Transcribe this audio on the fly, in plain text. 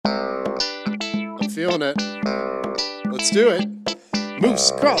feeling it. Let's do it.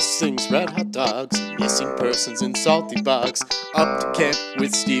 Moose crossings, red hot dogs, missing persons in salty bogs. Up to camp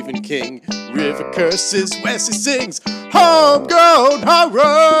with Stephen King. River curses, Wesley sings. Homegrown horror.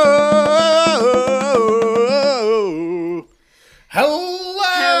 Hello,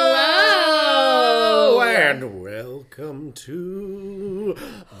 and welcome to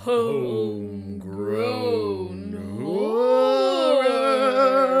Homegrown Horror.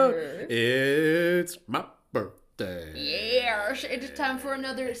 It's my birthday. Yes, it's time for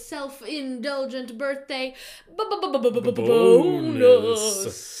another self-indulgent birthday bonus.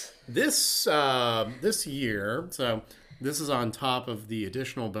 This year, so this is on top of the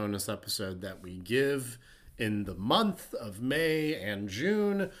additional bonus episode that we give in the month of May and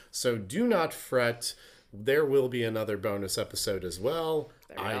June. So do not fret. There will be another bonus episode as well.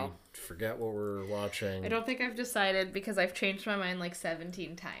 I forget what we're watching. I don't think I've decided because I've changed my mind like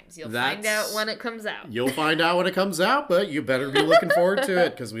 17 times. You'll find out when it comes out. You'll find out when it comes out, but you better be looking forward to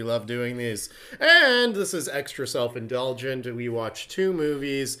it because we love doing these. And this is extra self-indulgent. We watched two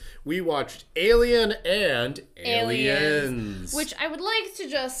movies. We watched Alien and Aliens. Which I would like to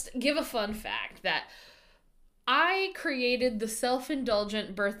just give a fun fact that I created the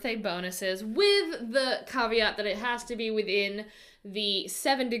self-indulgent birthday bonuses with the caveat that it has to be within the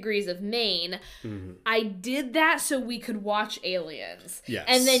 7 degrees of Maine. Mm-hmm. I did that so we could watch Aliens. Yes.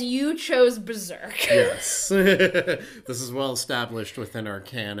 And then you chose Berserk. Yes. This is well established within our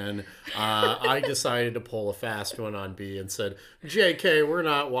canon. I decided to pull a fast one on B and said, JK, we're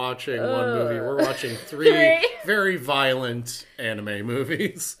not watching one movie. We're watching three very violent anime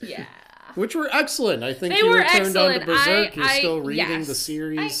movies. Yeah. Which were excellent. I think they you were turned on to excellent. Berserk. You're still reading yes, the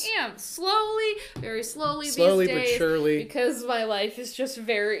series. I am. Slowly, very slowly these but days. Surely. Because my life is just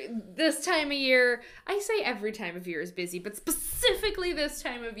this time of year, I say every time of year is busy, but specifically this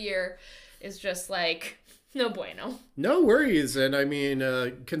time of year is just like, no bueno. No worries. And I mean,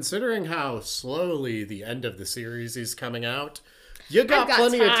 considering how slowly the end of the series is coming out, you got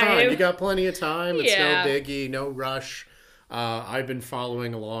plenty of time. You got plenty of time. It's no biggie, no rush. I've been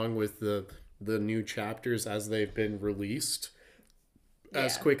following along with the new chapters as they've been released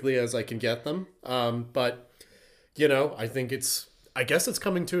as quickly as I can get them. But, you know, I guess it's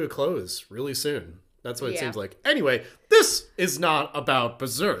coming to a close really soon. That's what it seems like. Anyway, this is not about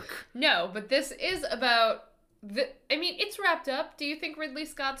Berserk. No, but this is about it's wrapped up. Do you think Ridley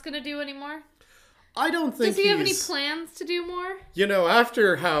Scott's going to do any more? I don't think Does he have any plans to do more? You know,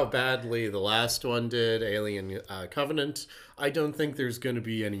 after how badly the last one did, Alien Covenant, I don't think there's going to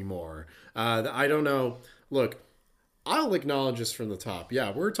be any more. I don't know. Look, I'll acknowledge this from the top.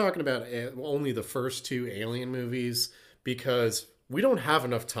 Yeah, we're talking about only the first two Alien movies because we don't have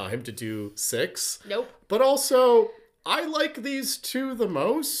enough time to do 6. Nope. But also, I like these two the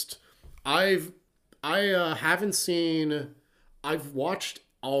most. I've watched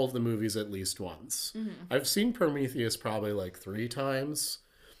all of the movies at least once. Mm-hmm. I've seen Prometheus probably like 3 times.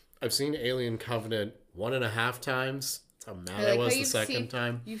 I've seen Alien Covenant 1.5 times. That's how mad I was the second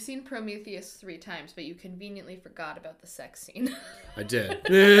time. You've seen Prometheus 3 times, but you conveniently forgot about the sex scene. I did.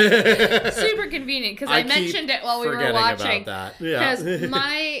 Super convenient, because I mentioned it while we were watching. About that. Yeah. Because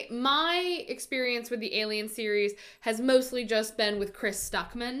my experience with the Alien series has mostly just been with Chris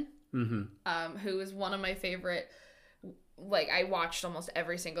Stuckman, who is one of my favorite. Like, I watched almost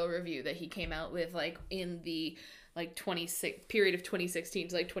every single review that he came out with, like, in the, like, period of 2016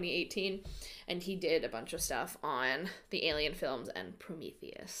 to, like, 2018. And he did a bunch of stuff on the Alien films and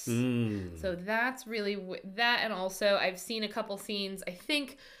Prometheus. Mm. So that's really... that, and also, I've seen a couple scenes, I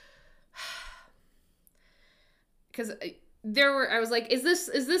think... Because I was like, is this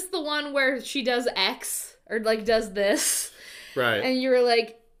the one where she does X? Or, like, does this? Right. And you were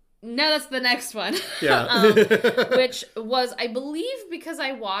like... No, that's the next one. Yeah. Which was, I believe, because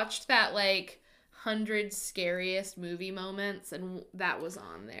I watched that, like, 100 scariest movie moments, and that was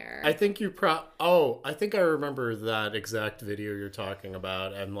on there. I think I think I remember that exact video you're talking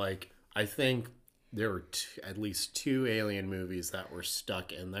about, and, like, I think there were at least 2 Alien movies that were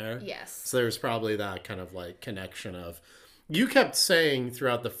stuck in there. Yes. So there's probably that kind of, like, connection of... You kept saying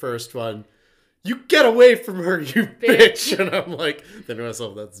throughout the first one... You get away from her, you bitch! And I'm like, then to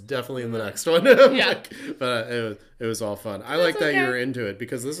myself, that's definitely in the next one. But it was all fun. I like that you were into it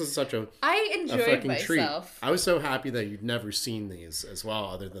because this is such I enjoyed myself. Treat. I was so happy that you'd never seen these as well,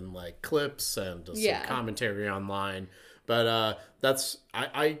 other than like clips and some commentary online. But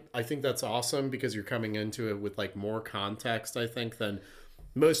I think that's awesome because you're coming into it with like more context, I think, than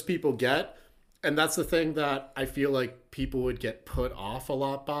most people get. And that's the thing that I feel like people would get put off a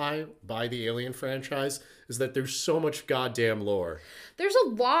lot by the Alien franchise, is that there's so much goddamn lore. There's a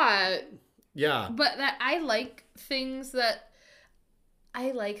lot. Yeah. But that I like things that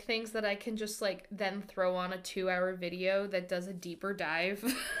I can just like then throw on a 2-hour video that does a deeper dive.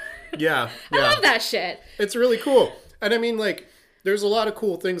 Yeah. I love that shit. It's really cool. And I mean, like, there's a lot of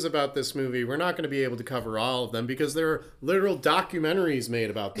cool things about this movie. We're not going to be able to cover all of them because there are literal documentaries made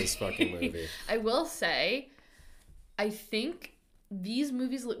about this fucking movie. I will say, I think these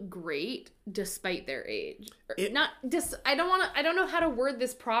movies look great despite their age. I don't know how to word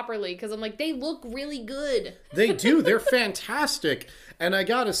this properly because I'm like, they look really good. They do. They're fantastic. And I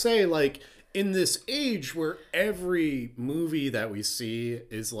gotta say, like, in this age where every movie that we see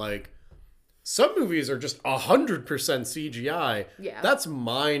is like, some movies are just 100% CGI. Yeah. That's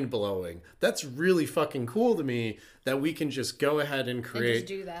mind-blowing. That's really fucking cool to me that we can just go ahead and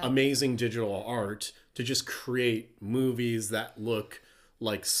create amazing digital art to just create movies that look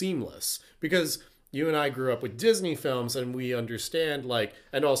like seamless. Because you and I grew up with Disney films and we understand, like,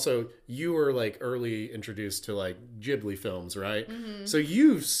 and also you were like early introduced to like Ghibli films, right? Mm-hmm. So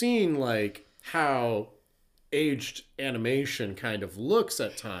you've seen like how aged animation kind of looks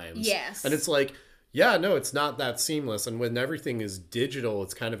at times. Yes. And it's like, yeah, no, it's not that seamless. And when everything is digital,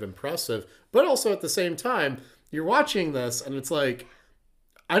 it's kind of impressive. But also at the same time, you're watching this and it's like,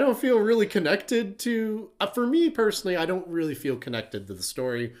 I don't feel really connected to, for me personally, I don't really feel connected to the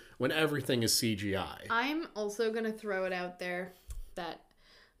story when everything is CGI. I'm also going to throw it out there that,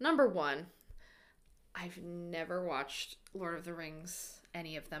 number one, I've never watched Lord of the Rings,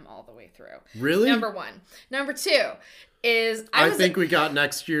 any of them all the way through. Really? Number one. Number two is... I think we got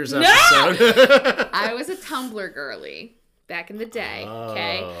next year's episode. I was a Tumblr girly back in the day,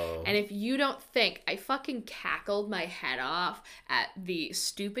 okay? And if you don't think, I fucking cackled my head off at the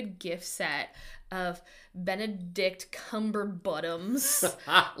stupid gift set of Benedict Cumberbottoms,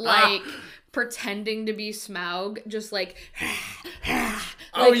 like, pretending to be Smaug, just like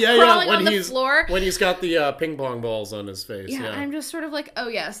crawling on the floor. When he's got the ping pong balls on his face. Yeah, I'm just sort of like, oh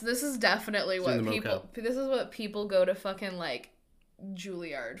yes, this is definitely this is what people go to fucking, like,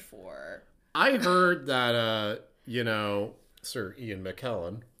 Juilliard for. I heard that, Sir Ian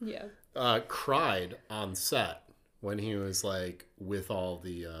McKellen cried on set when he was like with all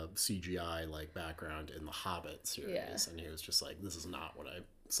the CGI like background in the Hobbit series, and he was just like, "This is not what I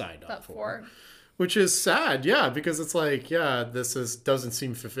signed up for," which is sad, because it's like, doesn't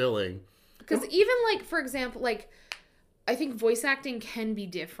seem fulfilling. Because even like, for example, like, I think voice acting can be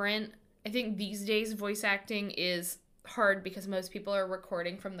different. I think these days voice acting is hard because most people are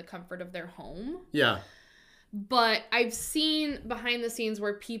recording from the comfort of their home. Yeah. But I've seen behind the scenes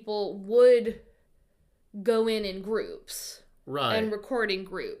where people would go in groups. Right. And recording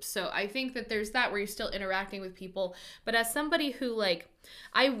groups. So I think that there's that where you're still interacting with people. But as somebody who, like,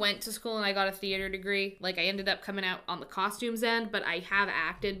 I went to school and I got a theater degree. Like, I ended up coming out on the costumes end, but I have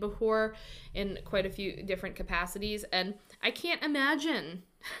acted before in quite a few different capacities. And I can't imagine.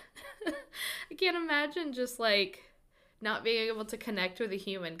 Just, like, not being able to connect with a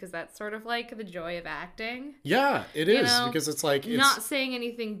human, because that's sort of like the joy of acting. Yeah, it is, because it's like... not saying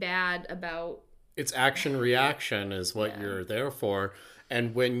anything bad about... It's action reaction is what you're there for.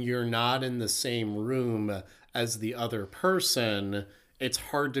 And when you're not in the same room as the other person, it's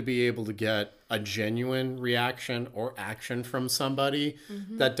hard to be able to get a genuine reaction or action from somebody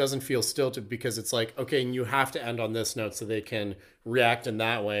that doesn't feel stilted, because it's like, okay, and you have to end on this note so they can react in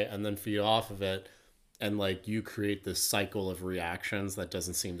that way and then feed off of it. And like you create this cycle of reactions that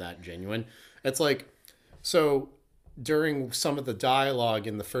doesn't seem that genuine. It's like, so during some of the dialogue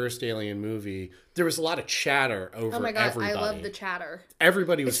in the first Alien movie, there was a lot of chatter over everybody. Oh my God, everybody. I love the chatter.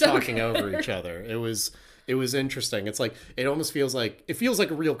 Everybody was talking over each other. It was interesting. It's like, it almost feels like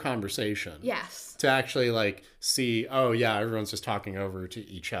a real conversation. Yes. To actually like see, oh yeah, everyone's just talking over to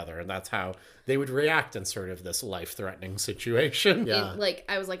each other, and that's how they would react in sort of this life-threatening situation. Yeah.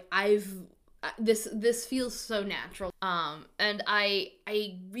 I was like, this feels so natural. And I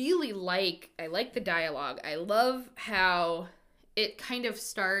really like the dialogue. I love how it kind of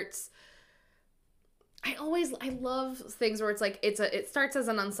starts. I love things where it's like it starts as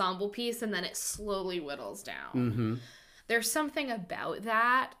an ensemble piece and then it slowly whittles down. Mm-hmm. There's something about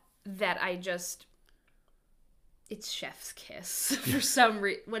that I just, it's chef's kiss for some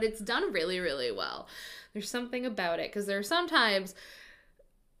reason. When it's done really, really well, there's something about it, because there are sometimes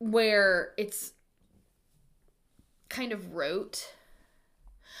where it's kind of rote.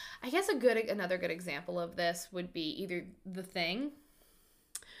 I guess another good example of this would be either The Thing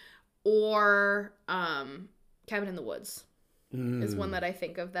or Cabin in the Woods is one that I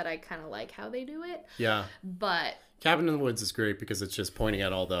think of that I kind of like how they do it. Yeah. But Cabin in the Woods is great because it's just pointing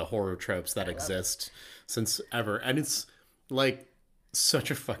out all the horror tropes that exist since ever. And it's like,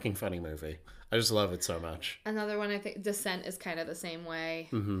 Such a fucking funny movie. I just love it so much. Another one, I think Descent is kind of the same way.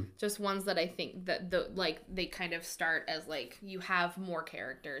 Mm-hmm. Just ones that I think that they kind of start as like you have more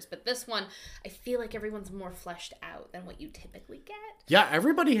characters, but this one I feel like everyone's more fleshed out than what you typically get. Yeah,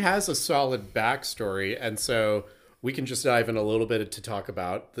 everybody has a solid backstory, and so we can just dive in a little bit to talk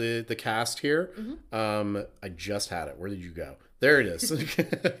about the cast here. Mm-hmm. I just had it. Where did you go? There it is.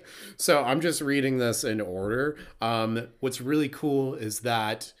 So I'm just reading this in order. What's really cool is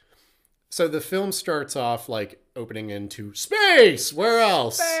that. So the film starts off like opening into space. Where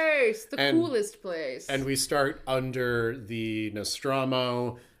else? Space, the coolest place. And we start under the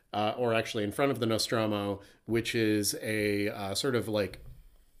Nostromo, or actually in front of the Nostromo, which is a sort of like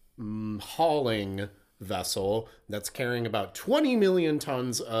hauling vessel that's carrying about 20 million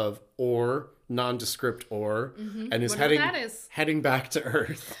tons of ore, nondescript ore, and is heading back to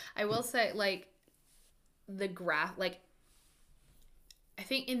Earth. I will say, like, I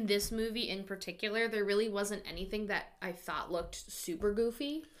think in this movie in particular, there really wasn't anything that I thought looked super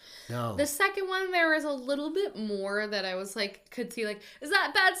goofy. No. The second one, there was a little bit more that I was like, could see, like, is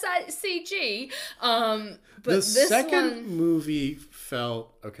that bad CG? But the second movie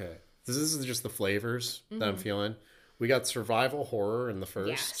felt, okay, this is just the flavors that I'm feeling. We got survival horror in the first.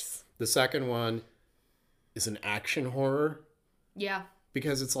 Yes. The second one is an action horror. Yeah.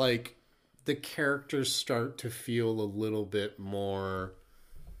 Because it's like the characters start to feel a little bit more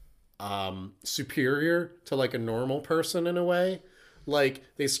superior to like a normal person in a way. Like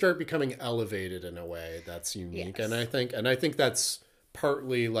they start becoming elevated in a way that's unique. Yes. And I think that's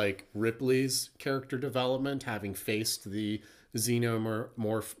partly like Ripley's character development, having faced the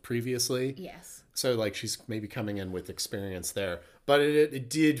xenomorph previously. Yes. So like she's maybe coming in with experience there. But it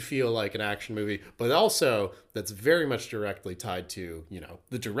did feel like an action movie, but also that's very much directly tied to, you know,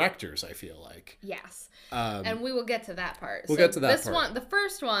 the directors, I feel like. Yes. And we will get to that part. We'll get to that part. The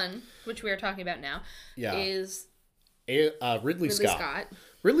first one, which we are talking about now, is Ridley Scott.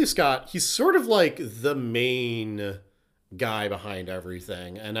 Ridley Scott, he's sort of like the main guy behind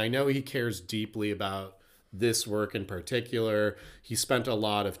everything. And I know he cares deeply about this work in particular. He spent a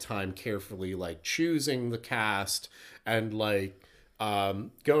lot of time carefully like choosing the cast and like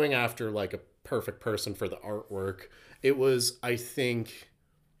going after like a perfect person for the artwork. It was, I think,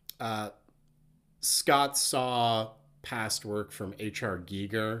 Scott saw past work from H.R.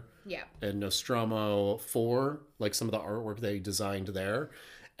 Giger and Nostromo 4, like some of the artwork they designed there,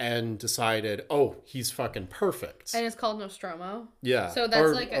 and decided, oh, he's fucking perfect. And it's called Nostromo? Yeah. So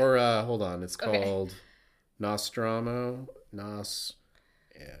that's hold on, it's called Nostromo.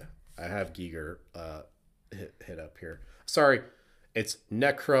 Yeah, I have Giger hit up here. Sorry, it's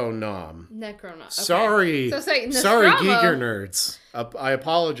Necronom. Okay. Sorry. So say sorry, Giger nerds. I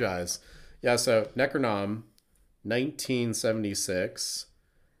apologize. Yeah, so Necronom, 1976,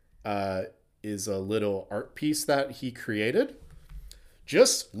 is a little art piece that he created.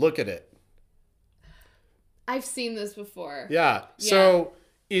 Just look at it. I've seen this before. Yeah. So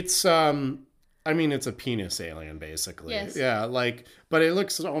it's it's a penis alien basically. Yes. Yeah, like, but it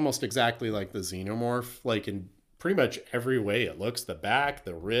looks almost exactly like the xenomorph, like in pretty much every way it looks. The back,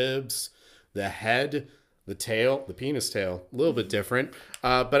 the ribs, the head, the tail, the penis tail, a little bit different.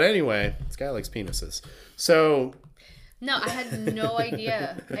 But anyway, this guy likes penises. So no, I had no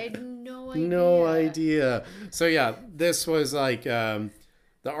idea. No idea. So yeah, this was like the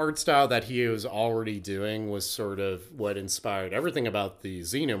art style that he was already doing was sort of what inspired everything about the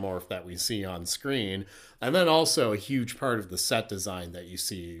xenomorph that we see on screen. And then also a huge part of the set design that you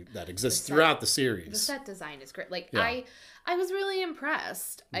see that exists throughout the series. The set design is great. Like, yeah. I was really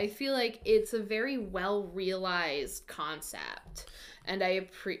impressed. I feel like it's a very well realized concept. And I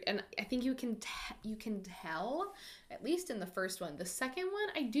think you can tell, at least in the first one. The second one,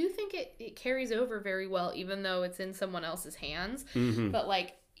 I do think it carries over very well, even though it's in someone else's hands. Mm-hmm. But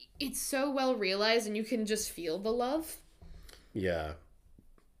like, it's so well realized, and you can just feel the love. Yeah.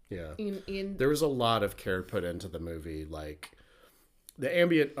 Yeah. There was a lot of care put into the movie, like the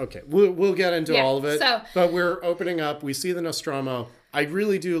ambient. Okay, we'll get into all of it. But we're opening up. We see the Nostromo. I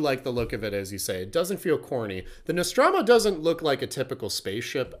really do like the look of it, as you say. It doesn't feel corny. The Nostromo doesn't look like a typical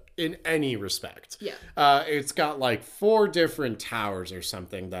spaceship in any respect. Yeah. It's got like 4 different towers or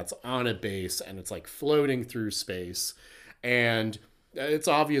something that's on a base, and it's like floating through space. And it's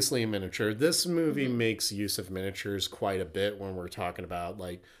obviously a miniature. This movie makes use of miniatures quite a bit when we're talking about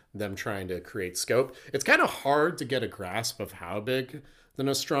like them trying to create scope. It's kind of hard to get a grasp of how big the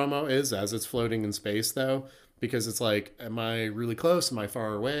Nostromo is as it's floating in space, though, because it's like, am I really close? Am I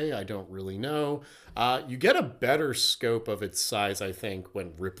far away? I don't really know. You get a better scope of its size, I think,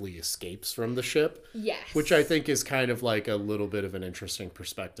 when Ripley escapes from the ship. Yes. Which I think is kind of like a little bit of an interesting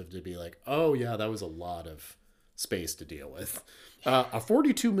perspective to be like, oh, yeah, that was a lot of space to deal with. A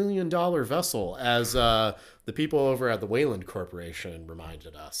 $42 million vessel, as the people over at the Wayland Corporation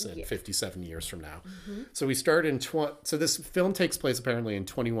reminded us in 57 years from now. Mm-hmm. So we start in... So this film takes place apparently in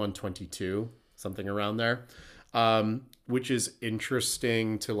 2122, something around there, which is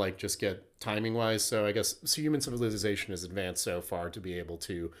interesting to like just get timing-wise. So I guess human civilization has advanced so far to be able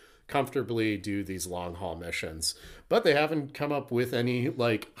to comfortably do these long-haul missions, but they haven't come up with any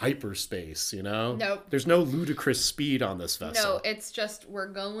like hyperspace, you know? Nope. There's no ludicrous speed on this vessel. No, it's just we're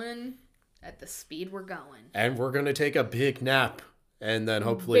going at the speed we're going. And we're going to take a big nap and then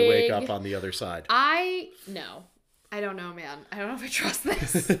hopefully wake up on the other side. I don't know, man. I don't know if I trust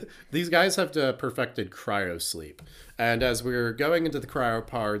this. These guys have perfected cryo sleep. And as we're going into the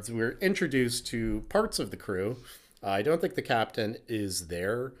cryopods, we're introduced to parts of the crew. I don't think the captain is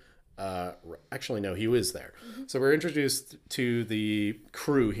there. Actually, no, he was there. Mm-hmm. So we're introduced to the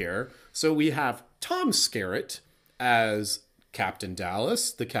crew here. So we have Tom Skerritt as Captain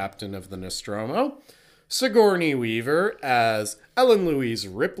Dallas, the captain of the Nostromo. Sigourney Weaver as Ellen Louise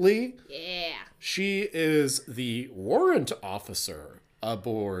Ripley. Yeah. She is the warrant officer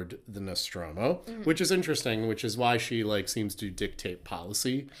aboard the Nostromo, which is interesting, which is why she like seems to dictate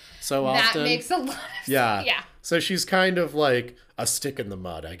policy so often. That makes a lot of sense. Yeah. So she's kind of like a stick in the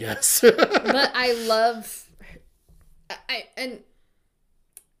mud, I guess. But I love and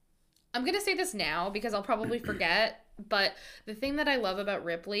I'm going to say this now because I'll probably forget, but the thing that I love about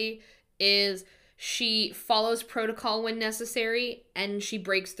Ripley is she follows protocol when necessary and she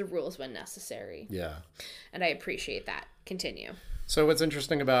breaks the rules when necessary. Yeah. And I appreciate that. Continue. So what's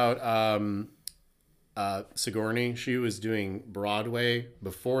interesting about Sigourney, she was doing Broadway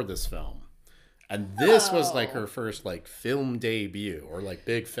before this film. And this was like her first like film debut or like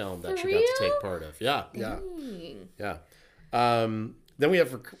big film that she got to take part of. Yeah. Then we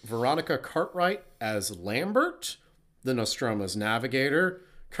have Veronica Cartwright as Lambert, the Nostromo's navigator.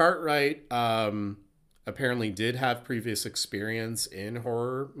 Cartwright apparently did have previous experience in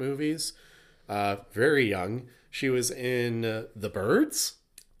horror movies. Very young. She was in The Birds.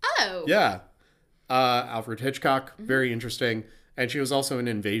 Oh. Yeah. Alfred Hitchcock. Very interesting. And she was also in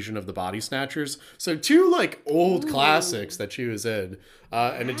Invasion of the Body Snatchers. So two like old classics that she was in.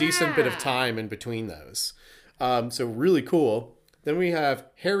 And a decent bit of time in between those. So really cool. Then we have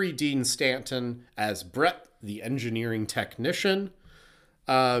Harry Dean Stanton as Brett, the engineering technician.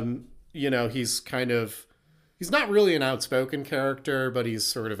 He's not really an outspoken character, but he's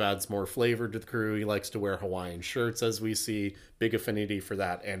sort of adds more flavor to the crew. He likes to wear Hawaiian shirts, as we see. Big affinity for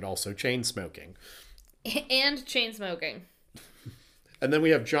that, and also chain smoking. And chain smoking. And then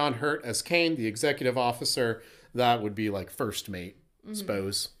we have John Hurt as Kane, the executive officer. That would be like first mate,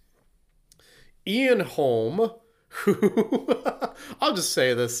 suppose. Ian Holm, who I'll just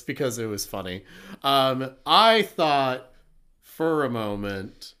say this because it was funny. I thought for a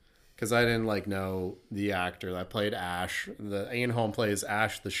moment, because I didn't know the actor that played Ash. Ian Holm plays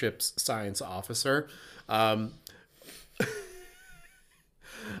Ash, the ship's science officer. I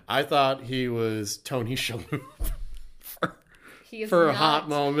thought he was Tony Shalhoub for a hot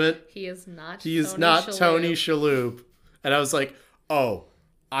moment. He is not. He is not Tony Shalhoub, and I was like, "Oh,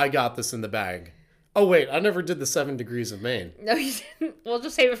 I got this in the bag." Oh wait, I never did the 7 Degrees of Maine. No, you didn't. We'll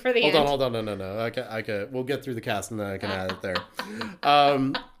just save it for the end. Hold on, no. I can. We'll get through the cast and then I can add it there.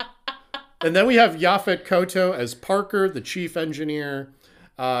 And then we have Yaphet Kotto as Parker, the chief engineer.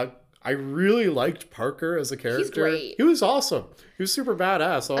 I really liked Parker as a character. He's great. He was awesome. He was super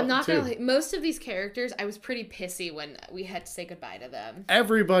badass. I'm not gonna lie. Most of these characters, I was pretty pissy when we had to say goodbye to them.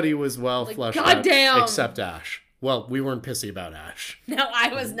 Everybody was well fleshed out, except Ash. Well, we weren't pissy about Ash. No,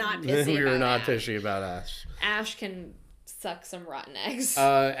 I was not pissy we were not pissy about Ash. Ash can suck some rotten eggs.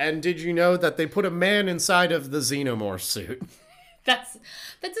 And did you know that they put a man inside of the Xenomorph suit? That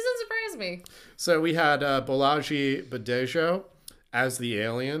doesn't surprise me. So we had Bolaji Badejo as the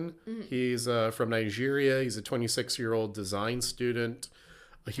alien. Mm-hmm. He's from Nigeria. He's a 26-year-old design student.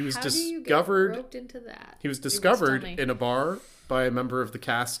 He was discovered. Do you get roped into that? He was discovered in a bar by a member of the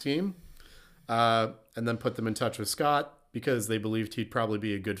cast team, and then put them in touch with Scott because they believed he'd probably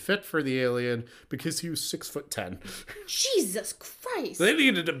be a good fit for the alien because he was 6'10". Jesus Christ! They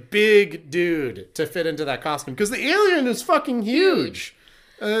needed a big dude to fit into that costume because the alien is fucking huge.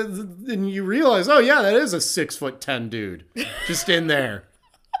 And you realize, oh yeah, that is a 6'10" dude just in there.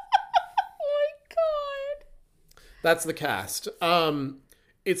 Oh my God! That's the cast.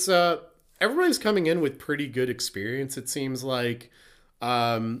 It's everybody's coming in with pretty good experience. It seems like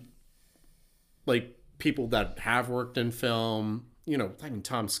people that have worked in film. You know, I mean,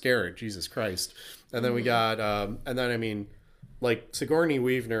 Tom Skerritt, Jesus Christ, and then we got like Sigourney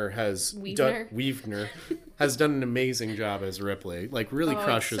Weaver has done an amazing job as Ripley. Like, really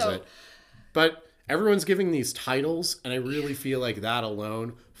crushes it. But everyone's giving these titles, and I really feel like that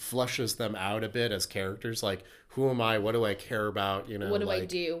alone flushes them out a bit as characters. Like, who am I? What do I care about? You know, what do I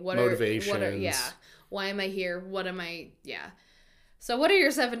do? What motivations? Why am I here? What am I? Yeah. So, what are your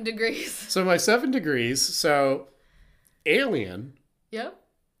 7 degrees? So, my 7 degrees. So, Alien. Yep.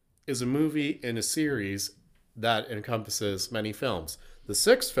 Is a movie in a series that encompasses many films. The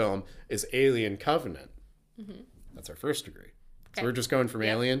 6th film is Alien Covenant. Mm-hmm. That's our 1st degree. Okay. So we're just going from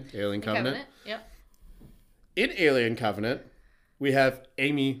Alien Covenant. Yep. In Alien Covenant, we have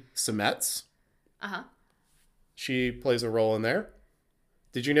Amy Seimetz. Uh-huh. She plays a role in there.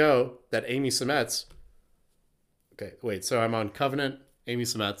 Did you know that Amy Seimetz... Okay, wait. So I'm on Covenant, Amy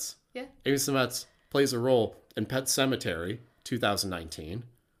Seimetz. Yeah. Amy Seimetz plays a role in Pet Sematary, 2019.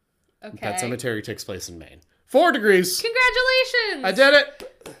 Okay. Pet Sematary takes place in Maine. 4 degrees. Congratulations. I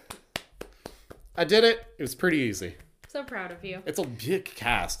did it. It was pretty easy. So proud of you. It's a big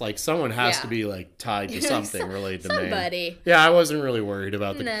cast. Like, someone has to be like tied to something related to Maine. Somebody. Yeah, I wasn't really worried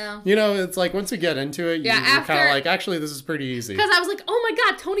about the. No. You know, it's like once you get into it, you're kind of like, actually, this is pretty easy. Because I was like, oh my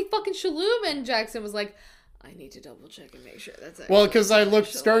god, Tony fucking Shalhoub, and Jackson was like, I need to double check and make sure that's it. Well, because I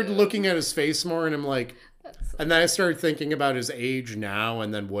started looking at his face more, and I'm like, and then I started thinking about his age now,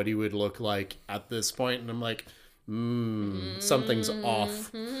 and then what he would look like at this point, and I'm like, something's off.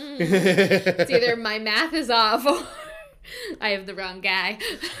 It's either my math is off, or I have the wrong guy.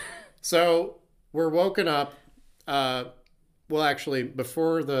 So we're woken up. Well, actually,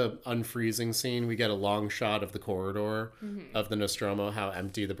 before the unfreezing scene, we get a long shot of the corridor of the Nostromo, how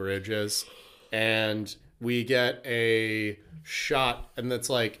empty the bridge is, and we get a shot, and that's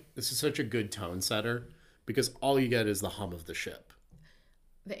like, this is such a good tone setter because all you get is the hum of the ship.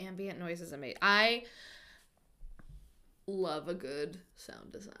 The ambient noise is amazing. I love a good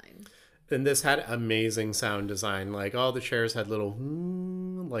sound design. And this had amazing sound design. Like, all the chairs had little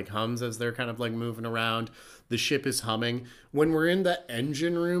like hums as they're kind of like moving around. The ship is humming. When we're in the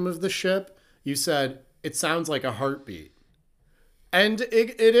engine room of the ship, you said it sounds like a heartbeat. And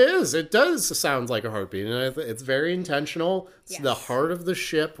it is. It does sound like a heartbeat. And it's very intentional. It's the heart of the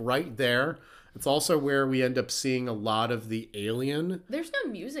ship right there. It's also where we end up seeing a lot of the alien. There's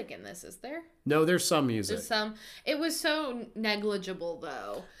no music in this, is there? No, there's some music. There's some. It was so negligible,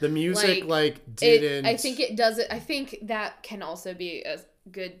 though. The music, didn't... I think it does it. I think that can also be a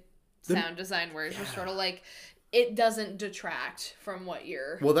good sound design where it's just sort of like, it doesn't detract from what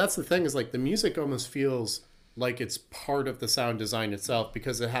you're... Well, that's the thing, is like the music almost feels like it's part of the sound design itself,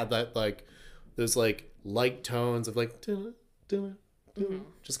 because it had that like, those like light tones of like...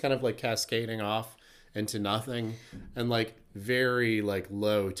 just kind of like cascading off into nothing, and like very like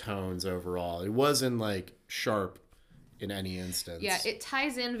low tones overall. It wasn't like sharp in any instance. Yeah, it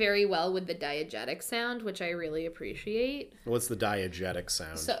ties in very well with the diegetic sound, which I really appreciate. What's the diegetic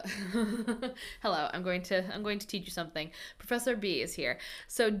sound? So, hello, I'm going to teach you something. Professor B is here.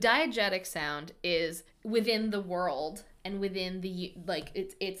 So diegetic sound is within the world and within the, like,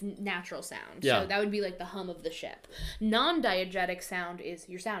 it's natural sound. Yeah. So that would be like the hum of the ship. Non-diegetic sound is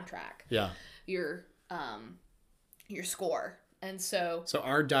your soundtrack. Yeah. Your score. And so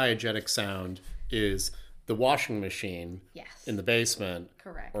our diegetic sound is the washing machine in the basement.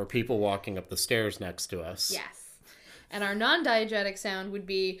 Correct. Or people walking up the stairs next to us. Yes. And our non-diegetic sound would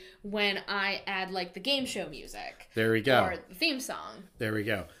be when I add like the game show music. There we go. Or the theme song. There we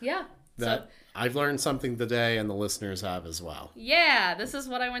go. Yeah. I've learned something today, and the listeners have as well. Yeah, this is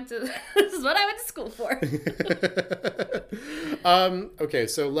what I went to school for. Okay,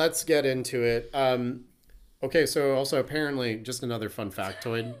 so let's get into it. Okay, so also apparently, just another fun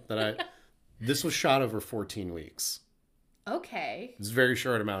factoid this was shot over 14 weeks. Okay. It's a very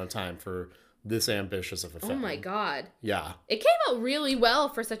short amount of time for this ambitious of a film. Oh my god. Yeah. It came out really well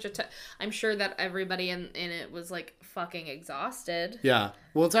for such a I'm sure that everybody in it was like fucking exhausted. Yeah.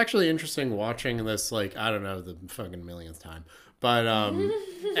 Well, it's actually interesting watching this, like, I don't know, the fucking millionth time. But,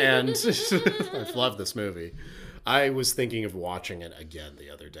 and I've loved this movie. I was thinking of watching it again the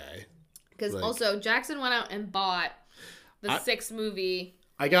other day. Because also, Jackson went out and bought the 6 movie.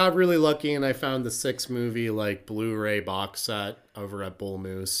 I got really lucky, and I found the 6 movie, like, Blu-ray box set over at Bull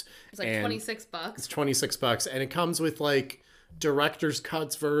Moose. It's like $26. It's $26, and it comes with, like, director's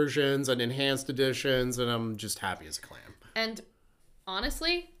cuts versions and enhanced editions, and I'm just happy as a clam. And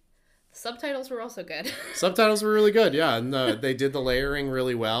honestly, Subtitles were also good. Subtitles were really good, yeah. And they did the layering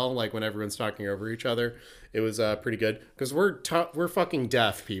really well, like when everyone's talking over each other. It was pretty good. Because we're fucking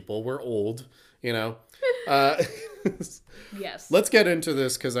deaf people. We're old, you know. Yes. Let's get into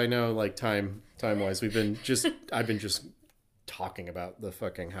this, because I know, like, time-wise, I've been just talking about the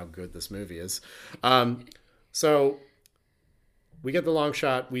fucking how good this movie is. So we get the long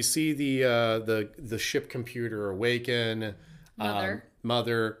shot. We see the ship computer awaken.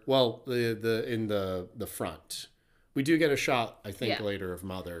 Mother. Well, in the front. We do get a shot, I think, later of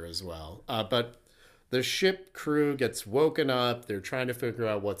Mother as well. But the ship crew gets woken up. They're trying to figure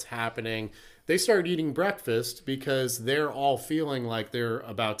out what's happening. They start eating breakfast because they're all feeling like they're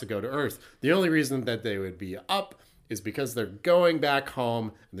about to go to Earth. The only reason that they would be up is because they're going back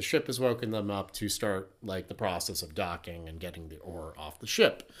home, and the ship has woken them up to start, like, the process of docking and getting the ore off the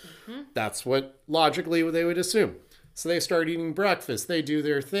ship. Mm-hmm. That's what, logically, they would assume. So they start eating breakfast. They do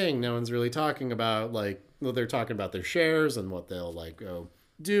their thing. No one's really talking about, like, well, they're talking about their shares and what they'll, like, go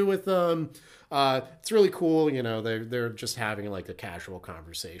do with them. It's really cool. You know, they're just having, like, a casual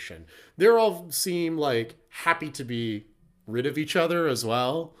conversation. They all seem, like, happy to be rid of each other as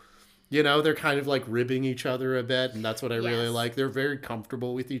well. You know, they're kind of, like, ribbing each other a bit, and that's what I really like. They're very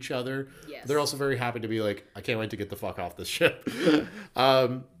comfortable with each other. Yes. They're also very happy to be like, I can't wait to get the fuck off this ship.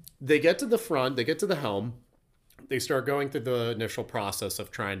 They get to the front. They get to the helm. They start going through the initial process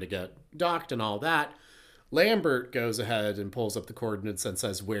of trying to get docked and all that. Lambert goes ahead and pulls up the coordinates and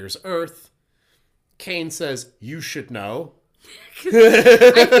says, "Where's Earth?" Kane says, "You should know." I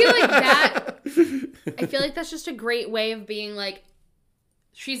feel like that's just a great way of being like,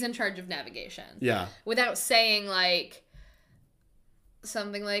 she's in charge of navigation. Yeah. Without saying, like,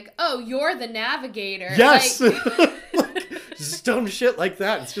 something like, "Oh, you're the navigator." Yes. Like, just dumb shit like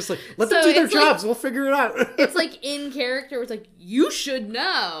that. It's just like, let them do their jobs. We'll figure it out. It's like in character. It's like, you should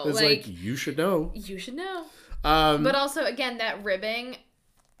know. It's like you should know. You should know. But also, again, that ribbing,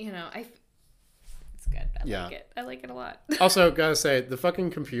 you know, it's good. I like it. I like it a lot. Also, gotta say, the fucking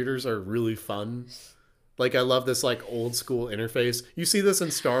computers are really fun. Like, I love this, like, old school interface. You see this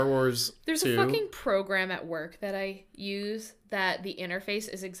in Star Wars, There's a fucking program at work that I use that the interface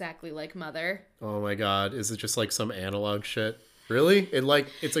is exactly like Mother. Oh my god. Is it just, like, some analog shit? Really?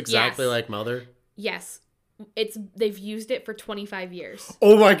 It's exactly like Mother? Yes. They've used it for 25 years.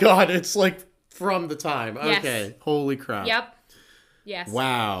 Oh my god. It's, like, from the time. Okay. Yes. Holy crap. Yep. Yes.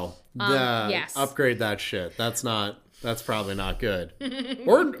 Wow. Yes. Upgrade that shit. That's probably not good.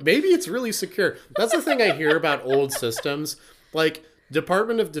 Or maybe it's really secure. That's the thing I hear about old systems. Like,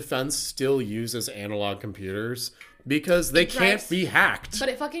 Department of Defense still uses analog computers because they can't be hacked. But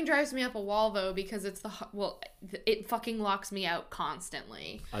it fucking drives me up a wall, though, because it fucking locks me out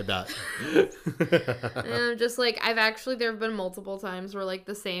constantly. I bet. And I'm just like, there have been multiple times where, like,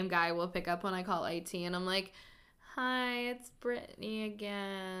 the same guy will pick up when I call IT, and I'm like, "Hi, it's Brittany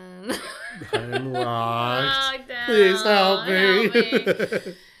again. I'm locked. Please help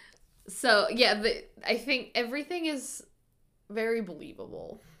me." So, yeah, I think everything is very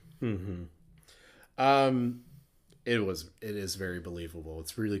believable. Mm-hmm. It is very believable.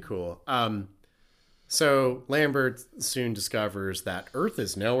 It's really cool. So Lambert soon discovers that Earth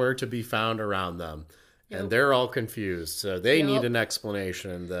is nowhere to be found around them. Yep. And they're all confused. So they need an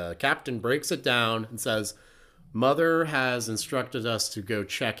explanation. The captain breaks it down and says, "Mother has instructed us to go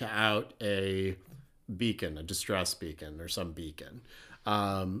check out a beacon, a distress beacon or some beacon,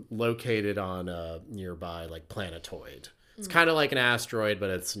 located on a nearby, like, planetoid. It's kind of like an asteroid, but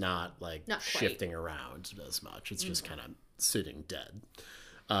it's not shifting around as much. It's just kind of sitting dead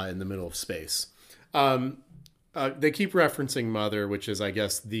in the middle of space." They keep referencing Mother, which is, I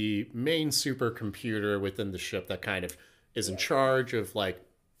guess, the main supercomputer within the ship that kind of is in charge of, like,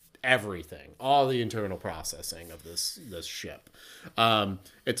 everything, all the internal processing of this ship.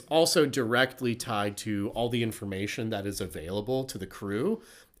 It's also directly tied to all the information that is available to the crew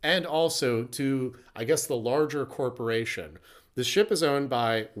and also to, I guess, the larger corporation. The ship is owned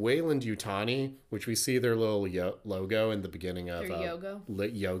by Weyland Yutani, which we see their little logo in the beginning of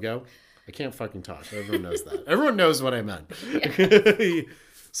Yogo. I can't fucking talk. Everyone knows that. Everyone knows what I meant. Yeah.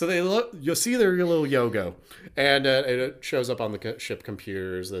 So you'll see their little Yogo, and it shows up on the ship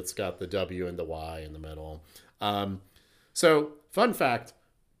computers. That's got the W and the Y in the middle. So,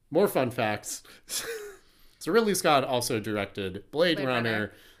 more fun facts. So Ridley Scott also directed Blade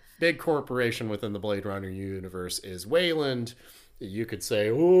Runner. Big corporation within the Blade Runner universe is Weyland. You could say,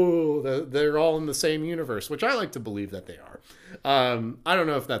 oh, they're all in the same universe, which I like to believe that they are. I don't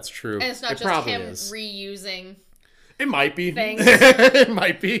know if that's true. And it's not just him reusing. It might be. It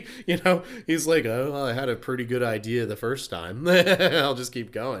might be. You know, he's like, oh, well, I had a pretty good idea the first time. I'll just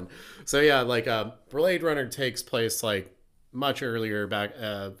keep going. So yeah, like Blade Runner takes place like much earlier back.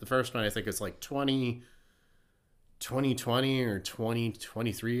 The first one I think is like 2020 or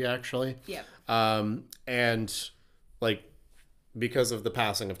 2023 actually. Yep. And like because of the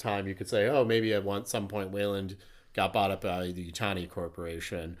passing of time, you could say, oh, maybe at some point Weyland got bought up by the Yutani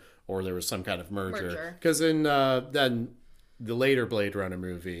Corporation, or there was some kind of merger. Because in then the later Blade Runner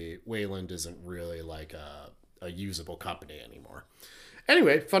movie, Weyland isn't really like a usable company anymore.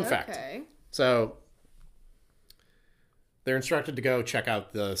 Anyway, fun fact. So they're instructed to go check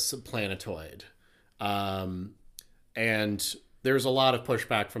out the planetoid. And there's a lot of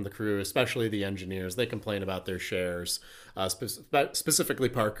pushback from the crew, especially the engineers. They complain about their shares. Specifically,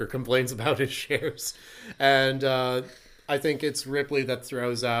 Parker complains about his shares. And I think it's Ripley that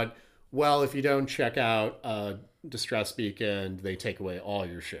throws out, well, if you don't check out Distress Beacon, they take away all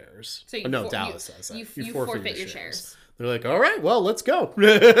your shares. So Dallas says that. You forfeit your shares. They're like, all right, well, let's go.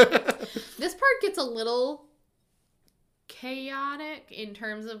 This part gets a little chaotic in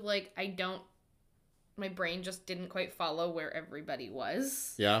terms of, like, my brain just didn't quite follow where everybody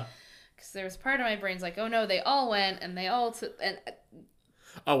was. Yeah. Because there was part of my brain's like, oh no, they all went and they all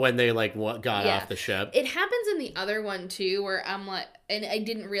when they like got off the ship. It happens in the other one too, where I'm like, and I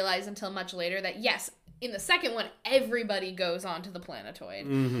didn't realize until much later that yes, in the second one, everybody goes onto the planetoid.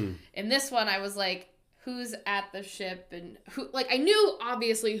 Mm-hmm. In this one, I was like, who's at the ship and who? Like, I knew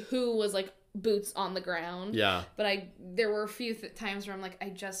obviously who was like boots on the ground. Yeah. But there were a few times where I'm like,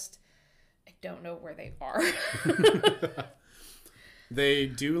 I don't know where they are. They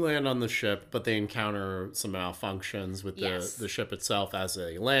do land on the ship, but they encounter some malfunctions with the ship itself as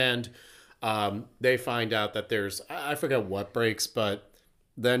they land. They find out that there's, I forget what breaks, but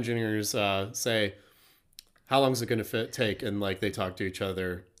the engineers say, how long is it going to take? And like they talk to each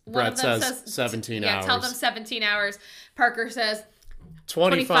other. Brett says 17 hours. Yeah, tell them 17 hours. Parker says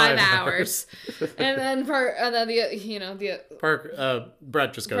 25 hours. And then Brett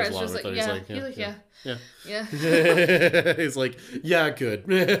just goes along with it. Yeah. He's like, yeah, good.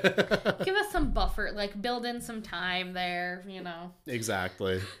 Give us some buffer, like build in some time there, you know.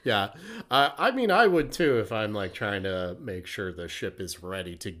 Exactly. Yeah. I mean, I would too if I'm like trying to make sure the ship is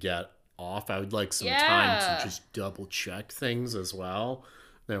ready to get off. I would like some time to just double check things as well.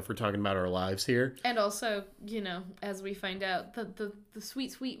 Now, if we're talking about our lives here. And also, you know, as we find out, the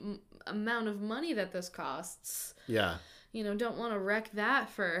sweet amount of money that this costs. Yeah. You know, don't want to wreck that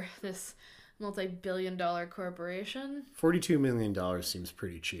for this multi-billion-dollar corporation. $42 million seems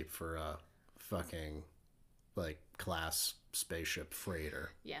pretty cheap for a fucking, like, class spaceship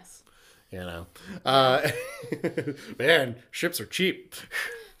freighter. Yes. You know? Man, ships are cheap.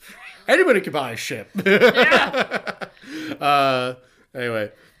 Anybody can buy a ship. Yeah.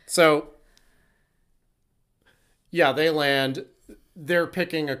 Anyway, so, yeah, they land. They're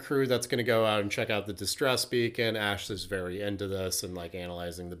picking a crew that's going to go out and check out the distress beacon. Ash is very into this and, like,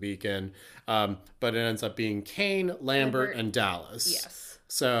 analyzing the beacon. But it ends up being Kane, Lambert, and Dallas. Yes.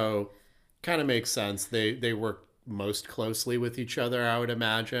 So, kind of makes sense. They work most closely with each other, I would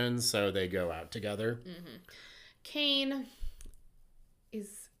imagine. So, they go out together. Mm-hmm. Kane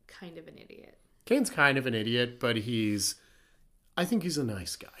is kind of an idiot. Kane's kind of an idiot, but I think he's a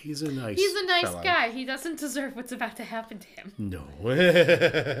nice guy. He's a nice guy. He doesn't deserve what's about to happen to him. No.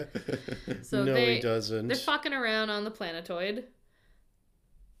 So no, he doesn't. They're fucking around on the planetoid.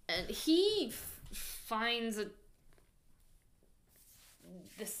 And he finds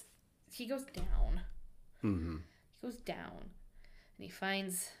this... He goes down. Mm-hmm. He goes down. And he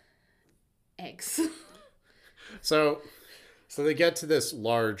finds eggs. So they get to this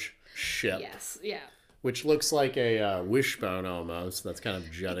large ship. Yes, yeah. Which looks like a wishbone almost. That's kind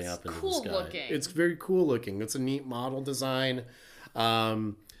of jutting up into the sky. Looking. It's very cool looking. It's a neat model design.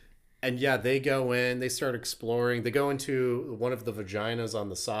 And yeah, they go in. They start exploring. They go into one of the vaginas on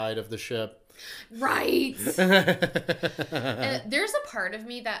the side of the ship. Right. And there's a part of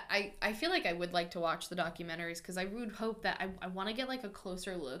me that I feel like I would like to watch the documentaries because I would hope that I want to get like a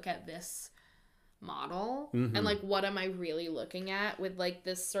closer look at this model and like what am I really looking at with like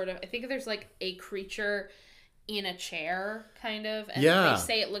this sort of, I think there's like a creature in a chair kind of, and they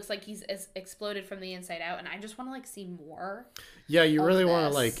say it looks like he's exploded from the inside out, and I just want to like see more. Yeah, you really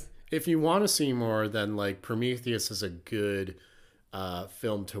want to like, if you want to see more, then like Prometheus is a good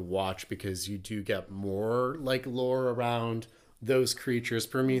film to watch because you do get more like lore around those creatures.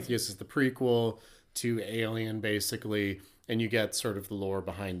 Prometheus is the prequel to Alien basically, and you get sort of the lore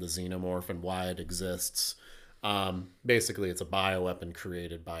behind the xenomorph and why it exists. Basically, it's a bioweapon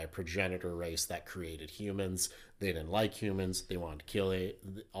created by a progenitor race that created humans. They didn't like humans. They wanted to kill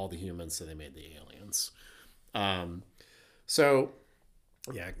all the humans, so they made the aliens. So,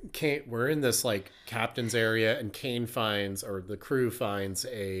 yeah, we're in this like captain's area, and the crew finds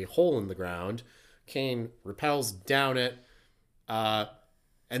a hole in the ground. Kane rappels down it.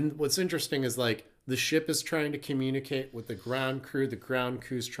 And what's interesting is like the ship is trying to communicate with the ground crew. The ground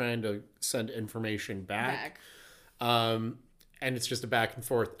crew's trying to send information back. And it's just a back and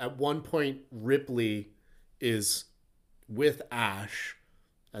forth. At one point, Ripley is with Ash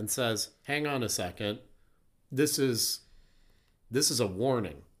and says, "Hang on a second. This is a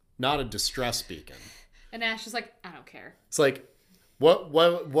warning, not a distress beacon." And Ash is like, "I don't care." It's like,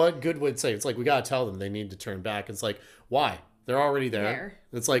 what good would say? It's like, we gotta tell them they need to turn back. It's like, why? They're already there.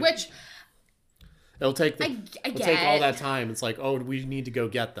 It's like, which it'll take all that time. It's like, oh, we need to go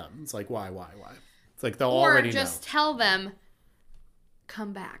get them. It's like, why? It's like they'll already know. Or just tell them,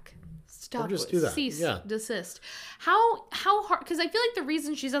 come back. Stop. Or just do that. Cease. Yeah. Desist. How hard? Because I feel like the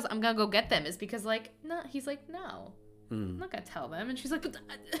reason she says, "I'm gonna go get them," is because like, no, he's like, no, I'm not gonna tell them, and she's like, but.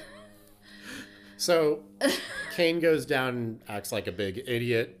 So, Kane goes down and acts like a big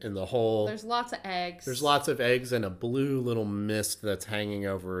idiot in the hole. There's lots of eggs. There's lots of eggs and a blue little mist that's hanging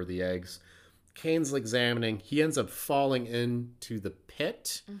over the eggs. Kane's examining. He ends up falling into the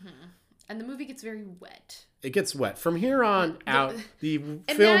pit. Mm-hmm. And the movie gets very wet. It gets wet. From here on out, the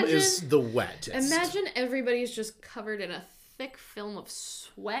film is the wettest. Imagine everybody's just covered in a thick film of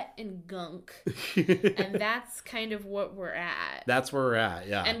sweat and gunk. And that's kind of what we're at. That's where we're at,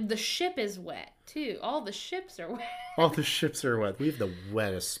 yeah. And the ship is wet, too. All the ships are wet. All the ships are wet. We have the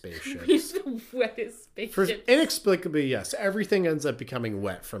wettest spaceships. We have the wettest spaceships. Inexplicably, yes. Everything ends up becoming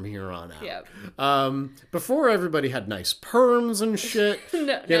wet from here on out. Yep. Before, everybody had nice perms and shit.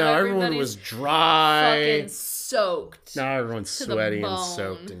 Everyone was dry. Fucking soaked. Now everyone's sweaty and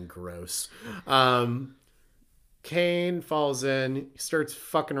soaked and gross. Kane falls in. He starts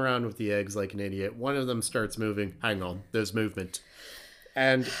fucking around with the eggs like an idiot. One of them starts moving. Hang on. There's movement.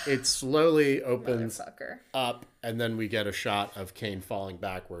 And it slowly opens up, and then we get a shot of Kane falling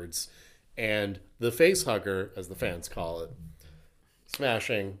backwards. And the face hugger, as the fans call it,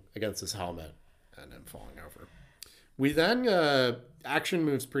 smashing against his helmet and then falling over. We then, action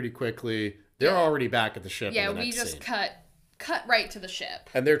moves pretty quickly. They're already back at the ship. Yeah, we just cut right to the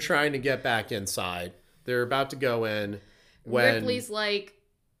ship. And they're trying to get back inside. They're about to go in when Ripley's like,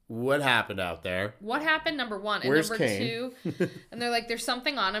 what happened out there? What happened, number one? And Where's number Kane? 2, and they're like, there's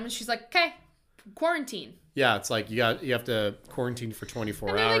something on him. And she's like, okay, quarantine. Yeah, it's like you have to quarantine for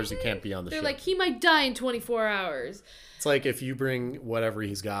 24 hours. Like, you can't be on the ship. They're like, he might die in 24 hours. It's like if you bring whatever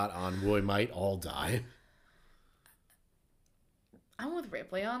he's got on, we might all die. I'm with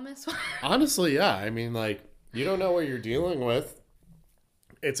Ripley on this one. Honestly, yeah. I mean, like, you don't know what you're dealing with.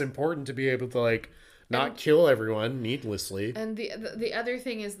 It's important to be able to, like, not kill everyone needlessly. And the other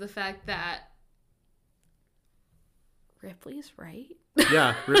thing is the fact that Ripley's right.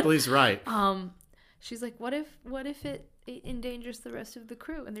 Yeah, Ripley's right. She's like, what if it endangers the rest of the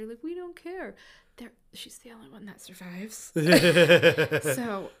crew? And they're like, we don't care. She's the only one that survives.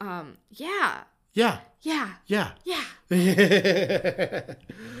 So, yeah. Yeah. Yeah. Yeah. Yeah.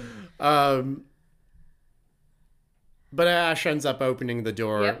 But Ash ends up opening the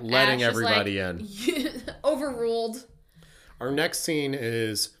door, letting everybody in. Overruled. Our next scene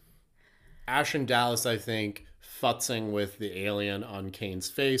is Ash and Dallas, I think, futzing with the alien on Kane's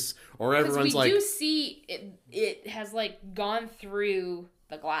face. Or everyone's like... we do see it has, like, gone through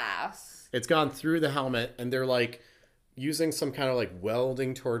the glass. It's gone through the helmet, and they're, like, using some kind of, like,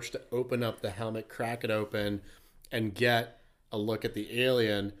 welding torch to open up the helmet, crack it open, and get a look at the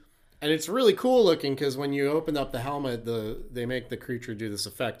alien. And it's really cool looking because when you open up the helmet, they make the creature do this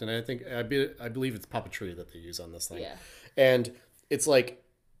effect. And I believe it's puppetry that they use on this thing. Yeah. And it's like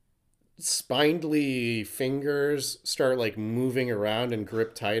spindly fingers start like moving around and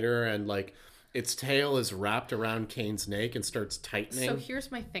grip tighter, and like its tail is wrapped around Kane's neck and starts tightening. So here's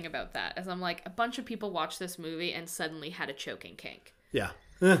my thing about that, is I'm like, a bunch of people watched this movie and suddenly had a choking kink. Yeah.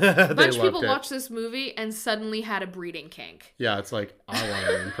 A bunch of people watched this movie and suddenly had a breeding kink. Yeah, it's like, I want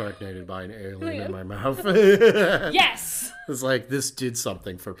to be impregnated by an alien in my mouth. Yes! It's like, this did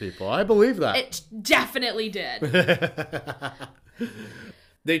something for people. I believe that. It definitely did.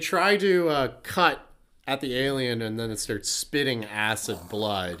 They try to cut at the alien, and then it starts spitting acid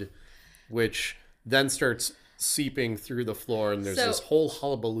blood, which then starts seeping through the floor, and there's this whole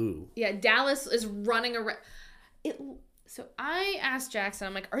hullabaloo. Yeah, Dallas is running around. So I asked Jackson,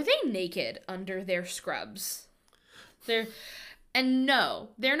 I'm like, are they naked under their scrubs? And no,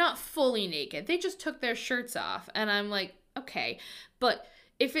 they're not fully naked. They just took their shirts off. And I'm like, okay. But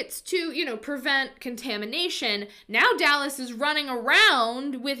if it's to, prevent contamination, now Dallas is running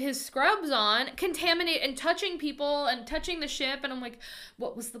around with his scrubs on, contaminate and touching people and touching the ship. And I'm like,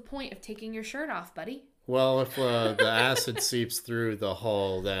 what was the point of taking your shirt off, buddy? Well, if the acid seeps through the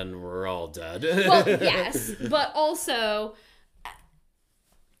hull, then we're all dead. Well, yes. But also,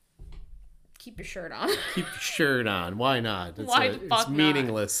 keep your shirt on. Keep your shirt on. Why not? It's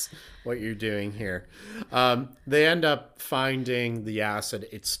meaningless what you're doing here. They end up finding the acid.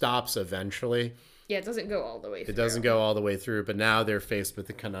 It stops eventually. Yeah, it doesn't go all the way through. It doesn't go all the way through, but now they're faced with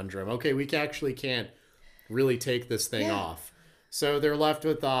the conundrum. Okay, we actually can't really take this thing off. So they're left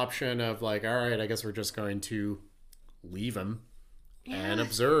with the option of like, all right, I guess we're just going to leave him and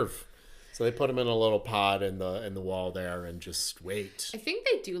observe. So they put him in a little pod in the wall there and just wait. I think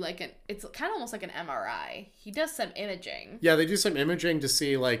they do it's kind of almost like an MRI. He does some imaging. Yeah, they do some imaging to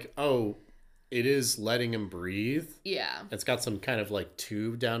see like, oh, it is letting him breathe. Yeah. It's got some kind of like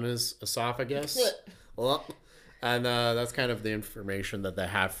tube down his esophagus. And that's kind of the information that they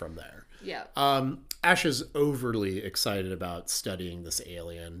have from there. Yeah. Ash is overly excited about studying this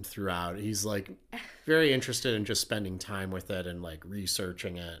alien throughout. He's like very interested in just spending time with it and like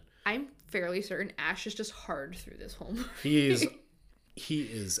researching it. I'm fairly certain Ash is just hard through this whole movie. He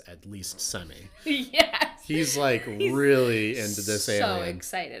is at least semi. Yes. He's like really into this alien. So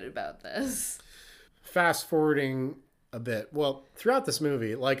excited about this. Fast forwarding a bit. Well, throughout this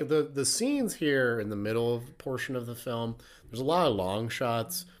movie, like the scenes here in the middle portion of the film, there's a lot of long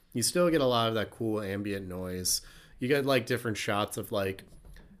shots. You still get a lot of that cool ambient noise. You get like different shots of like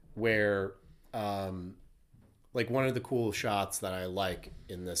where like one of the cool shots that I like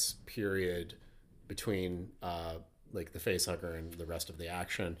in this period between like the facehugger and the rest of the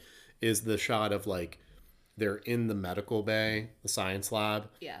action is the shot of like they're in the medical bay, the science lab.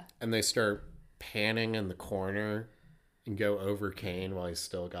 Yeah. And they start panning in the corner and go over Kane while he's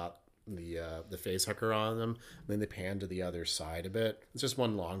still got the facehugger on them. And then they pan to the other side a bit. It's just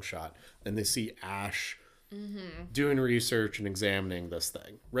one long shot. And they see Ash doing research and examining this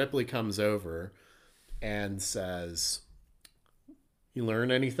thing. Ripley comes over and says, "You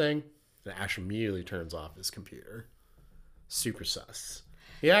learn anything?" And Ash immediately turns off his computer. Super sus.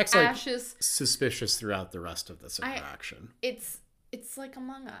 He acts like suspicious throughout the rest of this interaction. It's like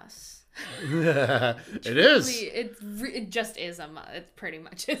Among Us. It is. It just is it pretty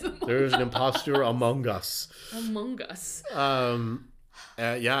much is Among Us. There's an imposter among us. Among Us.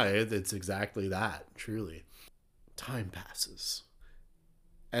 Yeah, it's exactly that. Truly. Time passes.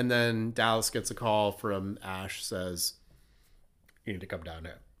 And then Dallas gets a call from Ash, says, "You need to come down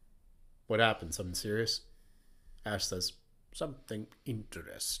here." What happened? Something serious? Ash says, "Something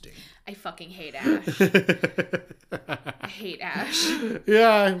interesting." I fucking hate Ash. I hate Ash.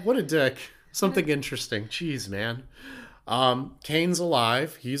 Yeah, what a dick. Something interesting. Jeez, man. Kane's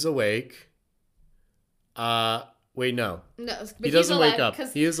alive. He's awake. Wait, no. No, but he doesn't wake up.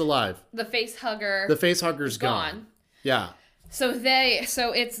 He is alive. The facehugger. The facehugger's gone. Yeah. So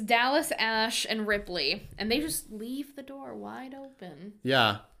it's Dallas, Ash, and Ripley, and they just leave the door wide open.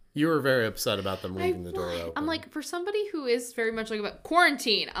 Yeah. You were very upset about them leaving the door open. I'm like, for somebody who is very much like about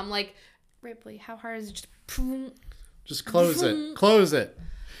quarantine, I'm like, Ripley, how hard is it just close it. Close it.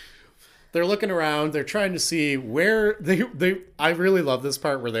 They're looking around. They're trying to see where they I really love this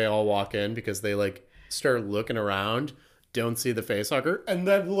part where they all walk in because they like start looking around, don't see the facehugger, and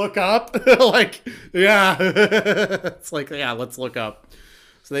then look up. Like, yeah. It's like, yeah, let's look up.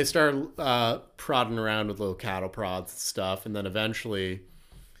 So they start prodding around with little cattle prods and stuff, and then eventually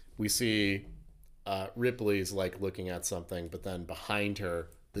we see Ripley's like looking at something, but then behind her,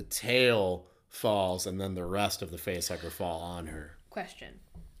 the tail falls, and then the rest of the facehugger fall on her. Question.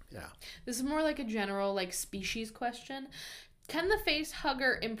 Yeah. This is more like a general like species question. Can the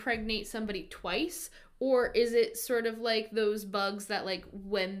facehugger impregnate somebody twice, or is it sort of like those bugs that like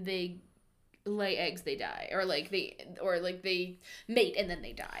when they lay eggs they die, or they mate and then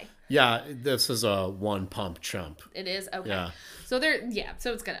they die? Yeah, this is a one pump chump. It is? Okay. Yeah. So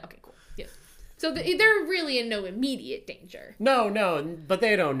so it's gonna, okay, cool. Yeah. So they're really in no immediate danger. No, but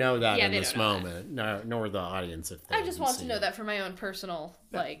they don't know that in this moment, nor the audience. If they I just want to know that for my own personal,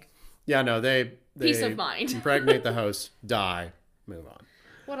 like... Yeah, no, they peace of mind. Impregnate the host, die, move on.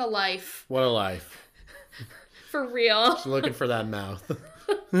 What a life. What a life. For real. Just looking for that mouth.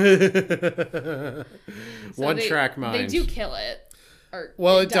 One track mind. They do kill it.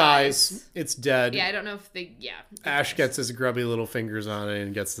 it dies. It's dead. Yeah, I don't know if they... Yeah. Ash gets his grubby little fingers on it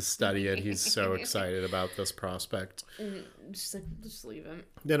and gets to study it. He's so excited about this prospect. Just leave him.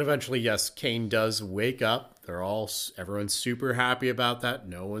 Then eventually, yes, Cain does wake up. Everyone's super happy about that.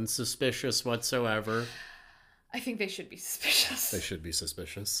 No one's suspicious whatsoever. I think they should be suspicious. They should be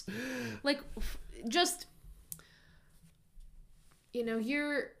suspicious. Like, just... You know,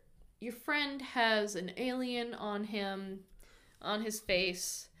 your friend has an alien on his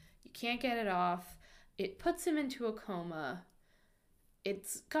face. You can't get it off. It puts him into a coma.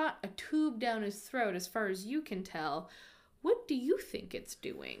 It's got a tube down his throat as far as you can tell. What do you think it's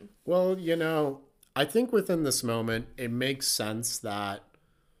doing? Well, you know, I think within this moment, it makes sense that,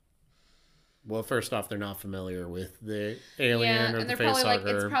 well, first off, they're not familiar with the alien or the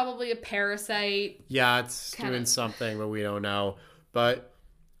facehugger. It's probably a parasite. Yeah, it's doing something, but we don't know. But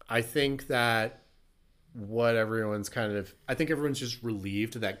I think that I think everyone's just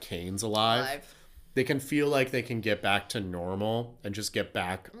relieved that Cain's alive. They can feel like they can get back to normal and just get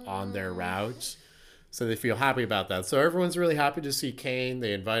back on their route. So they feel happy about that. So everyone's really happy to see Cain.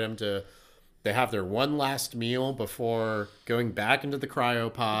 They invite him they have their one last meal before going back into the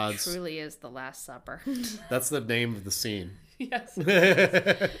cryopods. It truly is the Last Supper. That's the name of the scene. Yes.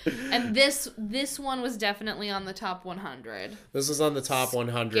 And this one was definitely on the top 100. This is on the top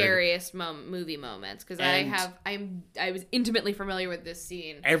 100 scariest movie moments because I was intimately familiar with this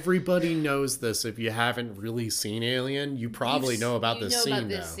scene. Everybody knows this. If you haven't really seen Alien, you probably know about this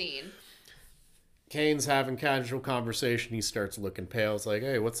scene. Cain's having casual conversation. He starts looking pale. It's like,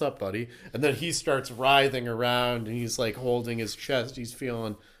 hey, what's up, buddy? And then he starts writhing around and he's like holding his chest. He's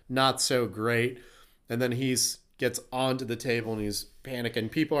feeling not so great. And then gets onto the table and he's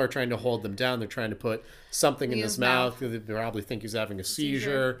panicking. People are trying to hold them down. They're trying to put something in his mouth. They probably think he's having a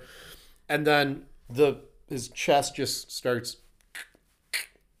seizure. And then his chest just starts.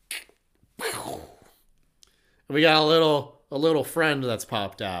 And we got a little friend that's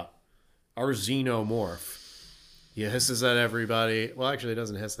popped out. Our xenomorph. He hisses at everybody. Well, actually, it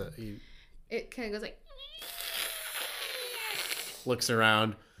doesn't hiss at. It kind of goes like. Looks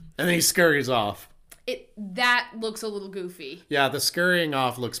around, and then he scurries off. That looks a little goofy. Yeah, the scurrying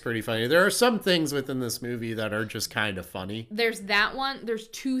off looks pretty funny. There are some things within this movie that are just kind of funny. There's that one. There's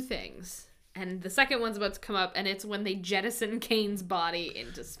two things. And the second one's about to come up, and it's when they jettison Cain's body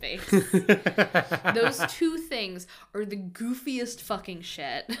into space. Those two things are the goofiest fucking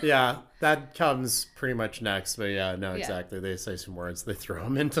shit. Yeah, that comes pretty much next. But yeah, no, exactly. They say some words. They throw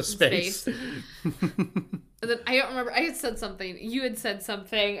him into space. And then I don't remember. I had said something. You had said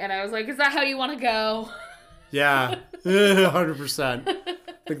something, and I was like, is that how you want to go? Yeah, 100%. I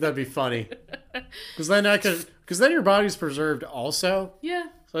think that'd be funny. Because then your body's preserved also. Yeah.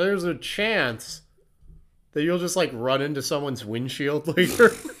 So there's a chance that you'll just like run into someone's windshield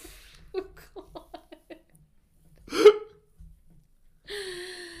later. Oh, God.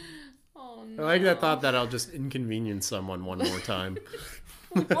 Oh, no. I like that thought that I'll just inconvenience someone one more time.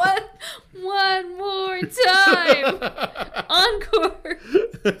 One more time. Encore.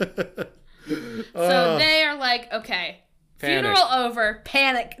 So they are like, okay, panic. Funeral over,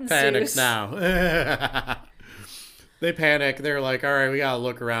 panic ensues. Panic now. They panic. They're like, all right, we got to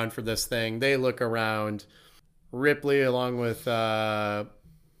look around for this thing. They look around. Ripley, along with Parker,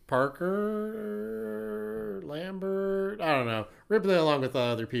 Lambert, I don't know. Ripley, along with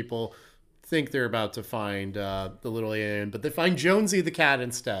other people, think they're about to find the little alien, but they find Jonesy the cat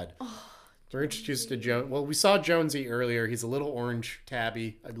instead. Oh, they're introduced to Jonesy. Well, we saw Jonesy earlier. He's a little orange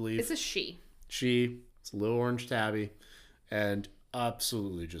tabby, I believe. It's a she. It's a little orange tabby. And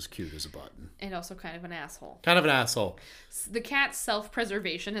absolutely just cute as a button. And also kind of an asshole. The cat's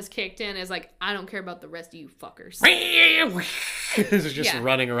self-preservation has kicked in. Is like, I don't care about the rest of you fuckers. It's just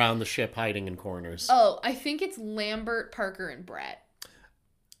running around the ship, hiding in corners. Oh, I think it's Lambert, Parker, and Brett.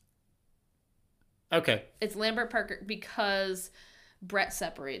 Okay. It's Lambert, Parker, because Brett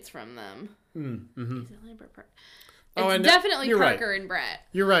separates from them. Mm-hmm. Is it Lambert, Parker? It's definitely Parker right. and Brett.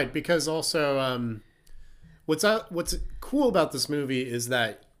 You're right, because also... What's cool about this movie is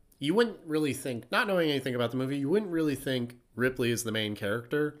that you wouldn't really think, not knowing anything about the movie, you wouldn't really think Ripley is the main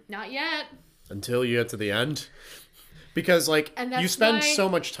character. Not yet. Until you get to the end. Because, like, you spend so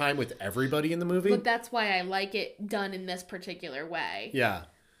much time with everybody in the movie. But that's why I like it done in this particular way. Yeah.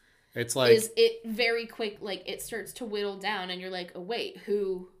 It's like... Is it very quick, like, it starts to whittle down and you're like, oh, wait,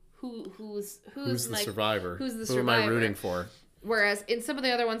 who's the survivor? Who's the survivor? Who am I rooting for? Whereas in some of the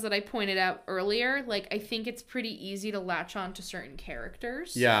other ones that I pointed out earlier, like, I think it's pretty easy to latch on to certain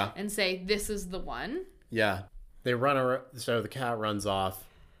characters. Yeah. And say, this is the one. Yeah. They run around, so the cat runs off,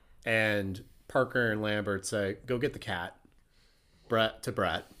 and Parker and Lambert say, go get the cat.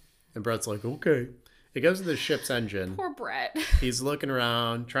 Brett. And Brett's like, okay. He goes to the ship's engine. Poor Brett. He's looking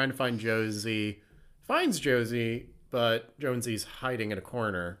around, trying to find Josie. Finds Josie, but Jonesy's hiding in a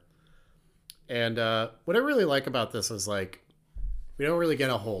corner. And what I really like about this is, like, we don't really get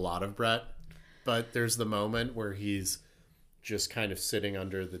a whole lot of Brett, but there's the moment where he's just kind of sitting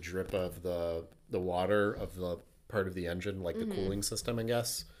under the drip of the water of the part of the engine, like the cooling system, I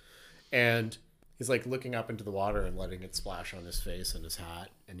guess. And he's, like, looking up into the water and letting it splash on his face and his hat.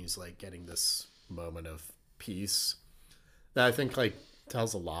 And he's, like, getting this moment of peace that I think, like,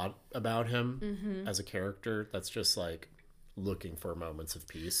 tells a lot about him as a character that's just, like, looking for moments of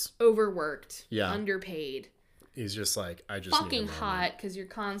peace. Overworked. Yeah. Underpaid. He's just like, I just fucking hot because you're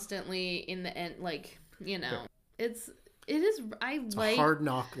constantly in the end, like, you know. Yeah. It's a hard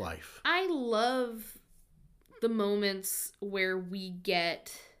knock life. I love the moments where we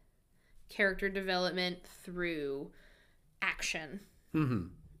get character development through action. Mm-hmm.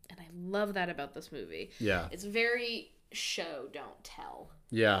 And I love that about this movie. Yeah. It's very show, don't tell.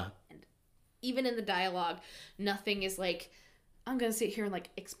 Yeah. And even in the dialogue, nothing is like, I'm going to sit here and, like,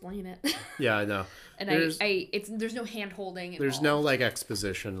 explain it. Yeah, I know. And there's no hand holding. There's no, like,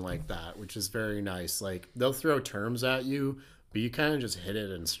 exposition like that, which is very nice. Like, they'll throw terms at you, but you kind of just hit it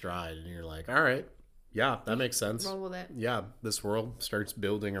in stride and you're like, all right, yeah, that makes sense. Roll with it. Yeah, this world starts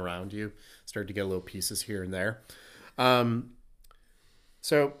building around you, start to get little pieces here and there.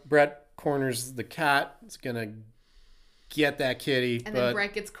 So Brett corners the cat. It's going to get that kitty. And then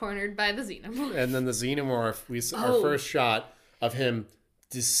Brett gets cornered by the xenomorph. And then the xenomorph, our first shot of him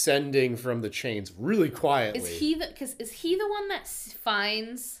descending from the chains really quietly. Is he the one that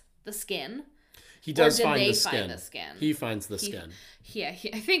finds the skin? He does find the skin. He finds the skin. Yeah,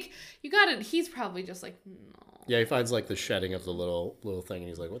 I think you got it. He's probably just like, no. Yeah, he finds, like, the shedding of the little thing, and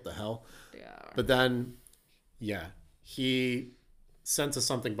he's like, what the hell? Yeah. But then, yeah, he senses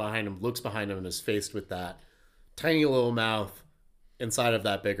something behind him, looks behind him, and is faced with that tiny little mouth inside of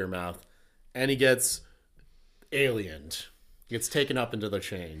that bigger mouth, and he gets aliened. He gets taken up into the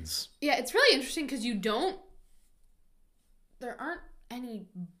chains. Yeah, it's really interesting because there aren't any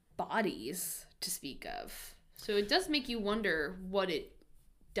bodies to speak of. So it does make you wonder what it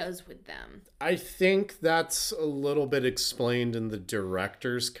does with them. I think that's a little bit explained in the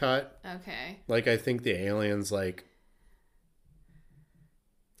director's cut. Okay. Like, I think the aliens, like,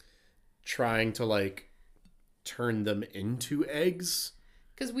 trying to, like, turn them into eggs.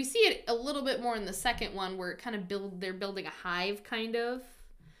 Because we see it a little bit more in the second one where it kind of they're building a hive kind of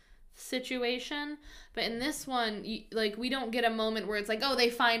situation. But in this one, we don't get a moment where it's like, oh,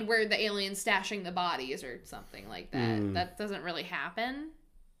 they find where the alien's stashing the bodies or something like that. That doesn't really happen.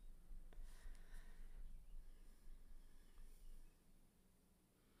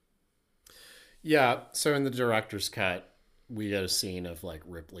 Yeah, so in the director's cut, we get a scene of, like,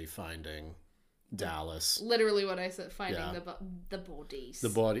 Ripley finding Dallas. Literally what I said, finding the bodies. The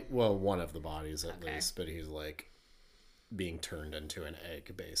body, well, one of the bodies at least, but he's, like, being turned into an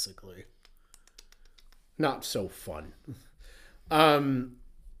egg, basically. Not so fun. Anyway.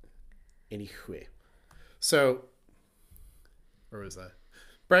 So, where was that?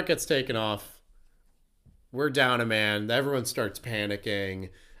 Brett gets taken off. We're down a man. Everyone starts panicking.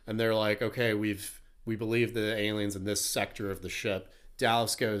 And they're like, okay, we believe the aliens in this sector of the ship.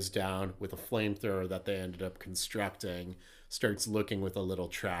 Dallas goes down with a flamethrower that they ended up constructing, starts looking with a little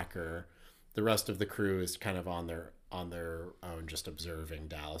tracker. The rest of the crew is kind of on their own, just observing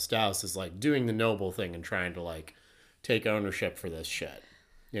Dallas. Dallas is, like, doing the noble thing and trying to, like, take ownership for this shit.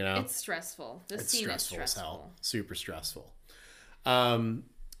 You know? It's stressful. This scene is stressful as hell. Super stressful. And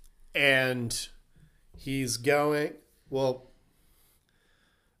he's going, well,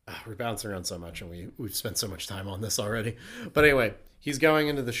 we're bouncing around so much, and we've spent so much time on this already. But anyway, he's going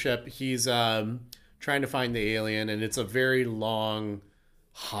into the ship. He's trying to find the alien, and it's a very long,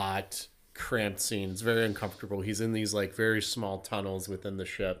 hot, cramped scene. It's very uncomfortable. He's in these, like, very small tunnels within the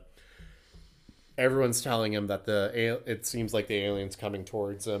ship. Everyone's telling him that it seems like the alien's coming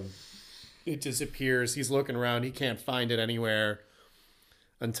towards him. It disappears. He's looking around. He can't find it anywhere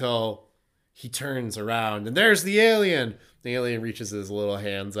until he turns around, and there's the alien. The alien reaches his little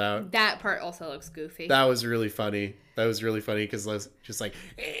hands out. That part also looks goofy. That was really funny. Because I was just like,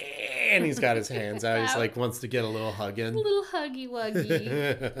 and he's got his hands out. He's like, wants to get a little hug in. A little huggy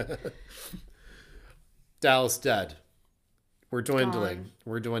wuggy. Dallas dead. We're dwindling.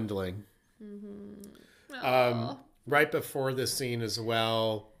 Mm-hmm. Right before this scene as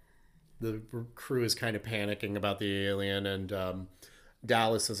well, the crew is kind of panicking about the alien, and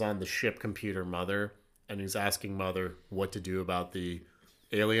Dallas is on the ship computer Mother, and he's asking Mother what to do about the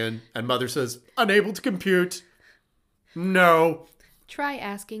alien, and Mother says, unable to compute. No. Try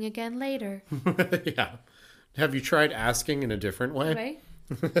asking again later. Yeah. Have you tried asking in a different way? Right?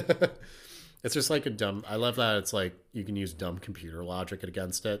 It's just like I love that it's like you can use dumb computer logic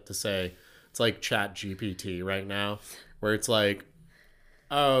against it to say, it's like Chat GPT right now, where it's like,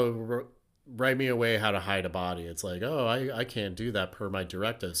 oh, write me a way how to hide a body. It's like, oh, I can't do that per my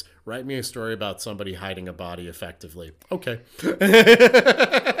directives. Write me a story about somebody hiding a body effectively. Okay.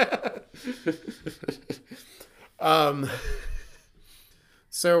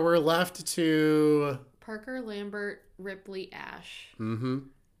 So we're left to Parker, Lambert, Ripley, Ash. Mm-hmm.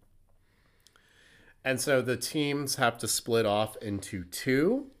 And so the teams have to split off into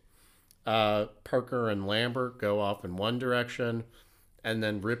two. Parker and Lambert go off in one direction, and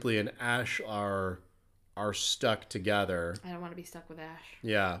then Ripley and Ash are stuck together. I don't want to be stuck with Ash.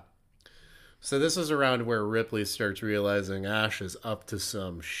 Yeah. So this is around where Ripley starts realizing Ash is up to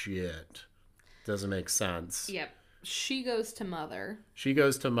some shit. Doesn't make sense. Yep. She goes to Mother. She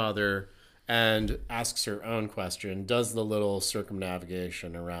goes to Mother and asks her own question. Does the little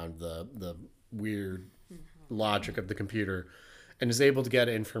circumnavigation around the weird logic of the computer, and is able to get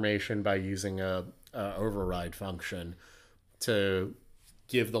information by using a override function to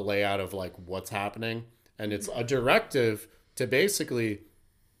give the layout of like what's happening. And it's a directive to basically,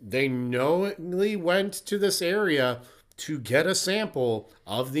 they knowingly went to this area to get a sample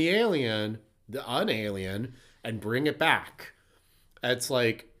of the alien, the unalien, and bring it back. It's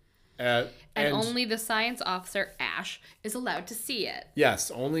like and only the science officer, Ash, is allowed to see it.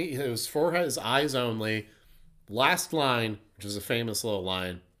 Yes, only it was for his eyes only. Last line, which is a famous little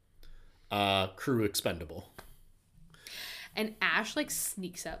line, crew expendable. And Ash like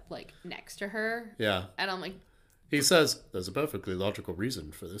sneaks up like next to her. Yeah. And I'm like, he says, there's a perfectly logical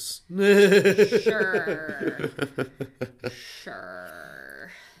reason for this. Sure.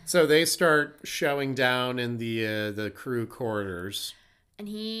 Sure. So they start showing down in the crew quarters. And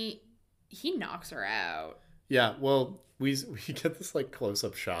he knocks her out. Yeah, well, we get this like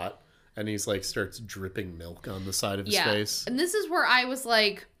close-up shot, and he's like starts dripping milk on the side of his face. And this is where I was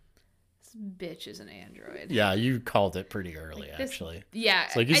like, this bitch is an android. Yeah, you called it pretty early, actually. Yeah.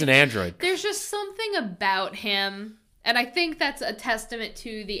 It's like he's an android. There's just something about him, and I think that's a testament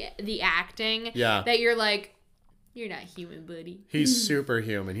to the acting. Yeah. That you're like, you're not human, buddy. He's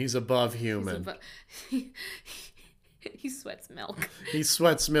superhuman. He's above human. He sweats milk. He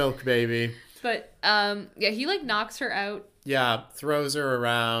sweats milk, baby. But yeah, he like knocks her out. Yeah, throws her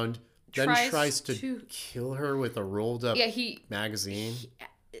around, then tries to kill her with a rolled up magazine.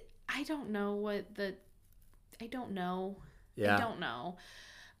 I don't know what the. I don't know. Yeah. I don't know.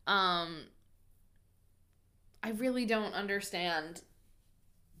 I really don't understand.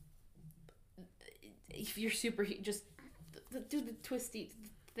 If you're super, just do the twisty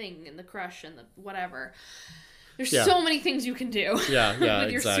thing and the crush and the whatever. There's so many things you can do. Yeah,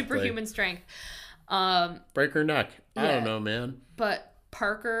 with your superhuman strength. Break her neck. I don't know, man. But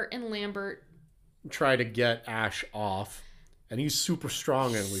Parker and Lambert try to get Ash off, and he's super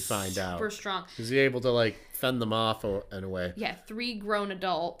strong, and we find out. Super strong. Is he able to like fend them off in a way? Yeah, 3 grown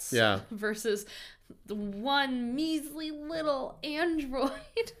adults. Yeah. Versus the one measly little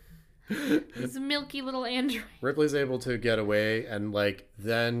android. This milky little android. Ripley's able to get away, and like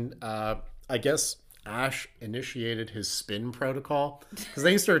then I guess Ash initiated his spin protocol because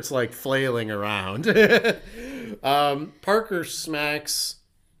then he starts like flailing around. Parker smacks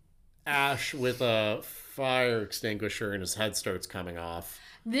Ash with a fire extinguisher, and his head starts coming off.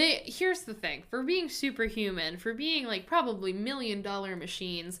 Here's the thing: for being superhuman, for being like probably $1 million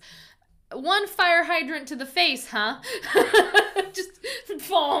machines, one fire hydrant to the face, huh? Just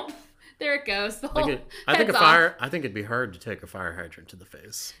boom. There it goes. The whole I think it'd be hard to take a fire hydrant to the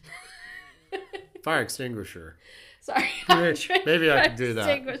face. Fire extinguisher. Sorry. Maybe I could do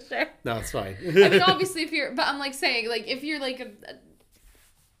that. No, it's fine. I mean, obviously, but I'm like saying, like, if you're like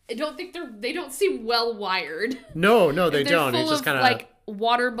I don't think they don't seem well wired. No, they don't. Full it's just kind of like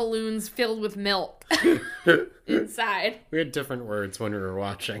water balloons filled with milk inside. We had different words when we were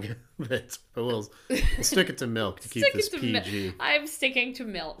watching it, but we'll stick it to milk to keep this PG. I'm sticking to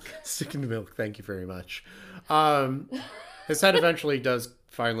milk. Sticking to milk. Thank you very much. His head eventually does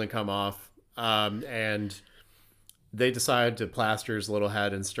finally come off. And they decide to plaster his little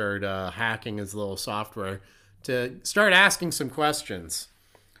head and start hacking his little software to start asking some questions.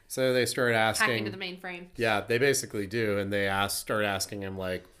 So they start asking... Hacking to the mainframe. Yeah, they basically do. And they start asking him,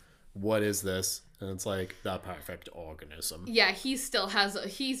 like, what is this? And it's like, the perfect organism. Yeah, he still has...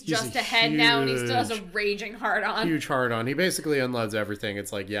 He's just a head now, and he still has a raging hard-on. Huge hard-on. He basically unloads everything.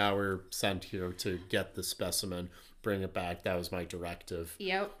 It's like, yeah, we're sent here to get the specimen. Bring it back. That was my directive.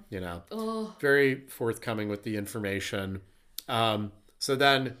 Yep. You know, very forthcoming with the information. So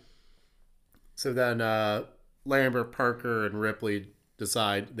then Lambert, Parker, and Ripley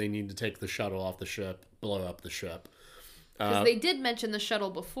decide they need to take the shuttle off the ship, blow up the ship. Because they did mention the shuttle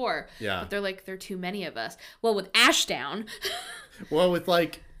before. Yeah. But they're like, there are too many of us. Well, with Ashdown. Well, with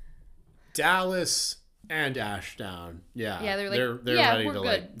like Dallas and Ashdown. Yeah. Yeah, they're like, they're yeah, ready we're to good.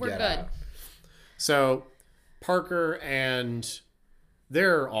 like We're get good. out. So Parker and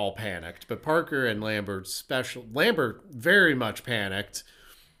they're all panicked, but Parker and Lambert very much panicked.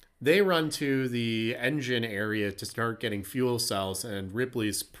 They run to the engine area to start getting fuel cells, and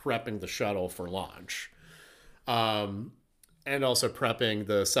Ripley's prepping the shuttle for launch. And also prepping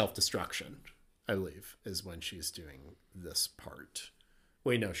the self-destruction, I believe, is when she's doing this part.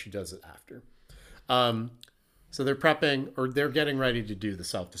 Wait, no, she does it after. So they're prepping, or they're getting ready to do the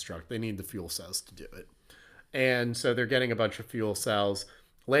self-destruct. They need the fuel cells to do it. And so they're getting a bunch of fuel cells.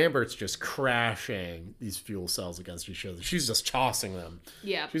 Lambert's just crashing these fuel cells against each other. She's just tossing them.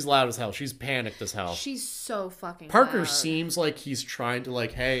 Yeah. She's loud as hell. She's panicked as hell. She's so fucking Parker loud. seems like he's trying to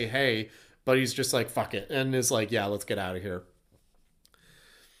like, hey, but he's just like, fuck it. And is like, yeah, let's get out of here.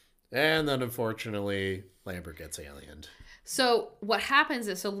 And then unfortunately, Lambert gets aliened. So what happens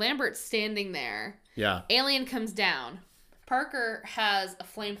is, so Lambert's standing there. Yeah. Alien comes down. Parker has a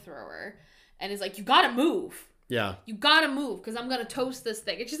flamethrower and is like, you gotta move. Yeah. You gotta move because I'm gonna toast this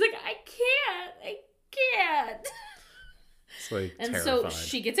thing. And she's like, I can't. It's like and terrified. so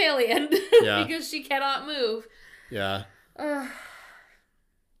she gets aliened Yeah. because she cannot move. Yeah. Parker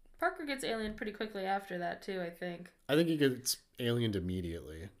gets aliened pretty quickly after that too, I think. I think he gets aliened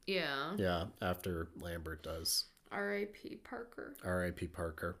immediately. Yeah. Yeah, after Lambert does. R.I.P. Parker. R.I.P.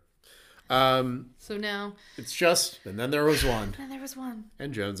 Parker. So now It's just, and then there was one. And there was one.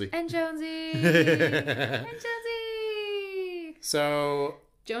 And Jonesy. And Jonesy. And Jonesy. So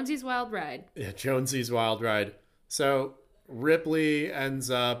Jonesy's Wild Ride. Yeah, Jonesy's Wild Ride. So Ripley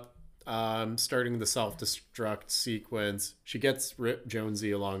ends up starting the self-destruct sequence. She gets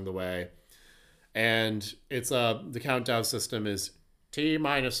Jonesy along the way. And it's the countdown system is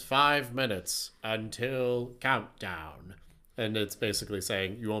T-minus 5 minutes until countdown. And it's basically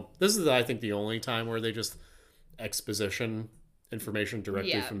saying you won't. This is, I think, the only time where they just exposition information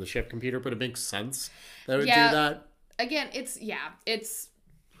directly from the ship computer, but it makes sense that it would do that. Again, it's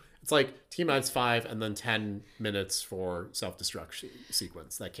like T-minus 5 and then 10 minutes for self-destruct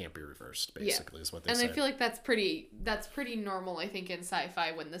sequence. That can't be reversed, basically, is what they say. And I feel like that's pretty normal, I think, in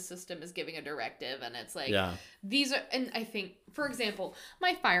sci-fi when the system is giving a directive and it's like, these are, and I think, for example,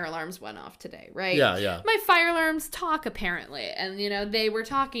 my fire alarms went off today, right? Yeah. My fire alarms talk, apparently, and, they were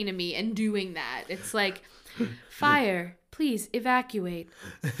talking to me and doing that. It's like, fire, please evacuate.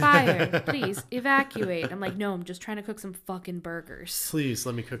 Fire, please evacuate. I'm like, no, I'm just trying to cook some fucking burgers. Please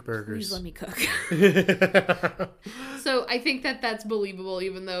let me cook burgers. Please let me cook. So I think that's believable,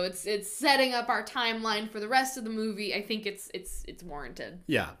 even though it's setting up our timeline for the rest of the movie. I think it's warranted.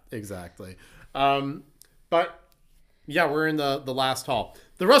 Yeah, exactly. But yeah, we're in the last hall.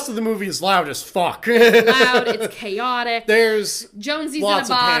 The rest of the movie is loud as fuck. It's loud. It's chaotic. There's Jonesy's lots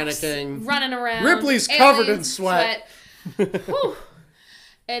in a box, of panicking, running around. Ripley's covered in sweat. Whew.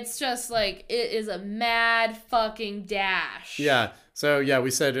 It's just like, it is a mad fucking dash. Yeah. So yeah, we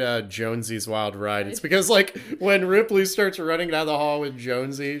said Jonesy's Wild Ride. It's because like when Ripley starts running down the hall with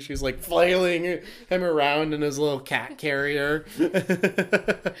Jonesy, she's like flailing him around in his little cat carrier.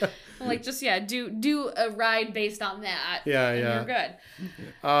 Like, just do a ride based on that. Yeah, and you're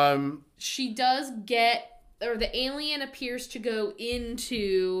good. She does the alien appears to go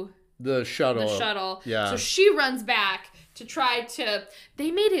into the shuttle. Yeah. So she runs back to try to.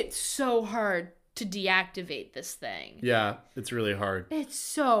 They made it so hard to deactivate this thing. Yeah, it's really hard. It's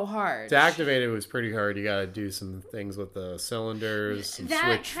so hard. To activate it was pretty hard. You got to do some things with the cylinders, some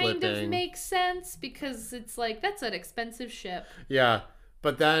switch flipping. That kind of makes sense because it's like, that's an expensive ship. Yeah,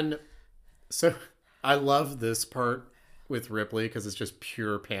 but then, so I love this part with Ripley because it's just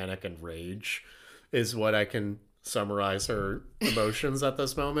pure panic and rage is what I can summarize her emotions at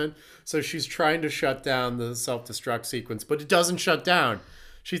this moment. So she's trying to shut down the self-destruct sequence, but it doesn't shut down.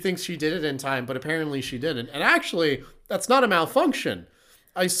 She thinks she did it in time, but apparently she didn't. And actually, that's not a malfunction.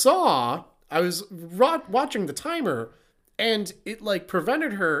 I was watching the timer, and it like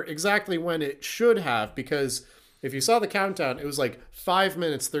prevented her exactly when it should have, because if you saw the countdown, it was like 5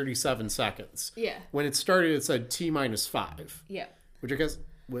 minutes, 37 seconds. Yeah. When it started, it said T-minus 5. Yeah. Which I guess,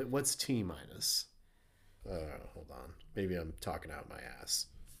 what's T-minus? Hold on. Maybe I'm talking out my ass.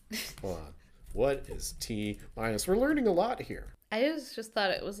 Hold on. What is T-minus? We're learning a lot here. I just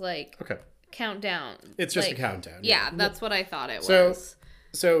thought it was like countdown. It's just a countdown. Yeah, that's what I thought it was.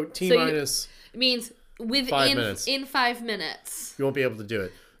 So T-minus... it means within 5 minutes. In 5 minutes. You won't be able to do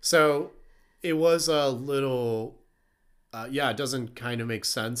it. So it was a little, it doesn't kind of make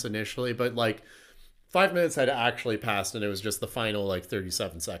sense initially, but like 5 minutes had actually passed and it was just the final like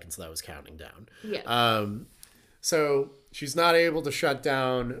 37 seconds that was counting down. Yeah. So she's not able to shut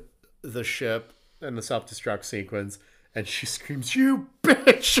down the ship and the self-destruct sequence, and she screams, "You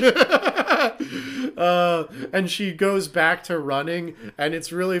bitch!" And she goes back to running, and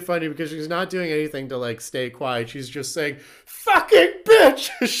it's really funny because she's not doing anything to like stay quiet. She's just saying, "Fucking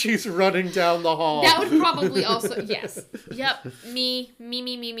bitch!" She's running down the hall. That would probably also, yes. Yep. Me,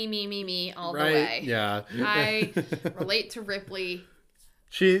 all the way. Yeah. I relate to Ripley.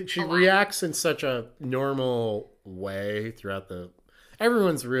 She reacts in such a normal way throughout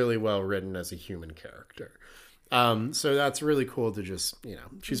everyone's really well written as a human character. So that's really cool to just,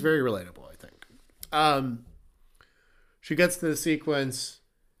 she's very relatable, I think. She gets to the sequence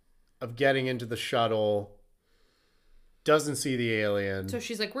of getting into the shuttle, doesn't see the alien. So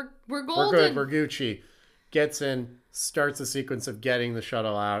she's like, we're golden. We're good, we're Gucci. Gets in, starts the sequence of getting the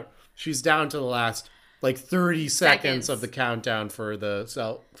shuttle out. She's down to the last, 30 seconds of the countdown for the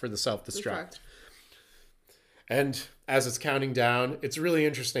self-destruct. And as it's counting down, it's really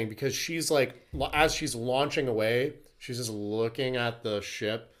interesting because she's as she's launching away, she's just looking at the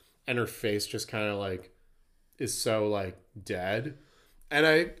ship and her face just kind of is so dead. And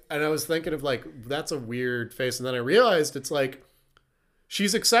I was thinking of that's a weird face. And then I realized it's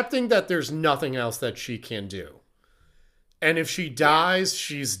she's accepting that there's nothing else that she can do. And if she dies,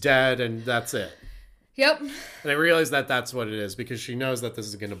 she's dead and that's it. Yep. And I realized that that's what it is because she knows that this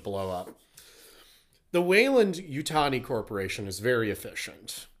is going to blow up. The Weyland-Yutani Corporation is very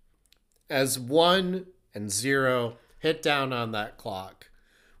efficient. As 1 and 0 hit down on that clock,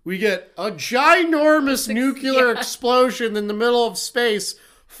 we get a ginormous nuclear explosion in the middle of space,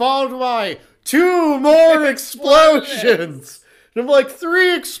 followed by 2 more explosions. And I'm like,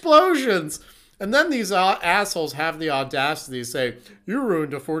 3 explosions. And then these assholes have the audacity to say, "You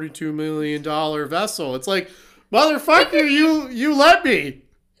ruined a $42 million vessel." It's like, motherfucker, you let me.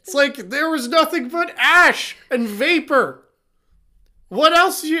 It's there was nothing but ash and vapor. What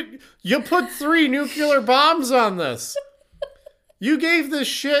else? You put 3 nuclear bombs on this. You gave this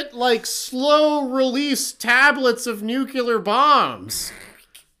shit slow release tablets of nuclear bombs.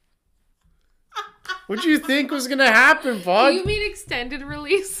 What do you think was going to happen, bud? You mean extended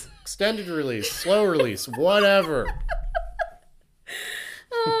release? Extended release, slow release, whatever.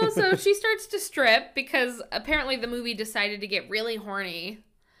 So she starts to strip because apparently the movie decided to get really horny.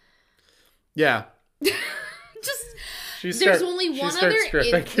 Yeah. There's only one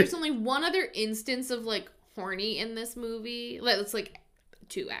other instance of horny in this movie. It's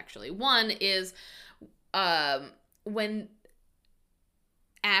 2 actually. One is when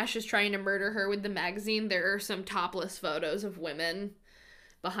Ash is trying to murder her with the magazine, there are some topless photos of women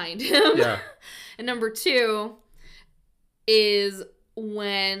behind him. Yeah. And number 2 is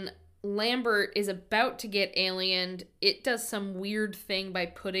when Lambert is about to get aliened, it does some weird thing by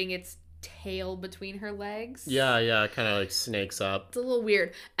putting its tail between her legs. Yeah, kind of snakes up. It's a little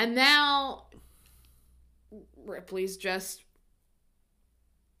weird. And now Ripley's just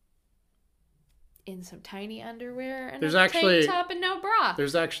in some tiny underwear and a tank top and no bra.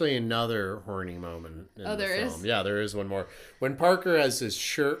 There's actually another horny moment in the film. Is? Yeah, there is one more. When Parker has his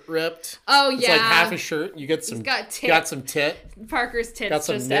shirt ripped. Oh, yeah. It's half his shirt. You get some. Got some tit. Parker's tits got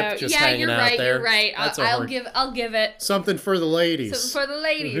some just nip out. Just hanging out there. You're right. I'll give it. Something for the ladies.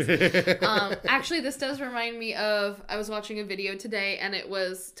 Actually, this does remind me of, I was watching a video today and it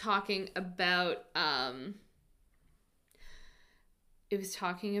was talking about,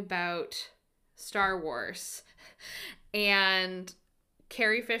 Star Wars, and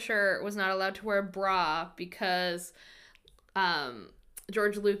Carrie Fisher was not allowed to wear a bra because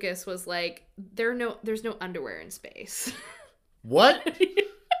George Lucas was like, there's no underwear in space. What?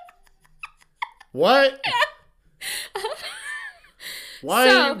 What?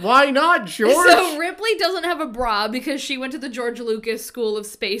 Why not, George? So Ripley doesn't have a bra because she went to the George Lucas School of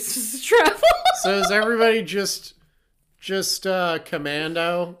Space Travel. So is everybody just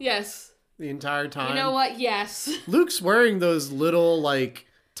commando? Yes. The entire time. You know what? Yes. Luke's wearing those little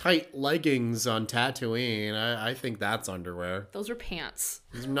tight leggings on Tatooine. I think that's underwear. Those are pants.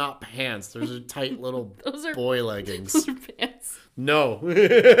 Those are not pants. Those are tight little boy leggings. Those are pants. No.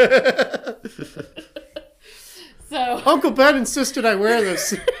 So Uncle Ben insisted I wear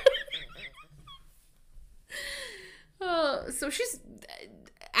this. So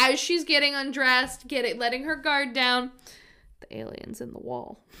as she's getting undressed, letting her guard down, the alien's in the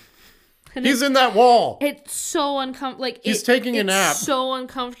wall. And he's in that wall. It's so uncomfortable. He's taking a nap. It's so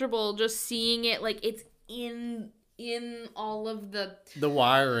uncomfortable just seeing it. in all of the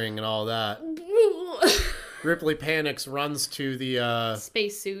wiring and all that. Ripley panics, runs to the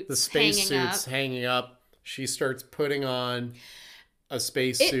spacesuits. The spacesuits hanging up. She starts putting on a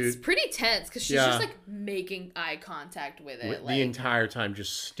spacesuit. It's pretty tense because she's just like making eye contact with it, the entire time,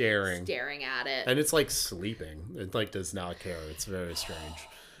 just staring at it, and it's like sleeping. It like does not care. It's very strange.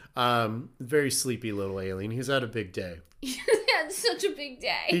 Very sleepy little alien. He's had a big day. He had such a big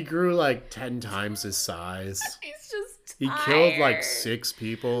day. He grew like 10 times his size. He's just tired. He killed like 6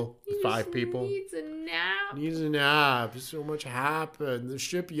 people, 5 people. Needs a nap. Needs a nap. So much happened. The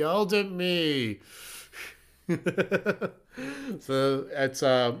ship yelled at me. So it's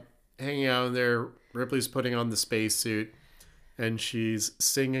hanging out in there. Ripley's putting on the spacesuit, and she's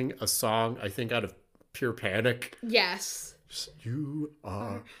singing a song, I think out of pure panic. Yes. You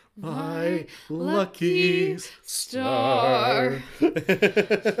are my lucky star.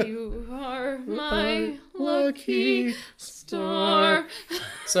 You are my lucky star.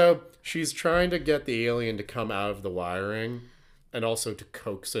 So she's trying to get the alien to come out of the wiring and also to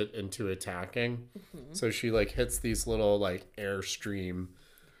coax it into attacking. Mm-hmm. So she like hits these little like airstream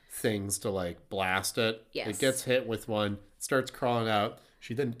things to like blast it. Yes. It gets hit with one, starts crawling out.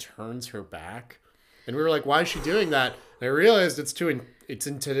 She then turns her back. And we were like, why is she doing that? And I realized it's to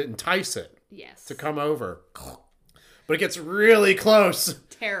entice it. Yes. To come over. But it gets really close.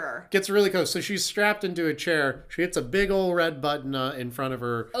 Terror. Gets really close. So she's strapped into a chair. She hits a big old red button in front of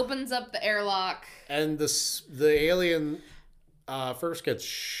her. Opens up the airlock. And the alien first gets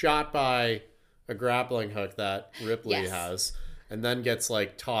shot by a grappling hook that Ripley has. And then gets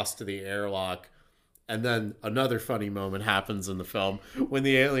like tossed to the airlock. And then another funny moment happens in the film when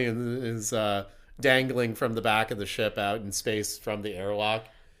the alien is dangling from the back of the ship out in space from the airlock.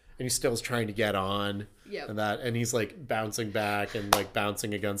 And he still is trying to get on. Yep. And he's like bouncing back and like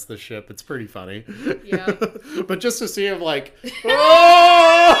bouncing against the ship. It's pretty funny. Yeah. But just to see him like,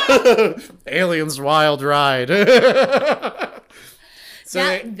 oh! Aliens Wild Ride.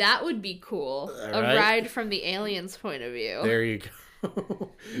 So that would be cool. Right? A ride from the aliens' point of view. There you go.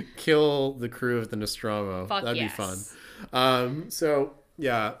 Kill the crew of the Nostromo. That'd be fun. So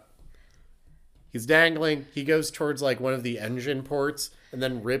yeah. He's dangling. He goes towards like one of the engine ports, and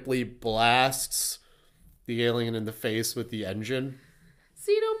then Ripley blasts the alien in the face with the engine.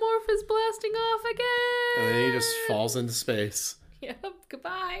 Xenomorph is blasting off again. And then he just falls into space. Yep.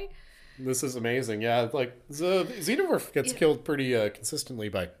 Goodbye. This is amazing. Yeah, like the Xenomorph gets killed pretty consistently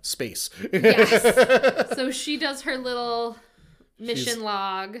by space. Yes. So she does her little mission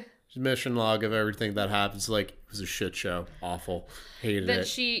log of everything that happens. Like, it was a shit show. Awful. Hated it. Then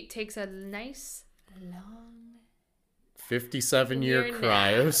she takes a nice, long 57-year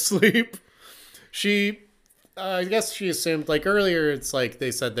cryo sleep. She, I guess she assumed, like earlier, it's like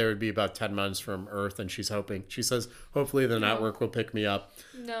they said there would be about 10 months from Earth, and she's hoping. She says, hopefully the network will pick me up.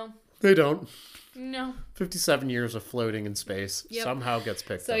 No. They don't. No. 57 years of floating in space somehow gets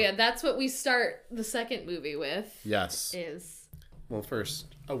picked up. So yeah, that's what we start the second movie with. Yes. Is. Well,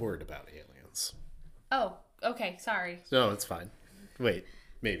 first, a word about aliens. Oh, okay. Sorry. No, it's fine. Wait,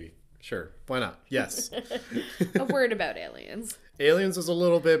 maybe. Sure. Why not? Yes. A word about aliens. Aliens is a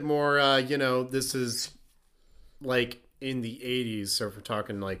little bit more, this is like in the 80s. So if we're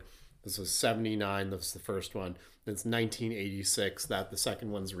talking like, this was 79, this was the first one. It's 1986 that the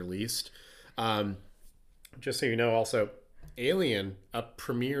second one's released. Just so you know, also, Alien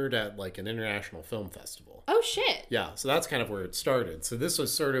premiered at like an international film festival. Oh, shit. Yeah, so that's kind of where it started. So this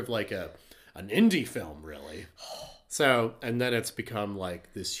was sort of like an indie film, really. So, and then it's become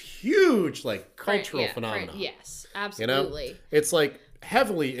like this huge like cultural phenomenon. Yes, absolutely. You know? It's like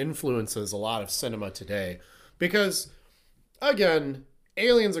heavily influences a lot of cinema today because, again,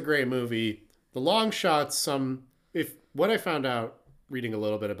 Alien's a great movie. The long shots, what I found out reading a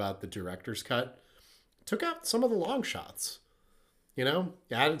little bit about the director's cut, took out some of the long shots.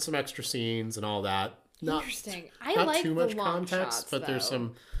 Added some extra scenes and all that. Interesting. I like too much context, but there's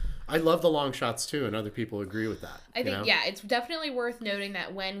some. I love the long shots too, and other people agree with that. I think it's definitely worth noting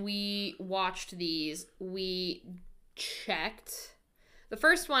that when we watched these, we checked. The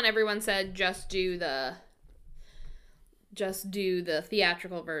first one, everyone said just do the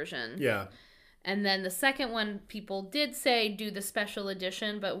theatrical version. Yeah. And then the second one, people did say do the special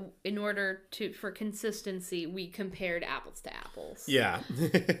edition, but in order for consistency, we compared apples to apples. Yeah.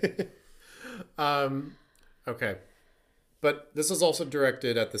 Okay. But this is also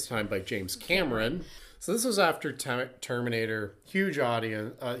directed at this time by James Cameron. So this was after Terminator, huge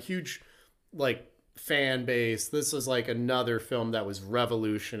audience, huge like fan base. This is like another film that was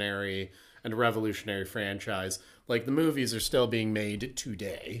revolutionary and a revolutionary franchise. Like the movies are still being made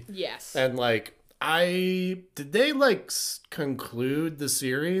today. Yes. And like Did they like conclude the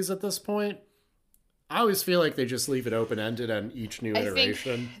series at this point? I always feel like they just leave it open ended on each new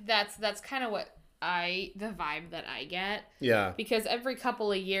iteration. That's kind of what the vibe that I get. Yeah. Because every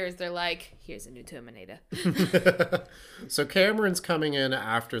couple of years they're like, here's a new Terminator. So Cameron's coming in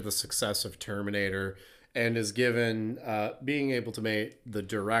after the success of Terminator and is given being able to make the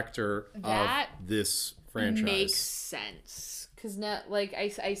director of this franchise. Makes sense. Because now, like,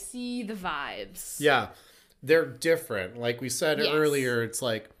 I see the vibes. Yeah. They're different. Like we said earlier, it's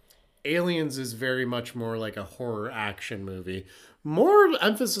like Aliens is very much more like a horror action movie. More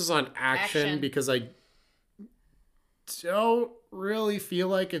emphasis on action because I don't really feel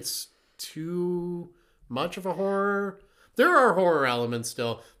like it's too much of a horror. There are horror elements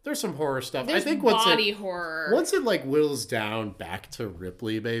still. There's some horror stuff. There's I think horror. Once it like whittles down back to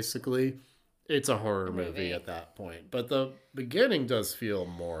Ripley, basically, it's a horror movie at that point. But the beginning does feel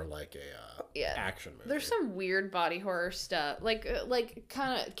more like a action movie. There's some weird body horror stuff, like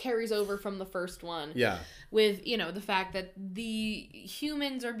kind of carries over from the first one. Yeah. With, the fact that the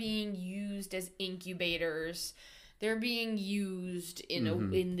humans are being used as incubators. They're being used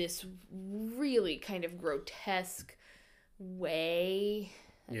in this really kind of grotesque way.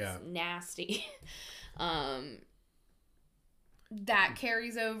 That's nasty. That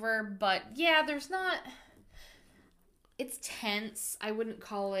carries over, but there's not. It's tense. I wouldn't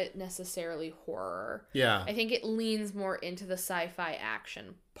call it necessarily horror. Yeah. I think it leans more into the sci-fi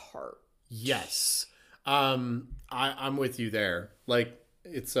action part. Yes. I'm with you there. Like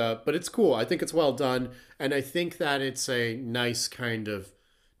it's but it's cool. I think it's well done, and I think that it's a nice kind of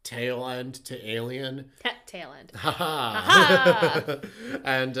tail end to Alien. Tail end.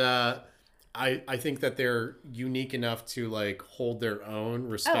 And I think that they're unique enough to like hold their own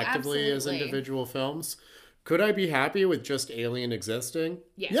respectively as individual films. Could I be happy with just Alien existing?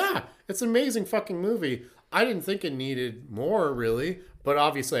 Yes. Yeah, it's an amazing fucking movie. I didn't think it needed more, really. But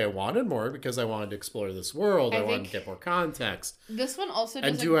obviously I wanted more because I wanted to explore this world. I wanted to get more context. This one also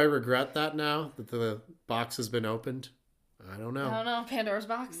doesn't... And do I regret that now that the box has been opened? I don't know. Pandora's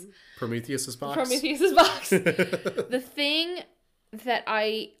box. Prometheus's box. The thing that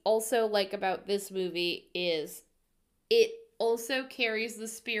I also like about this movie is it also carries the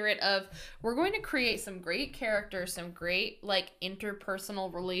spirit of, we're going to create some great characters, some great like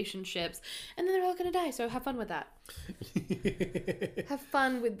interpersonal relationships, and then they're all going to die, so have fun with that. Have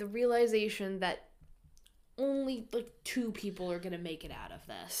fun with the realization that only like 2 people are going to make it out of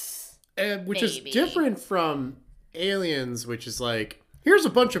this. Which is different from Aliens, which is like, here's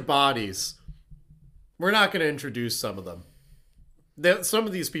a bunch of bodies. We're not going to introduce some of them. Some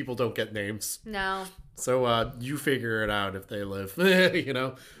of these people don't get names. No. So you figure it out if they live.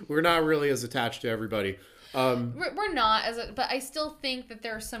 We're not really as attached to everybody. We're not, but I still think that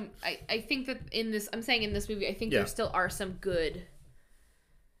there are some... I think that in this movie, I think there still are some good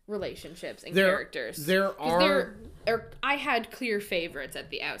relationships and characters. I had clear favorites at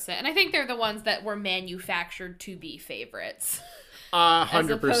the outset, and I think they're the ones that were manufactured to be favorites.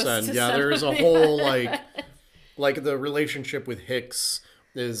 100%. Yeah, there's a whole like the relationship with Hicks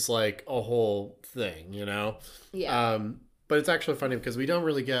is like a whole thing, Yeah. But it's actually funny because we don't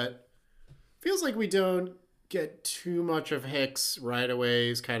really feels like we don't get too much of Hicks right away.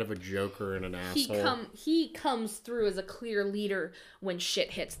 He's kind of a joker and an asshole. He comes through as a clear leader when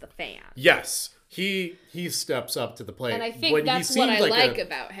shit hits the fan. Yes. He steps up to the plate. And I think that's what I like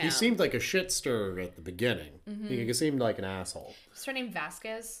about him. He seemed like a shit stirrer at the beginning. Mm-hmm. He seemed like an asshole. Is her name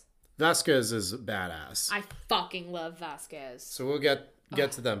Vasquez? Vasquez is badass. I fucking love Vasquez. So we'll get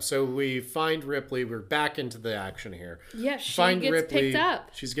to them. So we find Ripley. We're back into the action here. Yeah, she gets picked up.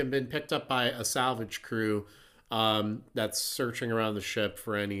 She's been picked up by a salvage crew that's searching around the ship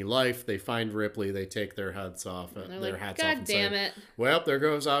for any life. They find Ripley. They take their hats off. God damn it. Well, there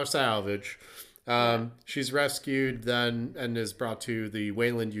goes our salvage. She's rescued then and is brought to the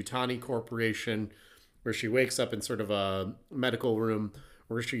Weyland-Yutani Corporation, where she wakes up in sort of a medical room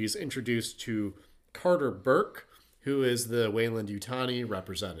where she's introduced to Carter Burke, who is the Weyland-Yutani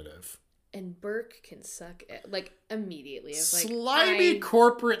representative. And Burke can suck it, like, immediately. Slimy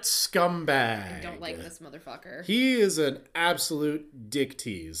corporate scumbag. I don't like this motherfucker. He is an absolute dick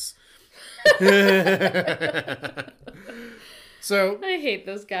tease. So I hate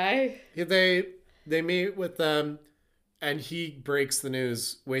this guy. They meet with them, and he breaks the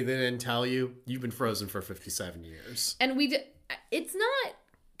news. Wait, they didn't tell you? You've been frozen for 57 years. And it's not...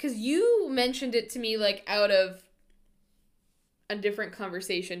 Because you mentioned it to me, like, out of a different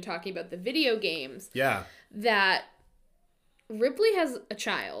conversation talking about the video games. Yeah. That Ripley has a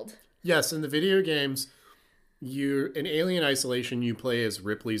child. Yes, in the video games, in Alien Isolation, you play as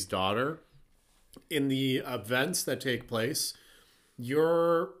Ripley's daughter. in the events that take place,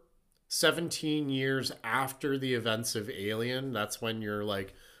 you're 17 years after the events of Alien. That's when you're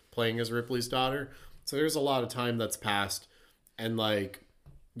like playing as Ripley's daughter. So there's a lot of time that's passed, and like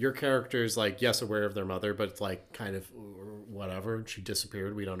your character is like, yes, aware of their mother, but it's like kind of whatever. She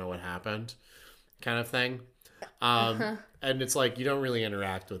disappeared. We don't know what happened, kind of thing. And it's like you don't really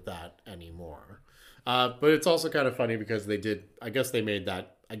interact with that anymore. But it's also kind of funny because they did. I guess they made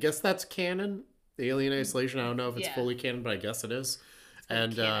that. I guess that's canon. The Alien Isolation. I don't know if it's fully canon, but I guess it is.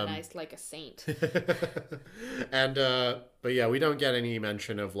 And canonized like a saint. And but yeah, we don't get any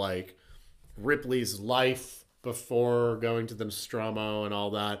mention of like Ripley's life before going to the Nostromo and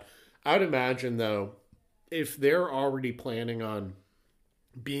all that. I would imagine though, if they're already planning on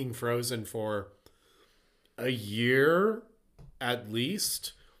being frozen for a year at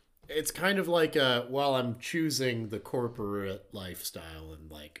least, it's kind of like I'm choosing the corporate lifestyle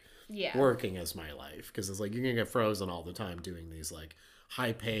and like working as my life, because it's like you're gonna get frozen all the time doing these like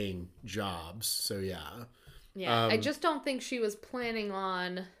high paying jobs. So yeah, I just don't think she was planning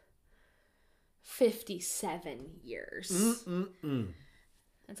on 57 years.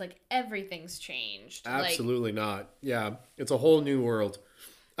 It's like everything's changed. Absolutely not. Yeah, it's a whole new world.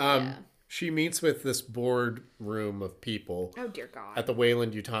 She meets with this board room of people. Oh dear God! At the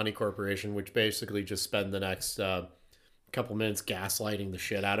Weyland-Yutani Corporation, which basically just spend the next couple minutes gaslighting the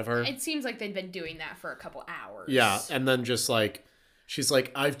shit out of her. It seems like they've been doing that for a couple hours. Yeah, and then just like she's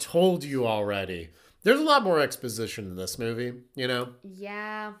like, "I've told you already." There's a lot more exposition in this movie, you know?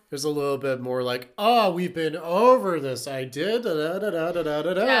 Yeah. There's a little bit more like, oh, we've been over this. I did.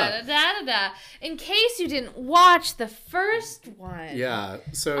 Da-da-da-da-da. In case you didn't watch the first one. Yeah.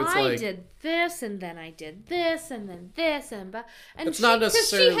 So it's I did this, and then I did this, and then this, and it's not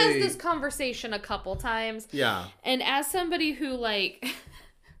necessarily... Because she has this conversation a couple times. Yeah. And as somebody who, like...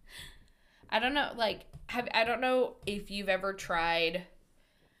 I don't know, like... I don't know if you've ever tried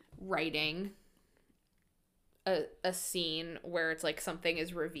writing a scene where it's like something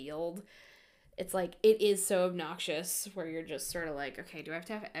is revealed. It's like it is so obnoxious where you're just sort of like, okay, do I have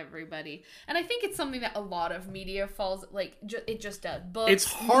to have everybody? And I think it's something that a lot of media falls like it just does. Books, it's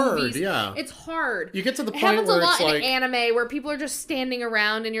hard, movies, yeah. It's hard. You get to the point where it's like, it happens a lot in anime where people are just standing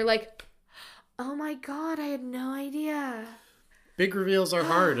around and you're like, oh my God, I had no idea. Big reveals are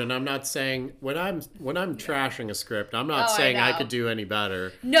hard, and I'm not saying when I'm trashing a script, I'm not saying I could do any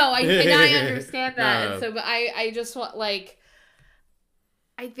better. No, I understand that. No. And so, but I just want like,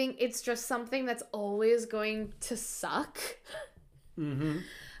 I think it's just something that's always going to suck. Mm-hmm.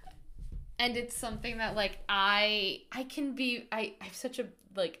 And it's something that like I can be I'm such a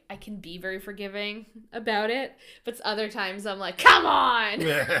like I can be very forgiving about it, but other times I'm like, come on,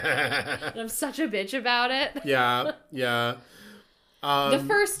 and I'm such a bitch about it. Yeah. The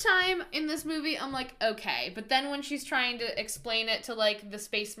first time in this movie, I'm like, okay. But then when she's trying to explain it to, like, the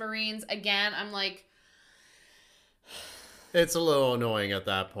Space Marines again, I'm like... It's a little annoying at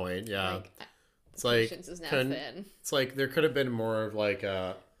that point, yeah. Like, it's like... Patience is now thin. It's like, there could have been more of, like,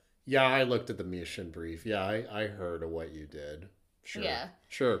 yeah, I looked at the mission brief. Yeah, I heard of what you did. Sure. Yeah.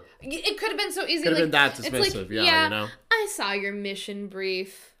 Sure. It could have been so easy. Could have been that dismissive, like, yeah, you know? I saw your mission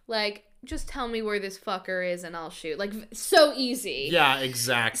brief. Like... just tell me where this fucker is and I'll shoot. Like, so easy. Yeah,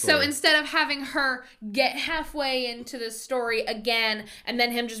 exactly. So instead of having her get halfway into the story again and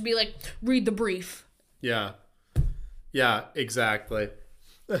then him just be like, read the brief. Yeah. Yeah, exactly.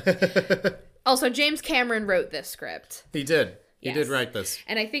 Also, James Cameron wrote this script. He did. He did write this.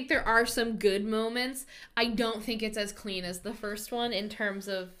 And I think there are some good moments. I don't think it's as clean as the first one in terms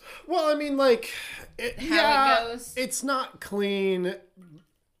of... Well, I mean, like... how it goes. It's not clean...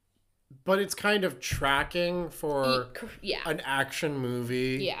 But it's kind of tracking for an action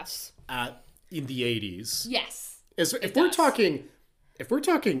movie. Yes. In the 80s. Yes. If we're talking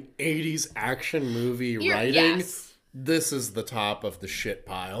 80s action movie writing, this is the top of the shit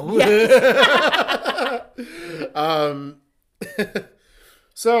pile. Yes.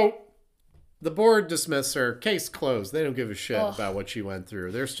 So the board dismissed her. Case closed. They don't give a shit about what she went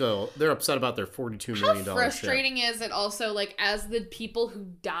through. They're upset about their $42 million How frustrating is it also, like, as the people who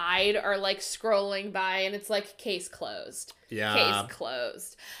died are, like, scrolling by and it's like, case closed. Yeah. Case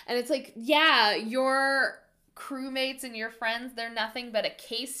closed. And it's like, yeah, your crewmates and your friends, they're nothing but a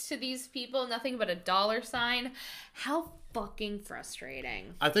case to these people, nothing but a $sign. How fucking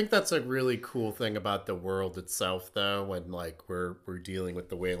frustrating. I think that's a really cool thing about the world itself, though, when like we're dealing with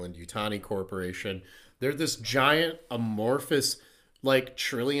the Weyland-Yutani Corporation. They're this giant amorphous like $1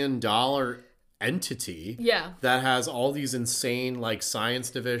 trillion entity that has all these insane like science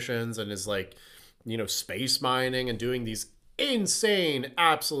divisions and is like, you know, space mining and doing these insane,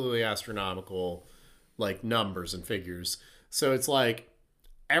 absolutely astronomical, like, numbers and figures. So it's like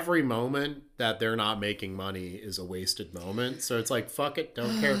every moment that they're not making money is a wasted moment. So it's like, fuck it,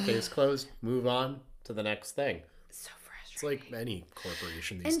 don't care, case closed, move on to the next thing. So frustrating. It's like any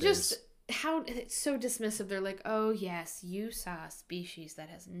corporation these days. And just how it's so dismissive. They're like, oh yes, you saw a species that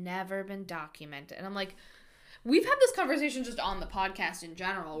has never been documented. And I'm like, we've had this conversation just on the podcast in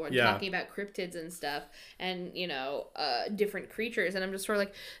general. We're talking about cryptids and stuff and, you know, different creatures. And I'm just sort of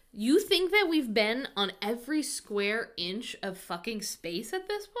like, you think that we've been on every square inch of fucking space at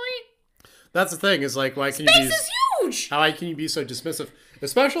this point? That's the thing, is like, why can space you be... is huge! How can you be so dismissive?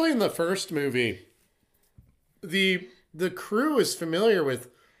 Especially in the first movie, the crew is familiar with,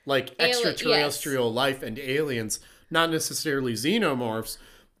 like, extraterrestrial life and aliens, not necessarily xenomorphs,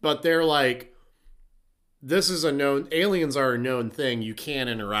 but they're like, this is a known, aliens are a known thing. You can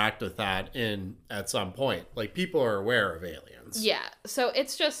interact with that at some point. Like, people are aware of aliens. Yeah. So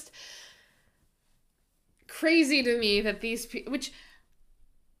it's just crazy to me that these people, which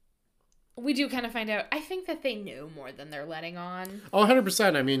we do kind of find out, I think that they know more than they're letting on. Oh,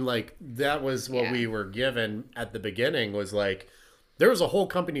 100%. I mean, like, that was what we were given at the beginning, was like, there was a whole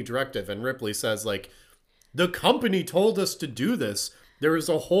company directive, and Ripley says, like, the company told us to do this. There was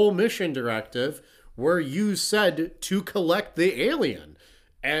a whole mission directive where you said to collect the alien,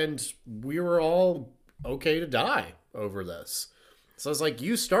 and we were all okay to die over this. So it's like,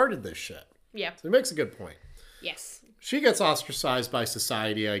 you started this shit. Yeah. So he makes a good point. Yes. She gets ostracized by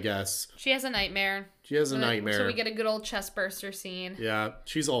society, I guess. She has a nightmare. So we get a good old chest burster scene. Yeah,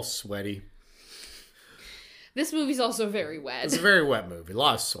 she's all sweaty. This movie's also very wet. It's a very wet movie. A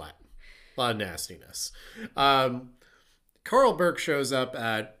lot of sweat. A lot of nastiness. Carl Burke shows up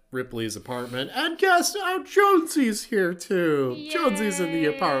at Ripley's apartment, and guess how Jonesy's here too. Yay, Jonesy's in the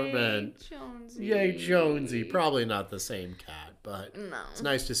apartment. Jonesy. Yay, Jonesy. Probably not the same cat, but no. It's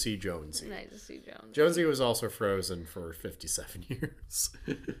nice to see Jonesy. Nice to see Jonesy. Jonesy was also frozen for 57 years.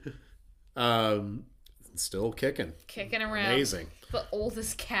 Still kicking. Kicking around. Amazing. The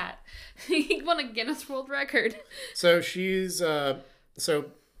oldest cat. He won a Guinness World Record. So she's,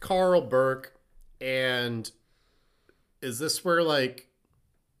 Carl Burke, and is this where, like,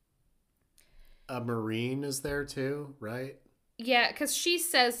 a Marine is there too, right? Yeah, because she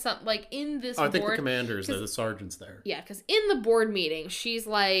says something, like, in this I think the commander's there, the sergeant's there. Yeah, because in the board meeting, she's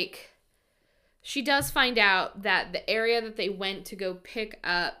like, she does find out that the area that they went to go pick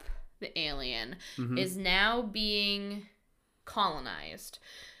up the alien is now being colonized.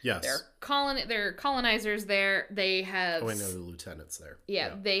 Yes. They're colonizers there. They have... Oh, I know the lieutenant's there.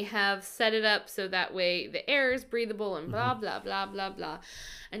 Yeah, they have set it up so that way the air is breathable and blah, blah, blah, blah, blah.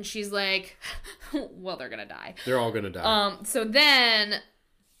 And she's like, well, they're going to die. They're all going to die. So then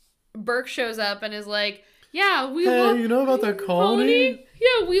Burke shows up and is like, yeah, you know about that colony?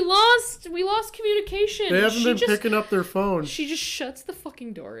 Yeah, we lost communication. They haven't been picking up their phone. She just shuts the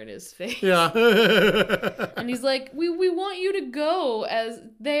fucking door in his face. Yeah. And he's like, we want you to go as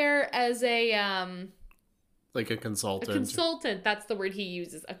a like a consultant. A consultant. That's the word he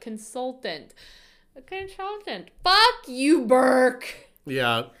uses. A consultant. A consultant. Fuck you, Burke.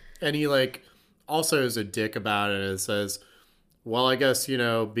 Yeah. And he, like, also is a dick about it and says, well, I guess, you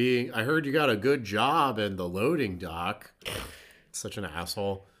know, I heard you got a good job in the loading dock. Such an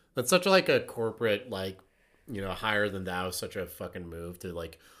asshole. That's such like a corporate, like, you know, higher than thou, such a fucking move to,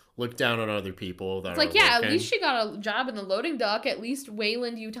 like, look down on other people that it's like, yeah, working. At least she got a job in the loading dock. At least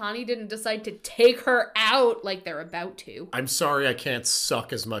Weyland-Yutani didn't decide to take her out like they're about to. I'm sorry I can't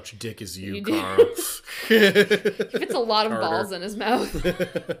suck as much dick as you Carl. He fits a lot of balls in his mouth.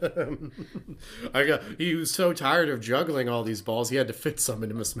 He was so tired of juggling all these balls, he had to fit some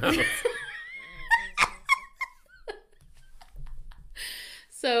into his mouth.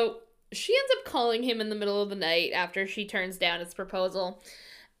 So she ends up calling him in the middle of the night after she turns down his proposal.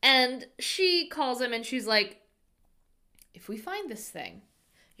 And she calls him and she's like, if we find this thing,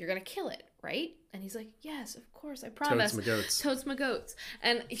 you're going to kill it, right? And he's like, yes, of course, I promise. Totes my goats.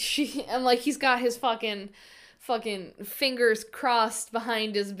 And he's got his fucking fingers crossed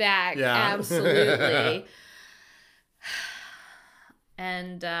behind his back. Yeah. Absolutely.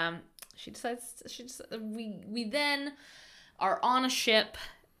 And we then are on a ship.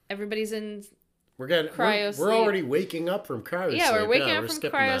 Everybody's in cryo sleep. We're already waking up from cryo sleep. Yeah, we're waking up from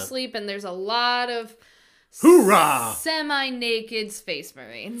cryo sleep, and there's a lot of hoorah! Semi-naked space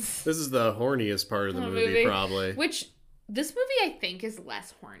marines. This is the horniest part of the movie, probably. Which this movie, I think, is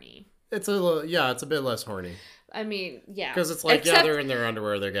less horny. It's a bit less horny. I mean, yeah. Because it's like, they're in their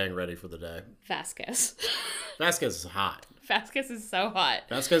underwear, they're getting ready for the day. Vasquez is hot. Vasquez is so hot.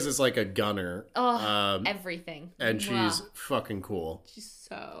 Vasquez is like a gunner. Oh, everything. And she's fucking cool. She's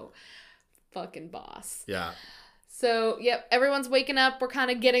so fucking boss. Yeah. So, yep, everyone's waking up. We're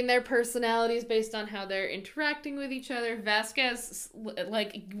kind of getting their personalities based on how they're interacting with each other. Vasquez,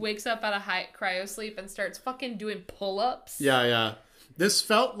 like, wakes up out of cryo sleep and starts fucking doing pull-ups. Yeah. This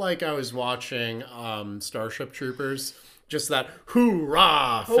felt like I was watching Starship Troopers. Just that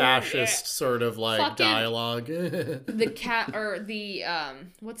hoorah fascist sort of like fucking dialogue. The cat or the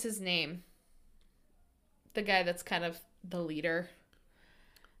what's his name? The guy that's kind of the leader.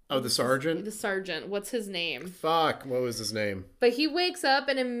 Oh, the sergeant? The sergeant. What's his name? Fuck, what was his name? But he wakes up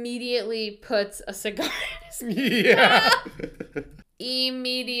and immediately puts a cigar in his mouth. Yeah.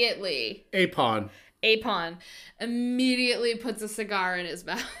 Immediately. Apon immediately puts a cigar in his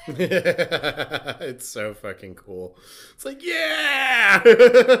mouth. It's so fucking cool. It's like, yeah!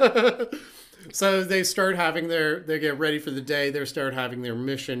 So they start having they get ready for the day. They start having their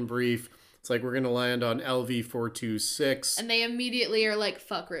mission brief. It's like, we're going to land on LV-426. And they immediately are like,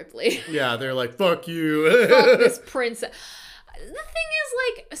 fuck Ripley. Yeah, they're like, fuck you. Fuck this princess. The thing is,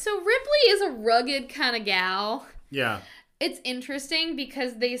 like, so Ripley is a rugged kind of gal. Yeah. It's interesting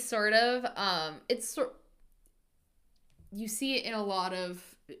because they sort of, you see it in a lot of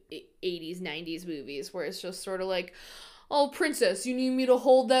 80s, 90s movies where it's just sort of like, oh, princess, you need me to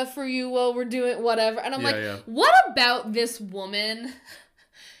hold that for you while we're doing whatever. And I'm what about this woman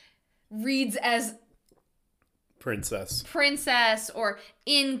reads as princess or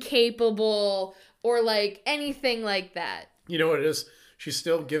incapable or like anything like that? You know what it is? She's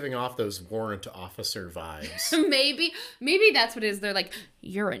still giving off those warrant officer vibes. Maybe that's what it is. They're like,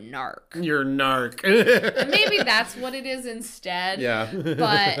 you're a narc. You're a narc. Maybe that's what it is instead. Yeah.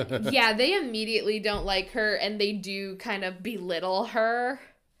 But yeah, they immediately don't like her and they do kind of belittle her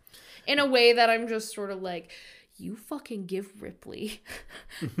in a way that I'm just sort of like, you fucking give Ripley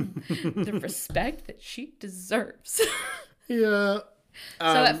the respect that she deserves. Yeah.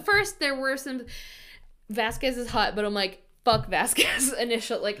 So at first there were some, Vasquez is hot, but I'm like, fuck Vasquez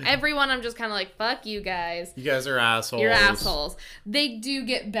initial. Like everyone, I'm just kind of like, fuck you guys. You guys are assholes. You're assholes. They do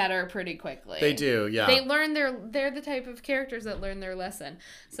get better pretty quickly. They do, yeah. They learn they're the type of characters that learn their lesson.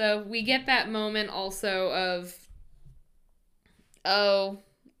 So we get that moment also of, oh,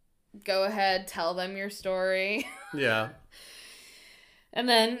 go ahead, tell them your story. Yeah. And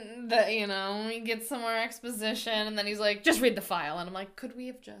then, we get some more exposition, and then he's like, just read the file. And I'm like, could we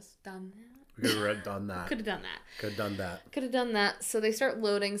have just done that? We could have done that. Could have done that. So they start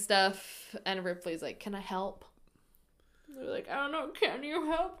loading stuff, and Ripley's like, can I help? They're like, I don't know, can you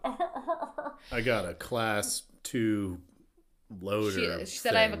help? I got a class 2 loader. She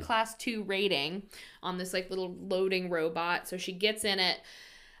said, I have a class 2 rating on this like little loading robot. So she gets in it.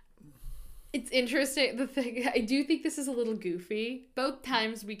 It's interesting. The thing, I do think this is a little goofy. Both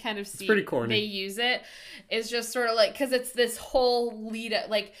times we kind of see pretty corny. They use it. It's just sort of like, because it's this whole lead up.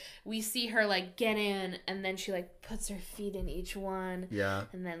 Like, we see her like get in, and then she like puts her feet in each one. Yeah.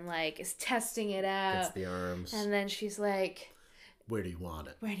 And then like is testing it out. Gets the arms. And then she's like, where do you want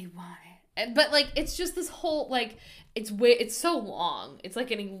it? But like, it's just this whole like, it's so long. It's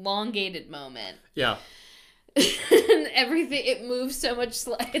like an elongated moment. Yeah. And everything, it moves so much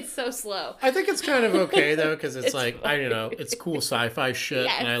it's so slow. I think it's kind of okay though, because it's like, I don't know, it's cool sci-fi shit.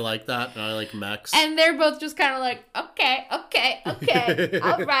 Yes. And I like that, and I like mechs, and they're both just kind of like, okay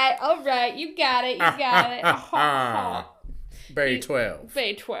all right, you got it Bay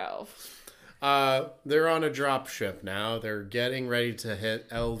 12 they're on a drop ship now. They're getting ready to hit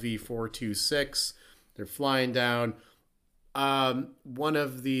LV-426. They're flying down. One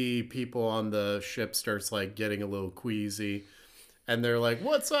of the people on the ship starts like getting a little queasy, and they're like,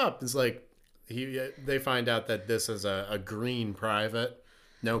 what's up? It's like, they find out that this is a green private,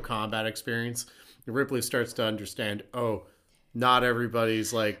 no combat experience. Ripley starts to understand, oh, not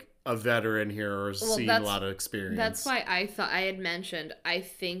everybody's like a veteran here or has seen a lot of experience. That's why I thought I had mentioned, I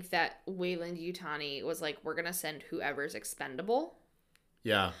think that Weyland-Yutani was like, we're gonna send whoever's expendable.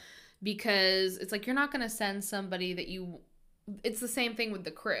 Yeah. Because it's like, you're not gonna send somebody that it's the same thing with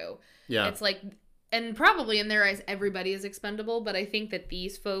the crew. Yeah. It's like, and probably in their eyes, everybody is expendable, but I think that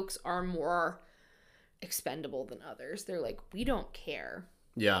these folks are more expendable than others. They're like, we don't care.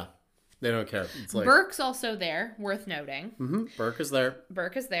 Yeah. They don't care. It's like, Burke's also there, worth noting. Mm-hmm. Burke is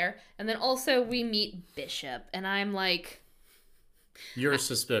there. And then also we meet Bishop, and I'm like, You're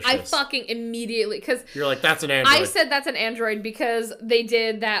suspicious. I fucking immediately, because you're like, that's an android. I said that's an android because they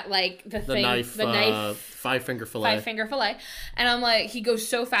did that, like, the knife, 5-finger fillet. 5-finger fillet. And I'm like, he goes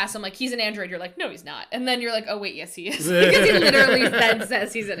so fast. I'm like, he's an android. You're like, no, he's not. And then you're like, oh, wait, yes, he is. Because he literally then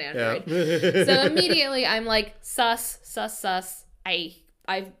says he's an android. Yeah. So immediately I'm like, sus. I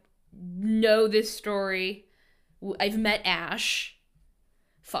know this story. I've met Ash.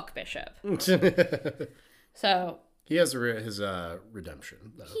 Fuck Bishop. So he has his redemption,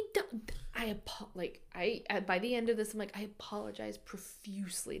 though. He does. By the end of this, I'm like, I apologize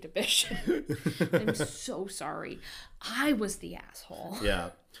profusely to Bishop. I'm so sorry. I was the asshole. Yeah.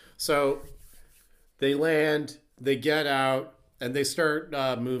 So they land, they get out, and they start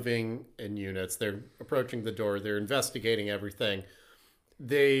moving in units. They're approaching the door. They're investigating everything.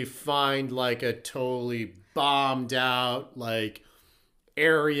 They find like a totally bombed out like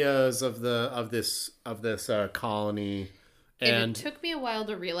areas of this colony, and it took me a while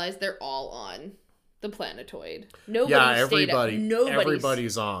to realize they're all on the planetoid.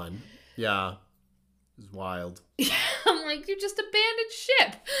 Everybody's on. Yeah, it's wild. I'm like, you just abandoned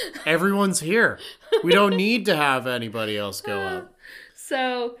ship. Everyone's here. We don't need to have anybody else go up.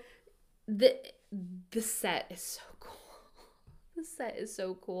 So the set is so cool. The set is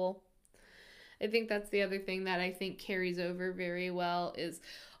so cool. I think that's the other thing that I think carries over very well is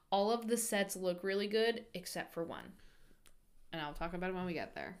all of the sets look really good except for one. And I'll talk about it when we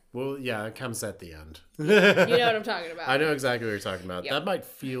get there. Well, yeah, it comes at the end. You know what I'm talking about. I know exactly what you're talking about. Yep. That might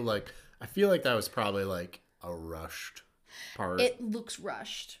feel like, I feel like that was probably like a rushed part. It looks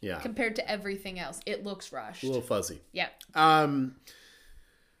rushed. Yeah. Compared to everything else. It looks rushed. A little fuzzy. Yeah.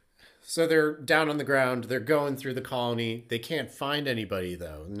 So they're down on the ground. They're going through the colony. They can't find anybody,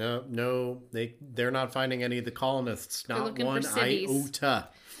 though. No, they're not finding any of the colonists. Not one iota.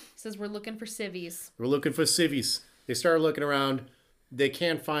 It says we're looking for civvies. We're looking for civvies. They start looking around. They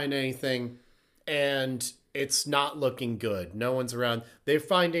can't find anything, and it's not looking good. No one's around. They're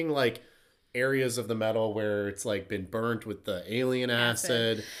finding like areas of the metal where it's like been burnt with the alien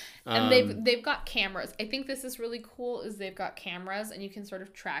acid. And they've got cameras. I think this is really cool is they've got cameras and you can sort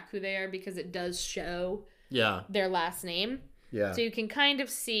of track who they are because it does show their last name. Yeah. So you can kind of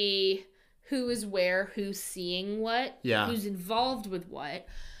see who is where, who's seeing what, who's involved with what.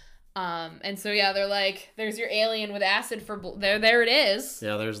 And so they're like, there's your alien with acid for there it is.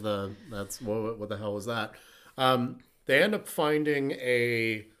 Yeah, that's what the hell was that?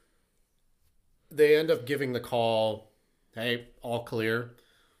 They end up giving the call, hey, all clear.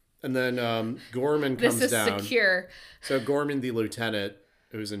 And then Gorman comes down. This is secure. So Gorman, the lieutenant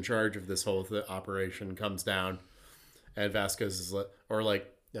who's in charge of this whole operation, comes down. And Vasquez is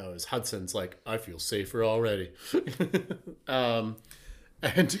it's Hudson's like, I feel safer already. And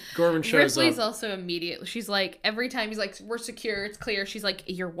Gorman shows Ripley's up. also immediately, she's like, every time he's like, we're secure, it's clear. She's like,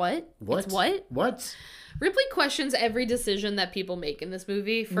 you're what? What? It's what? What? Ripley questions every decision that people make in this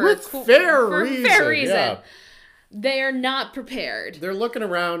movie for fair reason. Yeah. They are not prepared. They're looking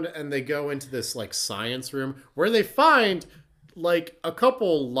around and they go into this like science room where they find like a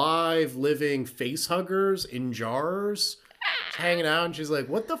couple live living face huggers in jars hanging out. And she's like,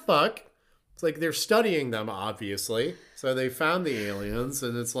 what the fuck? It's like they're studying them, obviously. So they found the aliens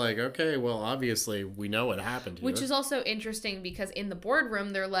and it's like, okay, well, obviously we know what happened here. Which is also interesting because in the boardroom,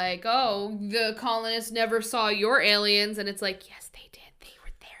 they're like, oh, the colonists never saw your aliens. And it's like, yes, they did. They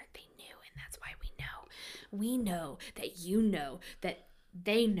were there. They knew. And that's why we know. We know that you know that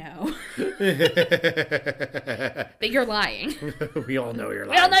they know that you're lying. We all know you're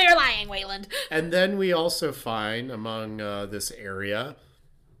lying. We all know you're lying, Wayland. And then we also find among this area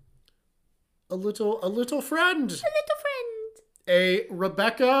a little friend. A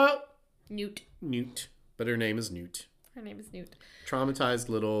Rebecca Newt. But her name is Newt. Traumatized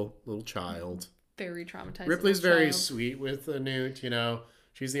little child. Very traumatized. Ripley's very sweet with Newt, you know.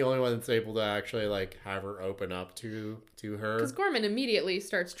 She's the only one that's able to actually like have her open up to her. Because Gorman immediately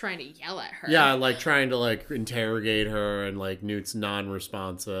starts trying to yell at her. Yeah, like trying to like interrogate her, and like Newt's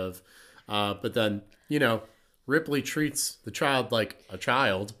non-responsive. But then, you know, Ripley treats the child like a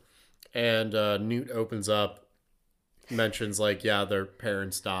child, and Newt opens up, mentions like, yeah, their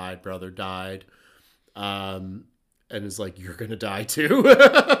parents died, brother died, and is like, you're gonna die too.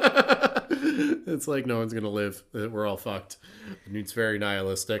 It's like no one's gonna live. We're all fucked. Newt's very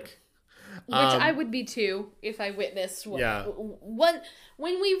nihilistic. Which I would be too if I witnessed when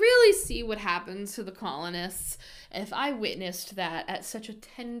we really see what happens to the colonists. If I witnessed that at such a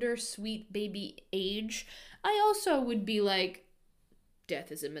tender, sweet baby age, I also would be like,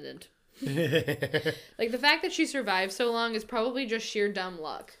 death is imminent. Like the fact that she survived so long is probably just sheer dumb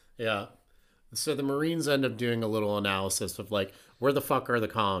luck. Yeah. So the Marines end up doing a little analysis of like, where the fuck are the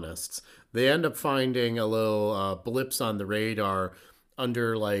colonists? They end up finding a little blips on the radar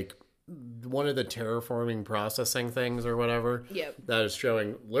under like one of the terraforming processing things or whatever. Yep. That is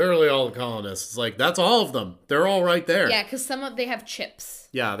showing literally all the colonists. It's like, that's all of them. They're all right there. Yeah, because they have chips.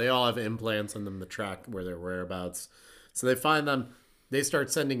 Yeah, they all have implants in them to track where their whereabouts. So they find them. They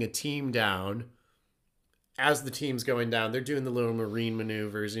start sending a team down. As the team's going down, they're doing the little marine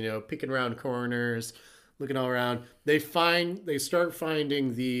maneuvers, peeking around corners, looking all around. They start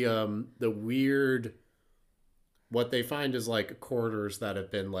finding the weird. What they find is like quarters that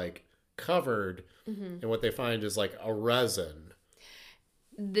have been like covered, and what they find is like a resin.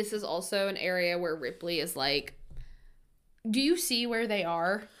 This is also an area where Ripley is like, do you see where they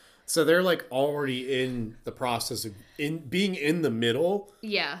are? So they're like already in the process of being in the middle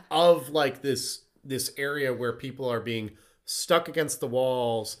of like this area where people are being stuck against the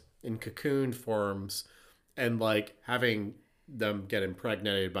walls in cocoon forms and like having them get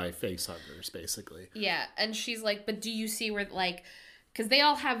impregnated by face huggers, basically. Yeah, and she's like, but do you see where, like, because they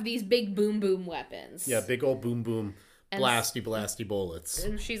all have these big boom boom weapons. Yeah, big old boom boom, blasty bullets.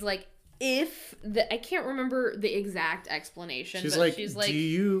 And she's like, I can't remember the exact explanation, she's like,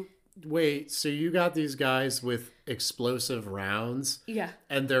 wait, so you got these guys with explosive rounds? Yeah.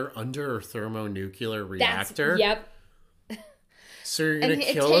 And they're under a thermonuclear reactor? Yep. So you're going to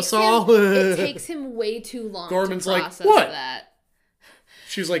kill us all? It takes him way too long Gorman's to process like, what? That.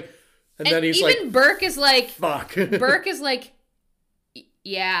 She's like, and then he's even like, Burke is like, fuck. Burke is like,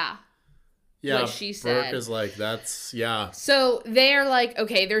 yeah. Yeah, what she said. Burke is like, that's, yeah. So they're like,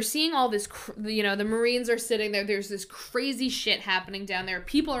 okay, they're seeing all this, the Marines are sitting there. There's this crazy shit happening down there.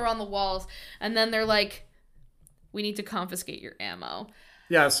 People are on the walls. And then they're like, we need to confiscate your ammo.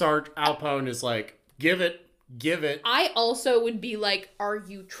 Yeah, Sarge Alpone is like, give it. I also would be like, are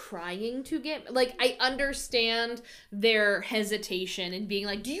you trying to get... Like, I understand their hesitation and being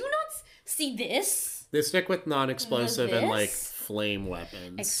like, do you not see this? They stick with non-explosive and, like, flame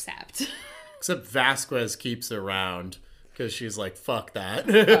weapons. Except Vasquez keeps it around because she's like, fuck that.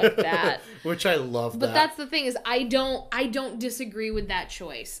 Fuck that. Which I love But that's the thing is, I don't disagree with that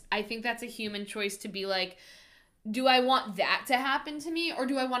choice. I think that's a human choice to be like, do I want that to happen to me or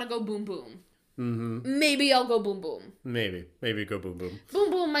do I want to go boom boom? Mm-hmm. Maybe I'll go boom boom. Maybe go boom boom.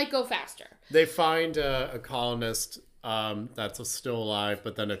 Boom boom might go faster. They find a colonist that's still alive,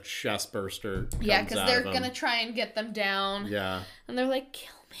 but then a chest burster comes Yeah, because they're going to try and get them down. Yeah. And they're like,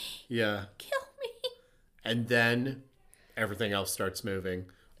 kill me. Yeah. Kill me. And then everything else starts moving.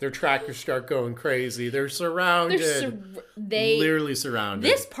 Their trackers start going crazy. They're surrounded. They literally surrounded.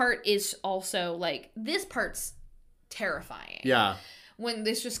 This part is also like, this part's terrifying. Yeah. When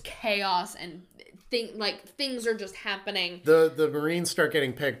there's just chaos and things are just happening. The Marines start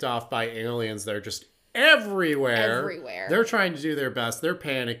getting picked off by aliens. They're just everywhere. They're trying to do their best. They're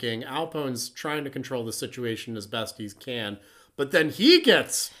panicking. Alpone's trying to control the situation as best he can. But then he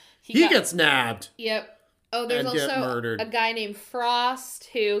gets nabbed. Yep. Oh, there's also a guy named Frost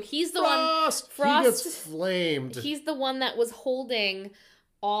he's the one. Frost. He gets flamed. He's the one that was holding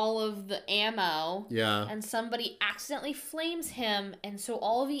all of the ammo. Yeah. And somebody accidentally flames him, and so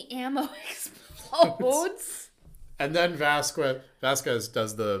all of the ammo explodes. And then Vasquez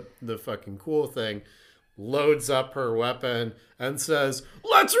does the fucking cool thing, loads up her weapon, and says,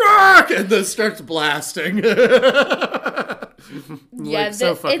 "Let's rock!" and then starts blasting. Yeah,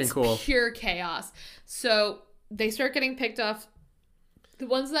 so fucking cool. It's pure chaos. So they start getting picked off. The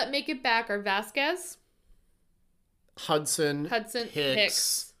ones that make it back are Vasquez, Hudson,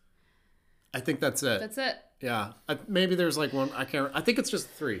 Hicks. I think that's it. That's it. Yeah. Maybe there's like one. I think it's just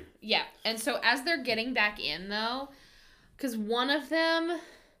 3. Yeah. And so as they're getting back in, though, because one of them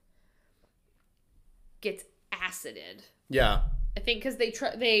gets acided. Yeah. I think because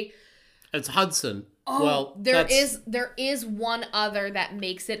It's Hudson. Oh, well, there is one other that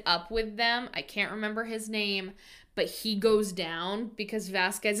makes it up with them. I can't remember his name, but he goes down because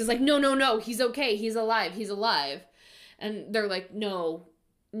Vasquez is like, no, he's okay. He's alive. And they're like, no,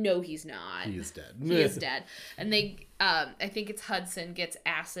 he's not. He is dead. He is dead. And they, I think it's Hudson gets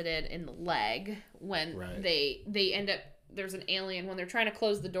acided in the leg when they end up, there's an alien when they're trying to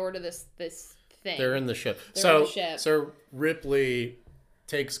close the door to this thing. They're in the ship. So Ripley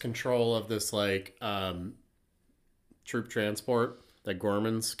takes control of this like troop transport that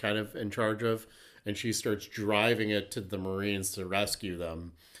Gorman's kind of in charge of, and she starts driving it to the Marines to rescue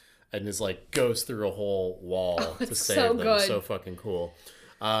them, and is like goes through a whole wall to save them. Good. So fucking cool.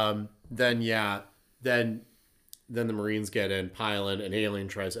 Then then the Marines get in, pile in, an alien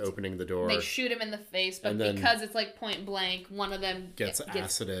tries opening the door. They shoot him in the face, but because it's like point blank, one of them gets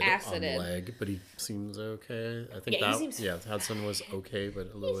acided on the leg, but he seems okay. I think Hudson was okay,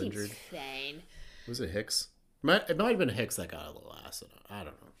 but a little injured. Fine. Was it Hicks? It might have been Hicks that got a little acid. I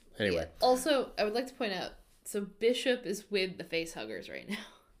don't know. Anyway. Yeah. Also, I would like to point out, so Bishop is with the facehuggers right now.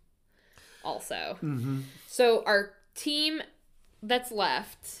 Also. Mm-hmm. So our team that's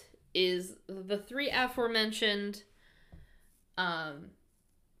left is the 3 aforementioned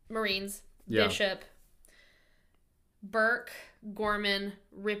Marines, Bishop, Burke, Gorman,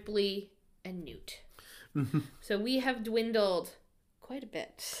 Ripley, and Newt. So we have dwindled quite a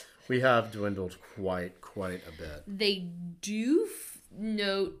bit. We have dwindled quite a bit. They do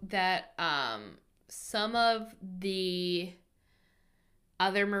note that some of the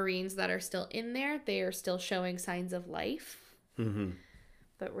other Marines that are still in there, they are still showing signs of life. Mm-hmm.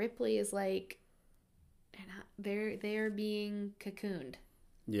 But Ripley is like, they are being cocooned.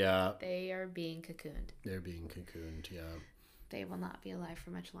 Yeah. They are being cocooned. They're being cocooned, yeah. They will not be alive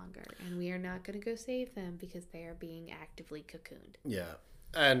for much longer. And we are not going to go save them because they are being actively cocooned. Yeah.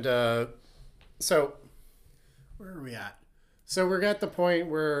 And so, where are we at? So we're at the point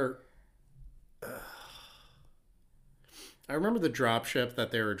where... I remember the dropship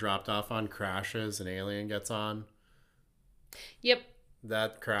that they were dropped off on crashes, an alien gets on. Yep.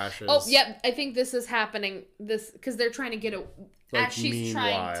 That crashes. Oh, yep. I think this is happening. This because they're trying to get as she's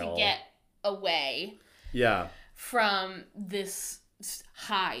trying to get away. Yeah. From this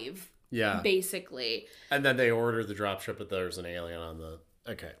hive. Yeah. Basically. And then they order the dropship, but there's an alien on the.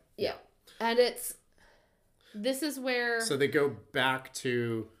 Okay. Yeah. And this is where. So they go back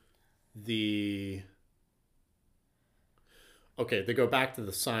to the. Okay, they go back to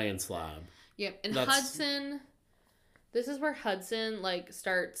the science lab. Yep, and Hudson. This is where Hudson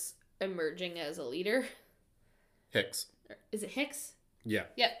starts emerging as a leader. Hicks. Is it Hicks? Yeah.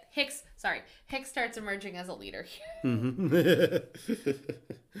 Yep, Hicks. Sorry, Hicks starts emerging as a leader. Mm-hmm.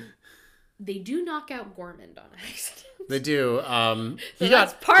 They do knock out Gorman on accident. They do. He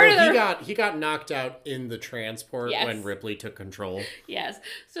got knocked out in the transport when Ripley took control. Yes.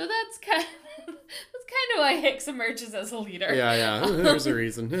 So that's kind of why Hicks emerges as a leader. Yeah. There's a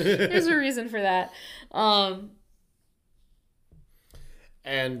reason. There's a reason for that.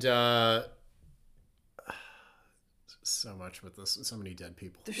 And so much with this, so many dead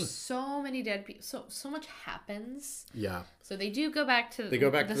people. There's so many dead people. So much happens. Yeah. So they do go back to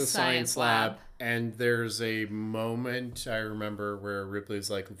the science lab, and there's a moment I remember where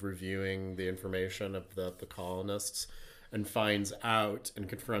Ripley's reviewing the information of the colonists, and finds out and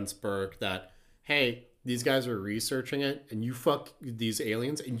confronts Burke that, hey, these guys are researching it, and you fuck these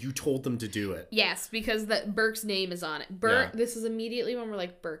aliens, and you told them to do it. Yes, because Burke's name is on it. Burke. Yeah. This is immediately when we're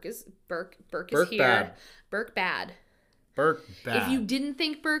like, Burke is here. Bad. Burke bad. Burke bad. If you didn't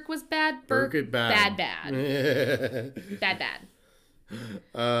think Burke was bad, Burke bad. Bad.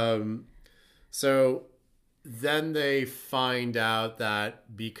 So then they find out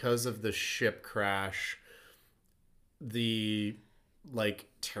that because of the ship crash, the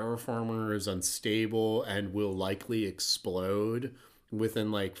terraformer is unstable and will likely explode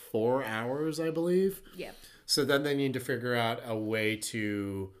within 4 hours, I believe. Yep. So then they need to figure out a way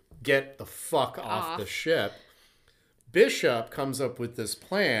to get the fuck off the ship. Bishop comes up with this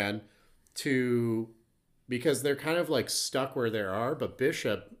plan because they're kind of stuck where they are, but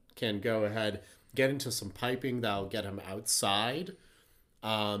Bishop can go ahead, get into some piping that'll get him outside,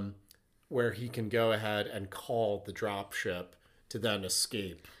 where he can go ahead and call the dropship to then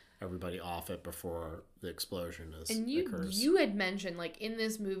escape everybody off it before the explosion occurs. And you had mentioned, in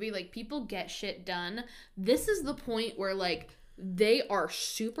this movie, people get shit done. This is the point where, they are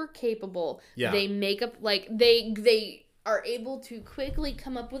super capable. Yeah. They make up, they are able to quickly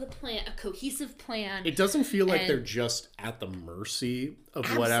come up with a cohesive plan. It doesn't feel like they're just at the mercy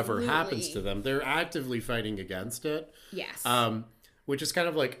of whatever happens to them. They're actively fighting against it. Yes. Which is kind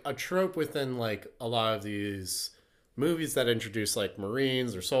of a trope within a lot of these movies that introduce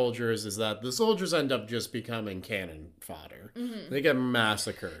Marines or soldiers, is that the soldiers end up just becoming cannon fodder. Mm-hmm. They get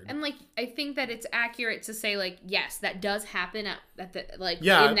massacred. And I think that it's accurate to say yes, that does happen at the in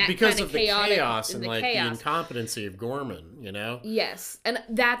that because of the chaos and the incompetency of Gorman, Yes, and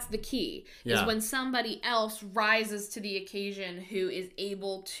that's the key is when somebody else rises to the occasion who is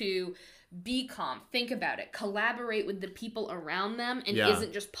able to be calm, think about it, collaborate with the people around them, and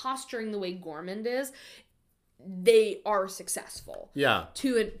isn't just posturing the way Gorman is. They are successful. Yeah.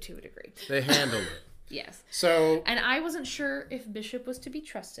 To a degree. They handle it. Yes. So, and I wasn't sure if Bishop was to be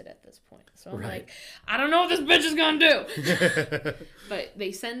trusted at this point. So I'm like, I don't know what this bitch is gonna do. But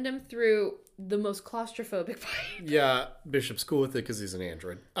they send him through the most claustrophobic fight. Yeah, Bishop's cool with it because he's an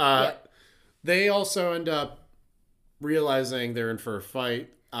android. They also end up realizing they're in for a fight.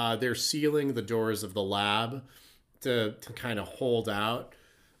 They're sealing the doors of the lab to kind of hold out.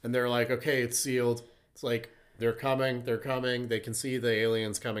 And they're like, okay, it's sealed. It's like, they're coming. They can see the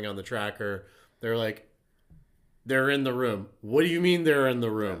aliens coming on the tracker. They're like, they're in the room. What do you mean they're in the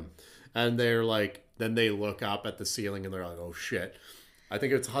room? And they're like, then they look up at the ceiling and they're like, oh shit. I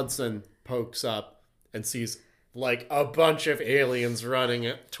think it's Hudson pokes up and sees like a bunch of aliens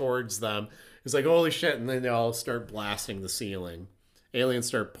running towards them. He's like, holy shit. And then they all start blasting the ceiling. Aliens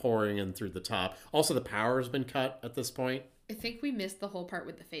start pouring in through the top. Also, the power has been cut at this point. I think we missed the whole part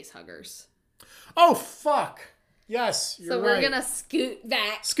with the face huggers. Oh, fuck. Yes, you're so we're right. Gonna scoot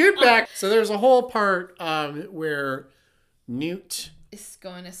back. Scoot back. So there's a whole part where Newt is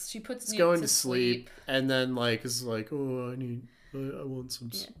going to. She puts Newt going to sleep, and then like is like, oh, I want some.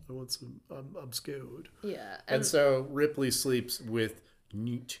 Yeah. I want some. I'm scared. Yeah. And so Ripley sleeps with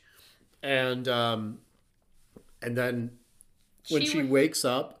Newt, and then when she wakes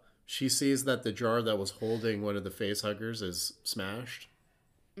up, she sees that the jar that was holding one of the face huggers is smashed.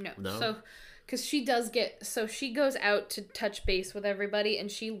 No. So. Because she does get... So she goes out to touch base with everybody,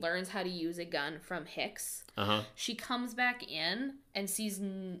 and she learns how to use a gun from Hicks. Uh-huh. She comes back in and sees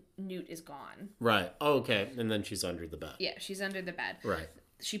Newt is gone. Right. Oh, okay. And then she's under the bed. Yeah, she's under the bed. Right.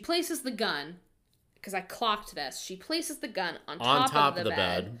 She places the gun, because I clocked this. She places the gun on top of the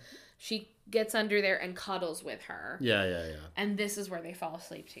bed. She gets under there and cuddles with her. Yeah. And this is where they fall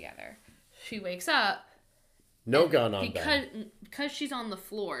asleep together. She wakes up. No gun on bed. Because she's on the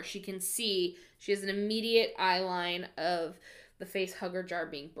floor, she can see, she has an immediate eye line of the face hugger jar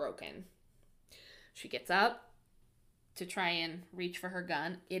being broken. She gets up to try and reach for her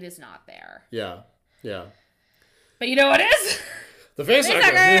gun. It is not there. Yeah. But you know what is? The face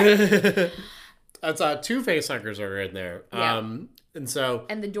hugger! That's two face huggers are in there. Yeah.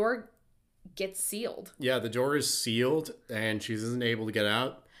 And the door gets sealed. Yeah, the door is sealed, and she isn't able to get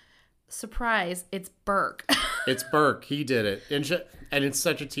out. Surprise, it's Burke. It's Burke. He did it. And it's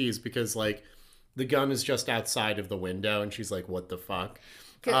such a tease because, like, the gun is just outside of the window, and she's like, what the fuck?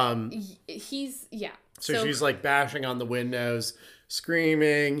 Yeah. So she's, like, bashing on the windows,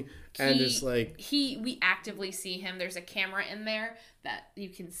 screaming, and it's like... We actively see him. There's a camera in there that you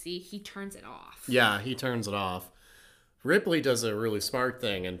can see. He turns it off. Yeah, he turns it off. Ripley does a really smart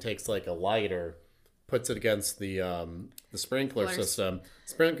thing and takes, like, a lighter, puts it against the sprinkler system.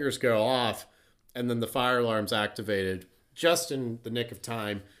 Sprinklers go off, and then the fire alarm's activated just in the nick of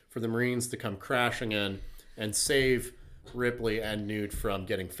time for the Marines to come crashing in and save Ripley and Newt from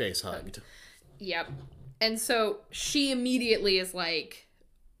getting face hugged. Yep. And so she immediately is like,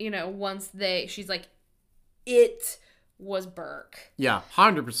 she's like, it was Burke. Yeah,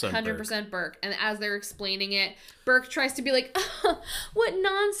 100% 100% Burke. And as they're explaining it, Burke tries to be like, what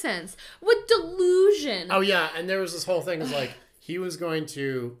nonsense. What delusion. Oh, yeah. And there was this whole thing is like, he was going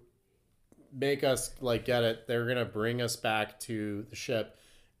to make us like get it. They're going to bring us back to the ship.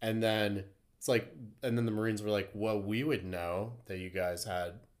 And then it's like, and then the Marines were like, well, we would know that you guys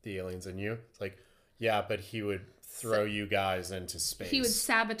had the aliens in you. It's like, yeah, but he would throw you guys into space. He would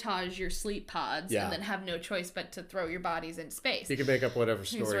sabotage your sleep pods and then have no choice but to throw your bodies into space. He could make up whatever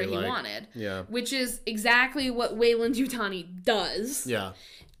story he wanted. Yeah. Which is exactly what Weyland-Yutani does. Yeah.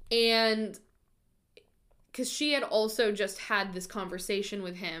 And because she had also just had this conversation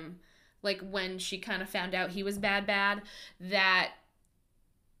with him, like when she kind of found out he was bad, that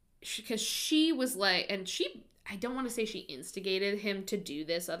because she was like, and I don't want to say she instigated him to do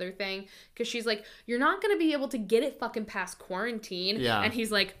this other thing, because she's like, you're not going to be able to get it fucking past quarantine. Yeah. And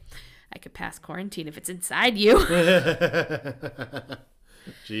he's like, I could pass quarantine if it's inside you.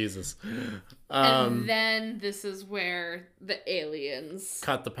 Jesus. And then this is where the aliens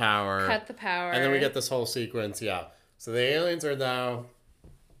cut the power. And then we get this whole sequence, yeah. So the aliens are now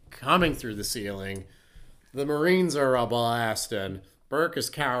coming through the ceiling. The Marines are a blasting. Burke is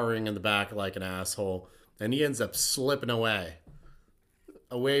cowering in the back like an asshole. And he ends up slipping away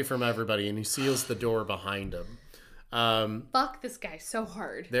from everybody, and he seals the door behind him. Fuck this guy so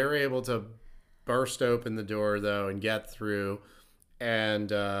hard. They're able to burst open the door, though, and get through.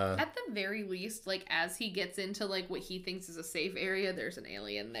 And at the very least, like, as he gets into, like, what he thinks is a safe area, there's an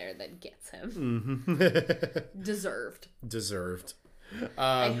alien there that gets him. Mm-hmm. Deserved.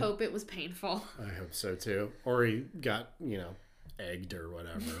 I hope it was painful. I hope so, too. Or he got, egged or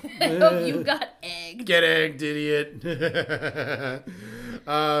whatever. I hope you got egged. Get egged, idiot.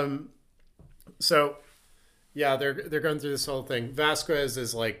 So, yeah, they're going through this whole thing. Vasquez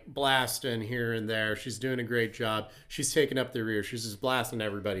is like blasting here and there. She's doing a great job. She's taking up the rear. She's just blasting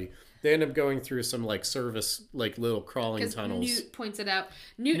everybody. They end up going through some like service, like little crawling tunnels. Newt points it out.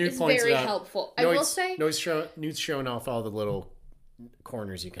 Newt is very helpful. I will say. Newt's showing off all the little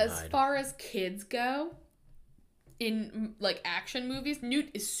corners you can hide. As far as kids go, in like action movies, Newt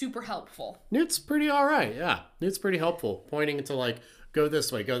is super helpful. Newt's pretty all right. Yeah, Newt's pretty helpful, pointing to like go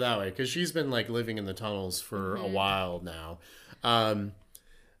this way, go that way, because she's been like living in the tunnels for a while now.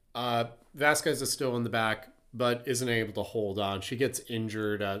 Vasquez is still in the back, but isn't able to hold on. She gets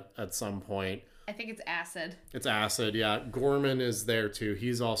injured at some point. I think it's acid. It's acid, yeah. Gorman is there too.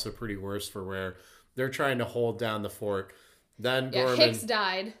 He's also pretty worse for wear. They're trying to hold down the fort. Then Gorman. Hicks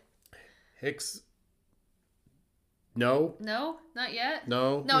died. Hicks. No, not yet.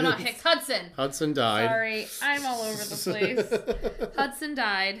 No, not Hicks. Hudson died. Sorry, I'm all over the place. Hudson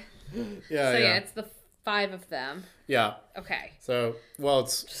died. Yeah, yeah, it's the 5 of them. Yeah. Okay. So, well,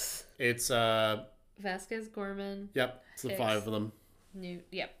 it's Vasquez, Gorman. Yep, it's the Hicks, 5 of them.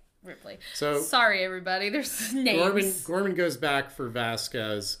 Yep, Ripley. So sorry, everybody. There's names. Gorman goes back for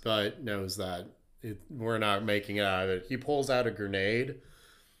Vasquez, but knows that we're not making it out of it. He pulls out a grenade,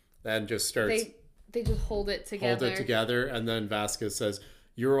 and just starts. They just hold it together. And then Vasquez says,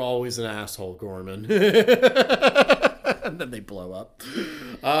 "You're always an asshole, Gorman." And then they blow up.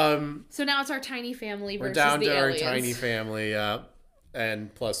 So now it's our tiny family versus we're down the to aliens. Our tiny family,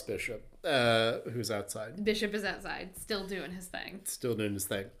 and plus Bishop, who's outside. Bishop is outside, still doing his thing.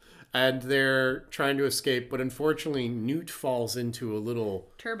 And they're trying to escape, but unfortunately Newt falls into a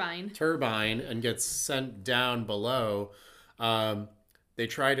little turbine and gets sent down below. They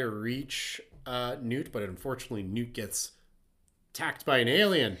try to reach Newt, but unfortunately Newt gets attacked by an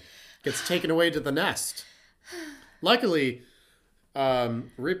alien, gets taken away to the nest. Luckily,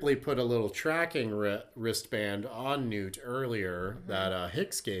 Ripley put a little tracking wristband on Newt earlier that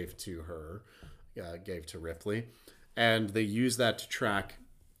Hicks gave to Ripley, and they use that to track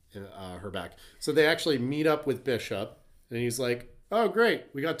her back. So they actually meet up with Bishop, and he's like, "Oh, great,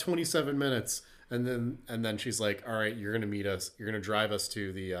 we got 27 minutes." And then she's like, "All right, you're gonna meet us. You're gonna drive us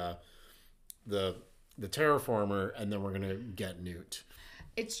to the terraformer, and then we're gonna get Newt."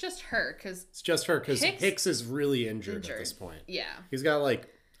 It's just her because Hicks is really injured at this point. Yeah, he's got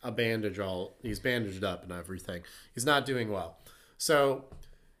like a bandage he's bandaged up and everything. He's not doing well. So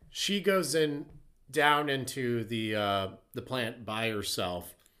she goes down into the plant by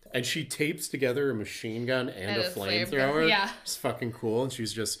herself, and she tapes together a machine gun and a flamethrower. Yeah, it's fucking cool, and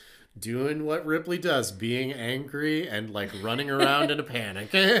she's just doing what Ripley does, being angry and like running around in a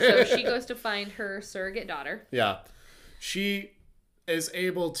panic. So she goes to find her surrogate daughter. Yeah, she is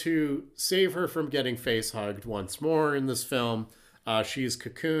able to save her from getting face hugged once more in this film. She's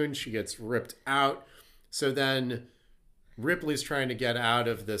cocooned. She gets ripped out. So then Ripley's trying to get out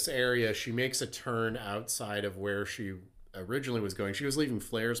of this area. She makes a turn outside of where she originally was going. She was leaving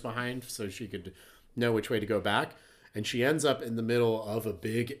flares behind so she could know which way to go back. And she ends up in the middle of a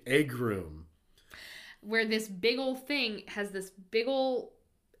big egg room, where this big old thing has this big old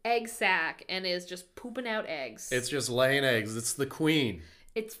egg sack and is just pooping out eggs. It's just laying eggs. It's the queen.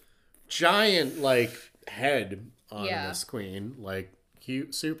 It's giant, like, head on this queen, like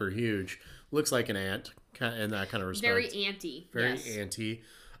super huge. Looks like an ant in that kind of respect. Very anty. Anty.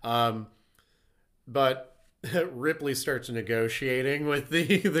 But Ripley starts negotiating with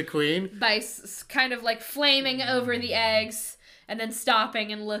the queen by kind of like flaming over the eggs and then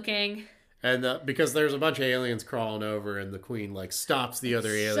stopping and looking. And because there's a bunch of aliens crawling over, and the queen like stops the other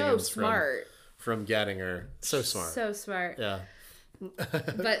aliens from getting her. So smart. Yeah.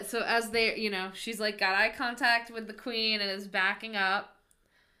 But so as they, she's like got eye contact with the queen and is backing up.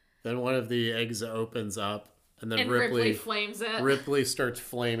 Then one of the eggs opens up, and then Ripley flames it. Ripley starts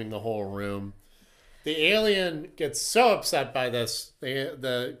flaming the whole room. The alien gets so upset by this,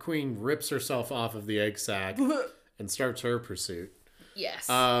 the queen rips herself off of the egg sack and starts her pursuit. Yes.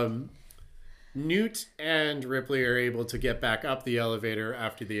 Newt and Ripley are able to get back up the elevator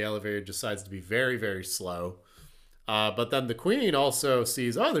after the elevator decides to be very, very slow. But then the queen also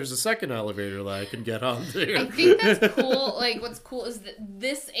sees, there's a second elevator that I can get on there. I think that's cool. Like, what's cool is that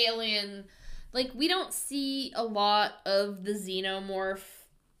this alien, like, we don't see a lot of the xenomorph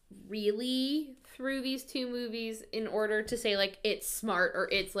really through these two movies in order to say, like, it's smart or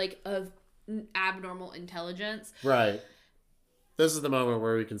it's, like, of abnormal intelligence. Right. This is the moment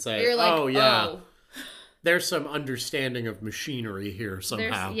where we can say, like, there's some understanding of machinery here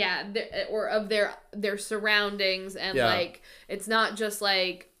somehow. Or of their surroundings, and like it's not just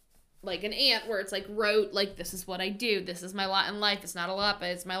like an ant where it's like rote, like this is what I do, this is my lot in life. It's not a lot, but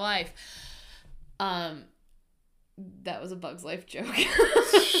it's my life. That was a Bug's Life joke.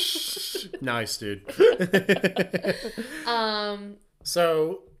 Nice, dude.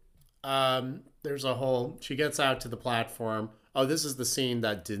 So, there's a whole... She gets out to the platform. Oh, this is the scene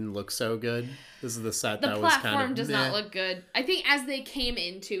that didn't look so good. This is the set that was kind of... The platform does not look good. I think as they came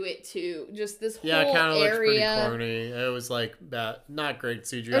into it, too, just this whole area... Yeah, it kind of looks pretty corny. It was like, not great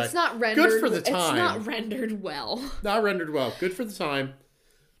CGI. It's not rendered... Good for the time. It's not rendered well. Not rendered well. Good for the time.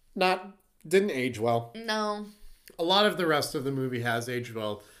 Didn't age well. No. A lot of the rest of the movie has aged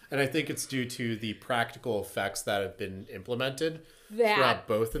well, and I think it's due to the practical effects that have been implemented throughout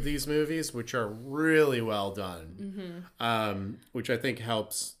both of these movies, which are really well done, which I think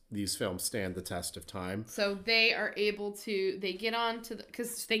helps these films stand the test of time. So they are able to, they get on to the,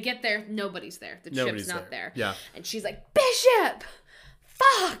 because they get there, nobody's there. The ship's not there. Yeah. And she's like, Bishop!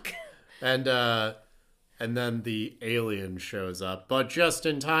 Fuck! And then the alien shows up, but just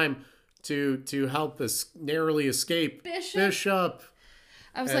in time to help us narrowly escape Bishop.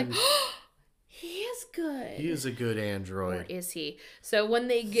 I was like, oh, he is good. He is a good android. Or is he? So when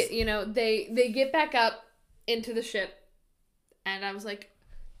they get, they get back up into the ship, and I was like,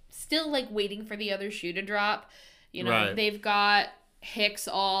 still like waiting for the other shoe to drop. Right. They've got Hicks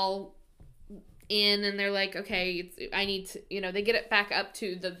all in, and they're like, okay, I need to, they get it back up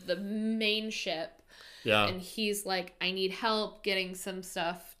to the main ship. Yeah. And he's like, I need help getting some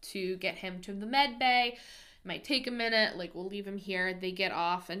stuff to get him to the med bay. It might take a minute. Like, we'll leave him here. They get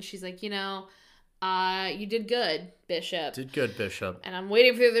off, and she's like, you did good, Bishop. Did good, Bishop. And I'm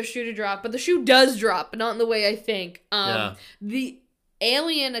waiting for the other shoe to drop, but the shoe does drop, but not in the way I think. The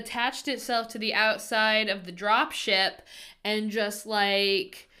alien attached itself to the outside of the drop ship, and just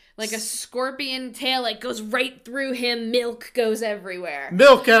like a scorpion tail, like goes right through him. Milk goes everywhere.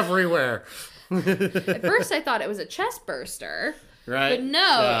 Milk everywhere. At first I thought it was a chest burster. Right. But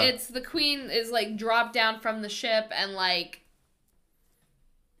no, it's the queen is like dropped down from the ship and like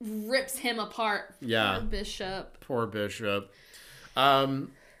rips him apart. Yeah. Poor Bishop.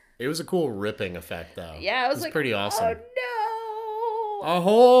 It was a cool ripping effect though. Yeah, it was like pretty awesome. Oh no. A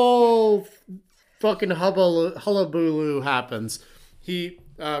whole fucking hullabaloo happens.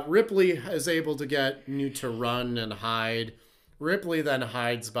 Ripley is able to get Newt to run and hide. Ripley then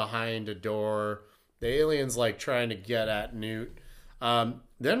hides behind a door. The alien's like trying to get at Newt.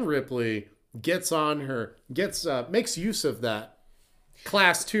 Then Ripley gets makes use of that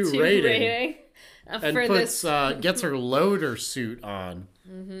Class 2 rating and gets her loader suit on.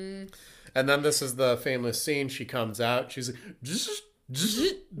 Mm-hmm. And then this is the famous scene. She comes out. She's like,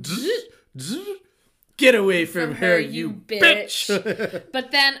 get away from her, you bitch.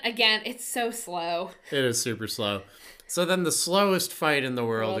 But then again, it's so slow. It is super slow. So then the slowest fight in the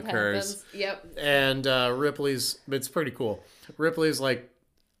world occurs. Happens. Yep. And it's pretty cool. Ripley's like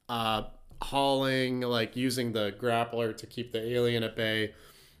hauling, like using the grappler to keep the alien at bay.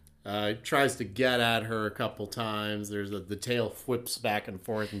 Tries to get at her a couple times. The tail whips back and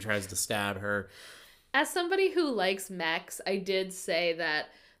forth and tries to stab her. As somebody who likes mechs, I did say that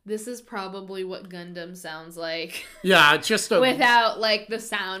this is probably what Gundam sounds like. Yeah, just without like the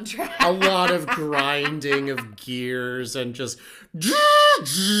soundtrack. A lot of grinding of gears and just it's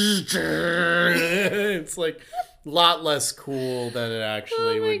like a lot less cool than it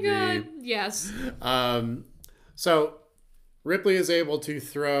actually would be. Yes. So Ripley is able to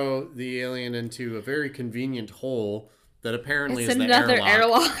throw the alien into a very convenient hole that apparently is another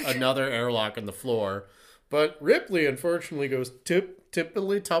airlock. Another airlock in the floor. But Ripley unfortunately goes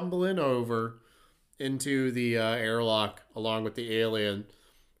typically tumbling over into the airlock along with the alien,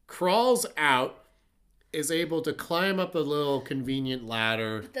 crawls out, is able to climb up a little convenient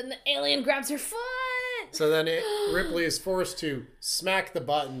ladder. But then the alien grabs her foot. So then Ripley is forced to smack the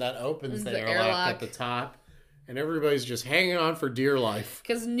button that opens the airlock at the top. And everybody's just hanging on for dear life.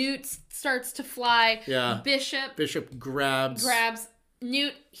 Because Newt starts to fly. Yeah. Bishop grabs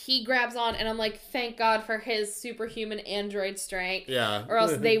Newt, he grabs on, and I'm like, thank God for his superhuman android strength. Yeah. Or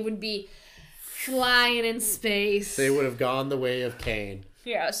else they would be flying in space. They would have gone the way of Kane.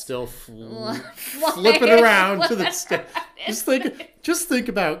 Yeah. Still flipping around to the stage. Just think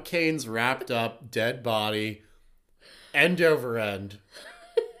about Kane's wrapped up, dead body, end over end,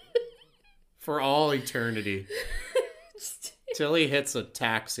 for all eternity. Till he hits a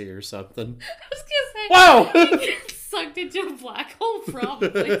taxi or something. I was gonna say, whoa! Sucked into a black hole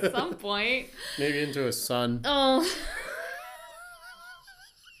probably at some point. Maybe into a sun. Oh.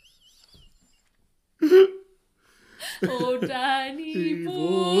 Oh, Danny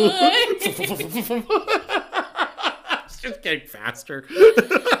boy. It's just getting faster.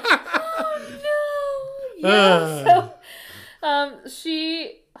 Oh, no. Yeah,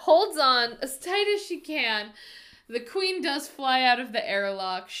 she holds on as tight as she can. The queen does fly out of the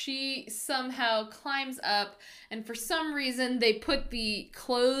airlock. She somehow climbs up, and for some reason they put the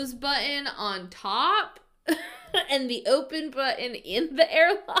close button on top and the open button in the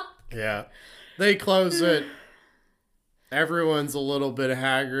airlock. Yeah. They close it. Everyone's a little bit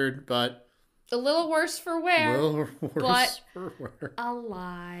haggard, but a little worse for wear. A little worse for wear.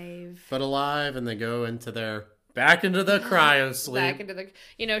 Alive. But alive, and they go back into the cryo sleep. Back into the,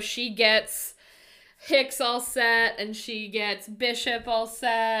 she gets Hicks all set, and she gets Bishop all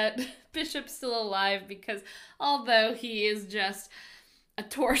set. Bishop's still alive because although he is just a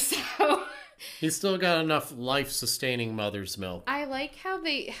torso, he's still got enough life-sustaining mother's milk. I like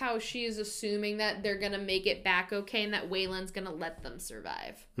how she is assuming that they're gonna make it back okay, and that Waylon's gonna let them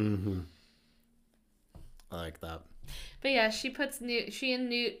survive. Mm-hmm. I like that. But yeah, she and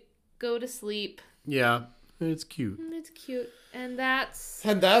Newt go to sleep. Yeah. It's cute. It's cute. And that's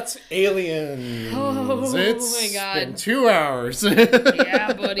Aliens. Oh, it's my God. Been 2 hours.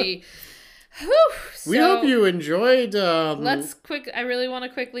 Yeah, buddy. Whew. We hope you enjoyed. I really want to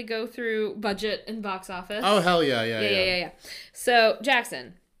quickly go through budget and box office. Oh, hell yeah. So,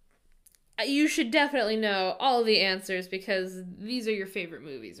 Jackson, you should definitely know all of the answers because these are your favorite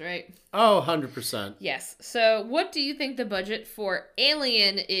movies, right? Oh, 100%. Yes. So, what do you think the budget for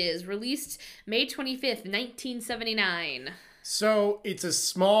Alien is? Released May 25th, 1979. So, it's a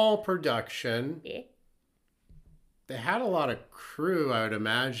small production. Yeah. They had a lot of crew, I would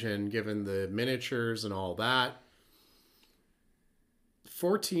imagine, given the miniatures and all that.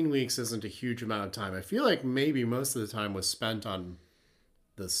 14 weeks isn't a huge amount of time. I feel like maybe most of the time was spent on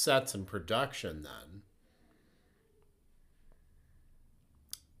the sets and production then.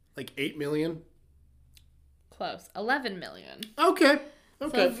 Like 8 million? Close. 11 million. Okay.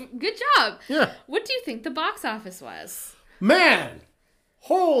 So, good job. Yeah. What do you think the box office was? Man!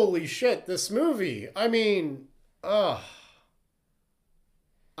 Holy shit, this movie. I mean,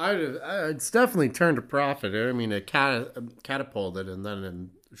 it's definitely turned a profit. I mean, it catapulted, and then in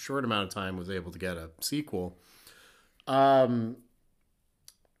a short amount of time was able to get a sequel. I'm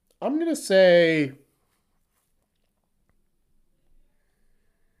going to say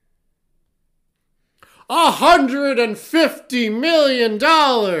 $150 million.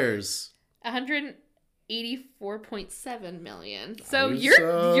 184.7 million. So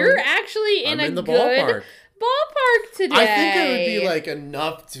you're actually in the ballpark today. I think it would be like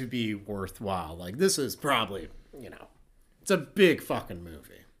enough to be worthwhile. Like this is probably, it's a big fucking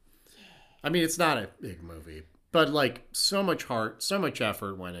movie. I mean, it's not a big movie, but like so much heart, so much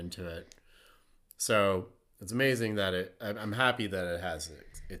effort went into it. So it's amazing that I'm happy that it has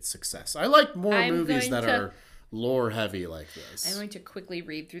its success. I like more movies that are lore heavy like this. I'm going to quickly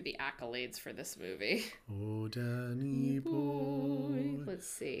read through the accolades for this movie. Oh, Danny boy. Let's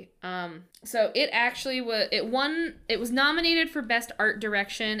see. So it actually was nominated for Best Art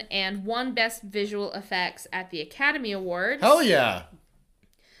Direction and won Best Visual Effects at the Academy Awards. Hell yeah.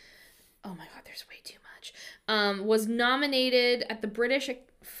 Oh my God, there's way too much. Was nominated at the British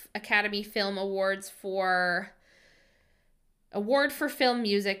Academy Film Awards for Award for Film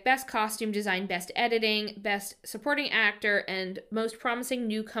Music, Best Costume Design, Best Editing, Best Supporting Actor, and Most Promising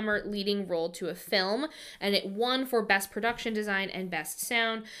Newcomer Leading Role to a Film. And it won for Best Production Design and Best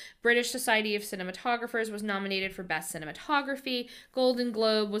Sound. British Society of Cinematographers was nominated for Best Cinematography. Golden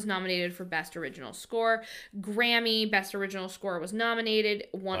Globe was nominated for Best Original Score. Grammy, Best Original Score was nominated.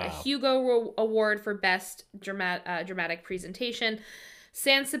 Won a Hugo Award for Best Dramatic Presentation.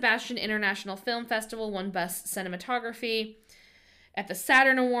 San Sebastian International Film Festival won Best Cinematography. At the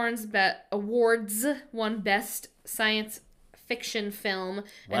Saturn Awards, won Best Science Fiction Film,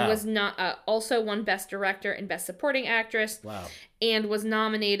 and was also won Best Director and Best Supporting Actress. Wow! And was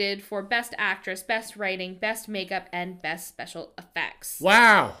nominated for Best Actress, Best Writing, Best Makeup, and Best Special Effects.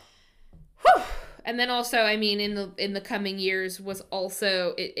 Wow! Whew. And then also, I mean, in the coming years, was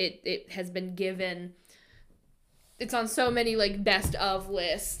also it has been given. It's on so many like best of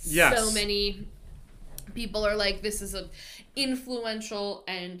lists. Yes. So many people are like, this is a influential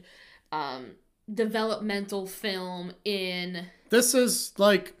and developmental film in... This is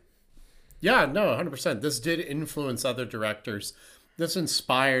like... Yeah, no, 100%. This did influence other directors. This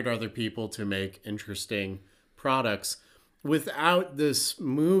inspired other people to make interesting products. Without this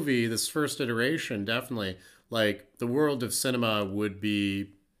movie, this first iteration, definitely, like, the world of cinema would be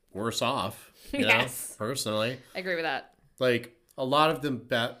worse off. You know, personally. I agree with that. Like, a lot of them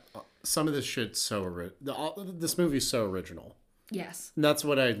some of this shit's this movie's so original. Yes. And that's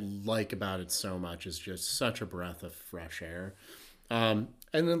what I like about it so much, is just such a breath of fresh air. And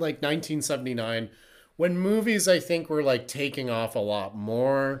then like 1979 when movies, I think, were like taking off a lot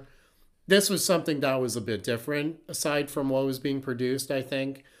more, this was something that was a bit different aside from what was being produced, I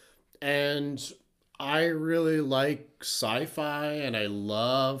think. And I really like sci-fi and I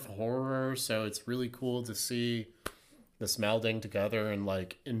love horror, so it's really cool to see this melding together and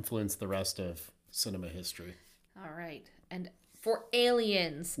like influence the rest of cinema history. All right. And for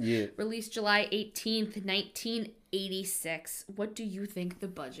Aliens, released July 18th, 1986, what do you think the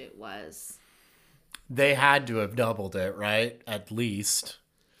budget was? They had to have doubled it, right? At least.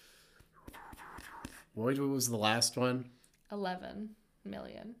 What was the last one? 11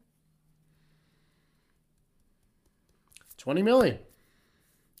 million. 20 million.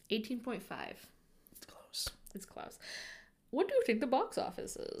 18.5. It's close. It's close. What do you think the box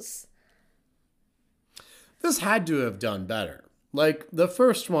office is? This had to have done better. Like, the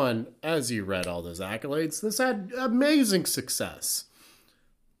first one, as you read all those accolades, this had amazing success.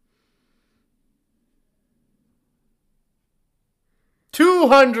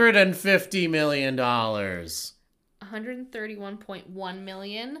 $250 million. 131.1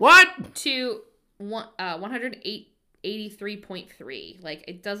 million. What? To 183.3. Like,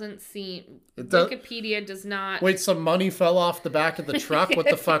 it doesn't seem... Wikipedia does not... Wait, some money fell off the back of the truck? What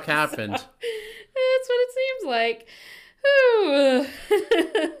the fuck happened? That's what it seems like. Ooh.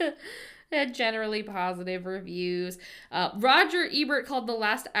 Had generally positive reviews. Roger Ebert called The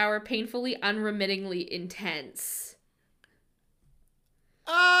Last Hour painfully, unremittingly intense.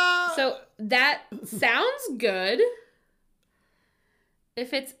 So that sounds good.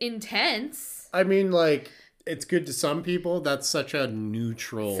 If it's intense. I mean, like, it's good to some people. That's such a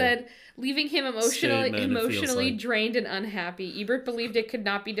neutral. Said, leaving him emotionally drained and unhappy. Ebert believed it could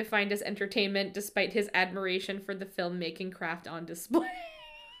not be defined as entertainment, despite his admiration for the filmmaking craft on display.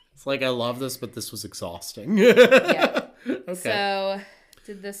 It's like, I love this, but this was exhausting. Yeah. Okay. So,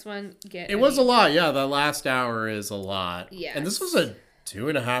 did this one get... It was a lot, yeah. The last hour is a lot. Yeah. And this was a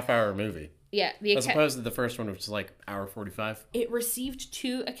 2.5-hour movie. Yeah. As opposed to the first one, which is like hour 45. It received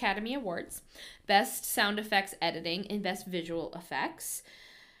 2 Academy Awards. Best Sound Effects Editing and Best Visual Effects.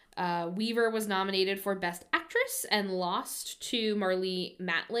 Weaver was nominated for Best Actress and lost to Marlee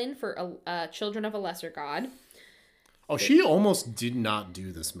Matlin for Children of a Lesser God. Oh, she almost did not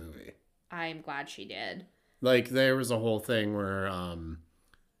do this movie. I'm glad she did. Like, there was a whole thing where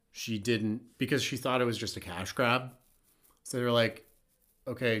she didn't, because she thought it was just a cash grab. So they were like,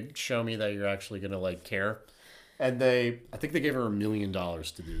 okay, show me that you're actually going to, like, care. And I think they gave her $1 million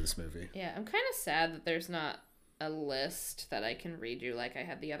to do this movie. Yeah, I'm kind of sad that there's not a list that I can read you like I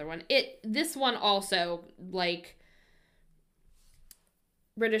had the other one. This one also, like,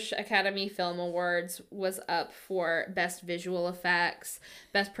 British Academy Film Awards was up for Best Visual Effects,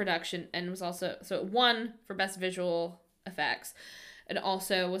 Best Production, and was also, so it won for Best Visual Effects. It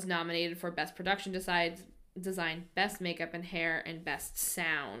also was nominated for Best Production Design, Best Makeup and Hair, and Best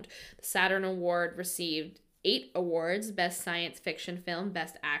Sound. The Saturn Award received 8 awards: Best Science Fiction Film,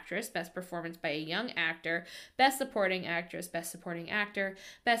 Best Actress, Best Performance by a Young Actor, Best Supporting Actress, Best Supporting Actor,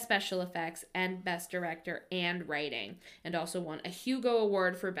 Best Special Effects, and Best Director and Writing, and also won a Hugo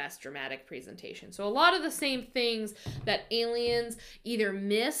Award for Best Dramatic Presentation. So a lot of the same things that Aliens either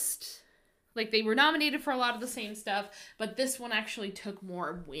missed, like they were nominated for a lot of the same stuff, but this one actually took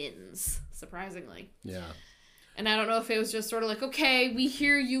more wins, surprisingly. Yeah. And I don't know if it was just sort of like, okay, we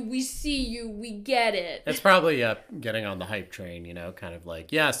hear you, we see you, we get it. It's probably getting on the hype train, kind of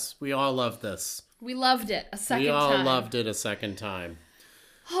like, yes, we all love this. We loved it a second time. We all loved it a second time.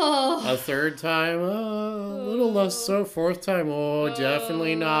 A third time, a little less so. Fourth time,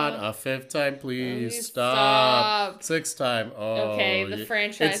 definitely not. A fifth time, please stop. Sixth time, okay, the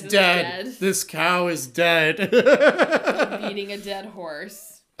franchise is dead. This cow is dead. Beating a dead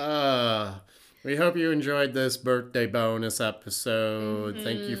horse. We hope you enjoyed this birthday bonus episode. Mm-hmm.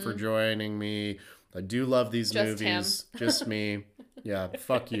 Thank you for joining me. I do love these movies. Him. Just me. Yeah,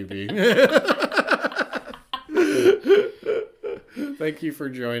 fuck you, B. Thank you for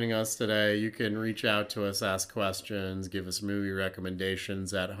joining us today. You can reach out to us, ask questions, give us movie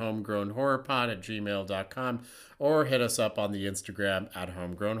recommendations at homegrownhorrorpod@gmail.com or hit us up on the Instagram at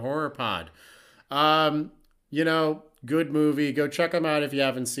homegrownhorrorpod. Good movie. Go check them out if you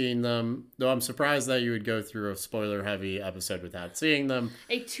haven't seen them. Though I'm surprised that you would go through a spoiler-heavy episode without seeing them.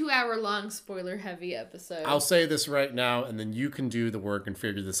 A 2-hour-long spoiler-heavy episode. I'll say this right now, and then you can do the work and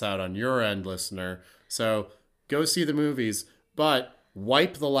figure this out on your end, listener. So go see the movies, but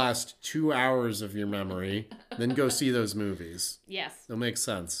wipe the last 2 hours of your memory, then go see those movies. Yes. It'll make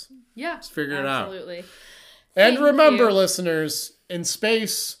sense. Yeah. Just figure it out. Absolutely. And remember, listeners, in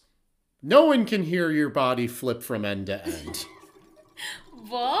space, no one can hear your body flip from end to end.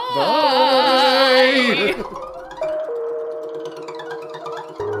 Bye. Bye.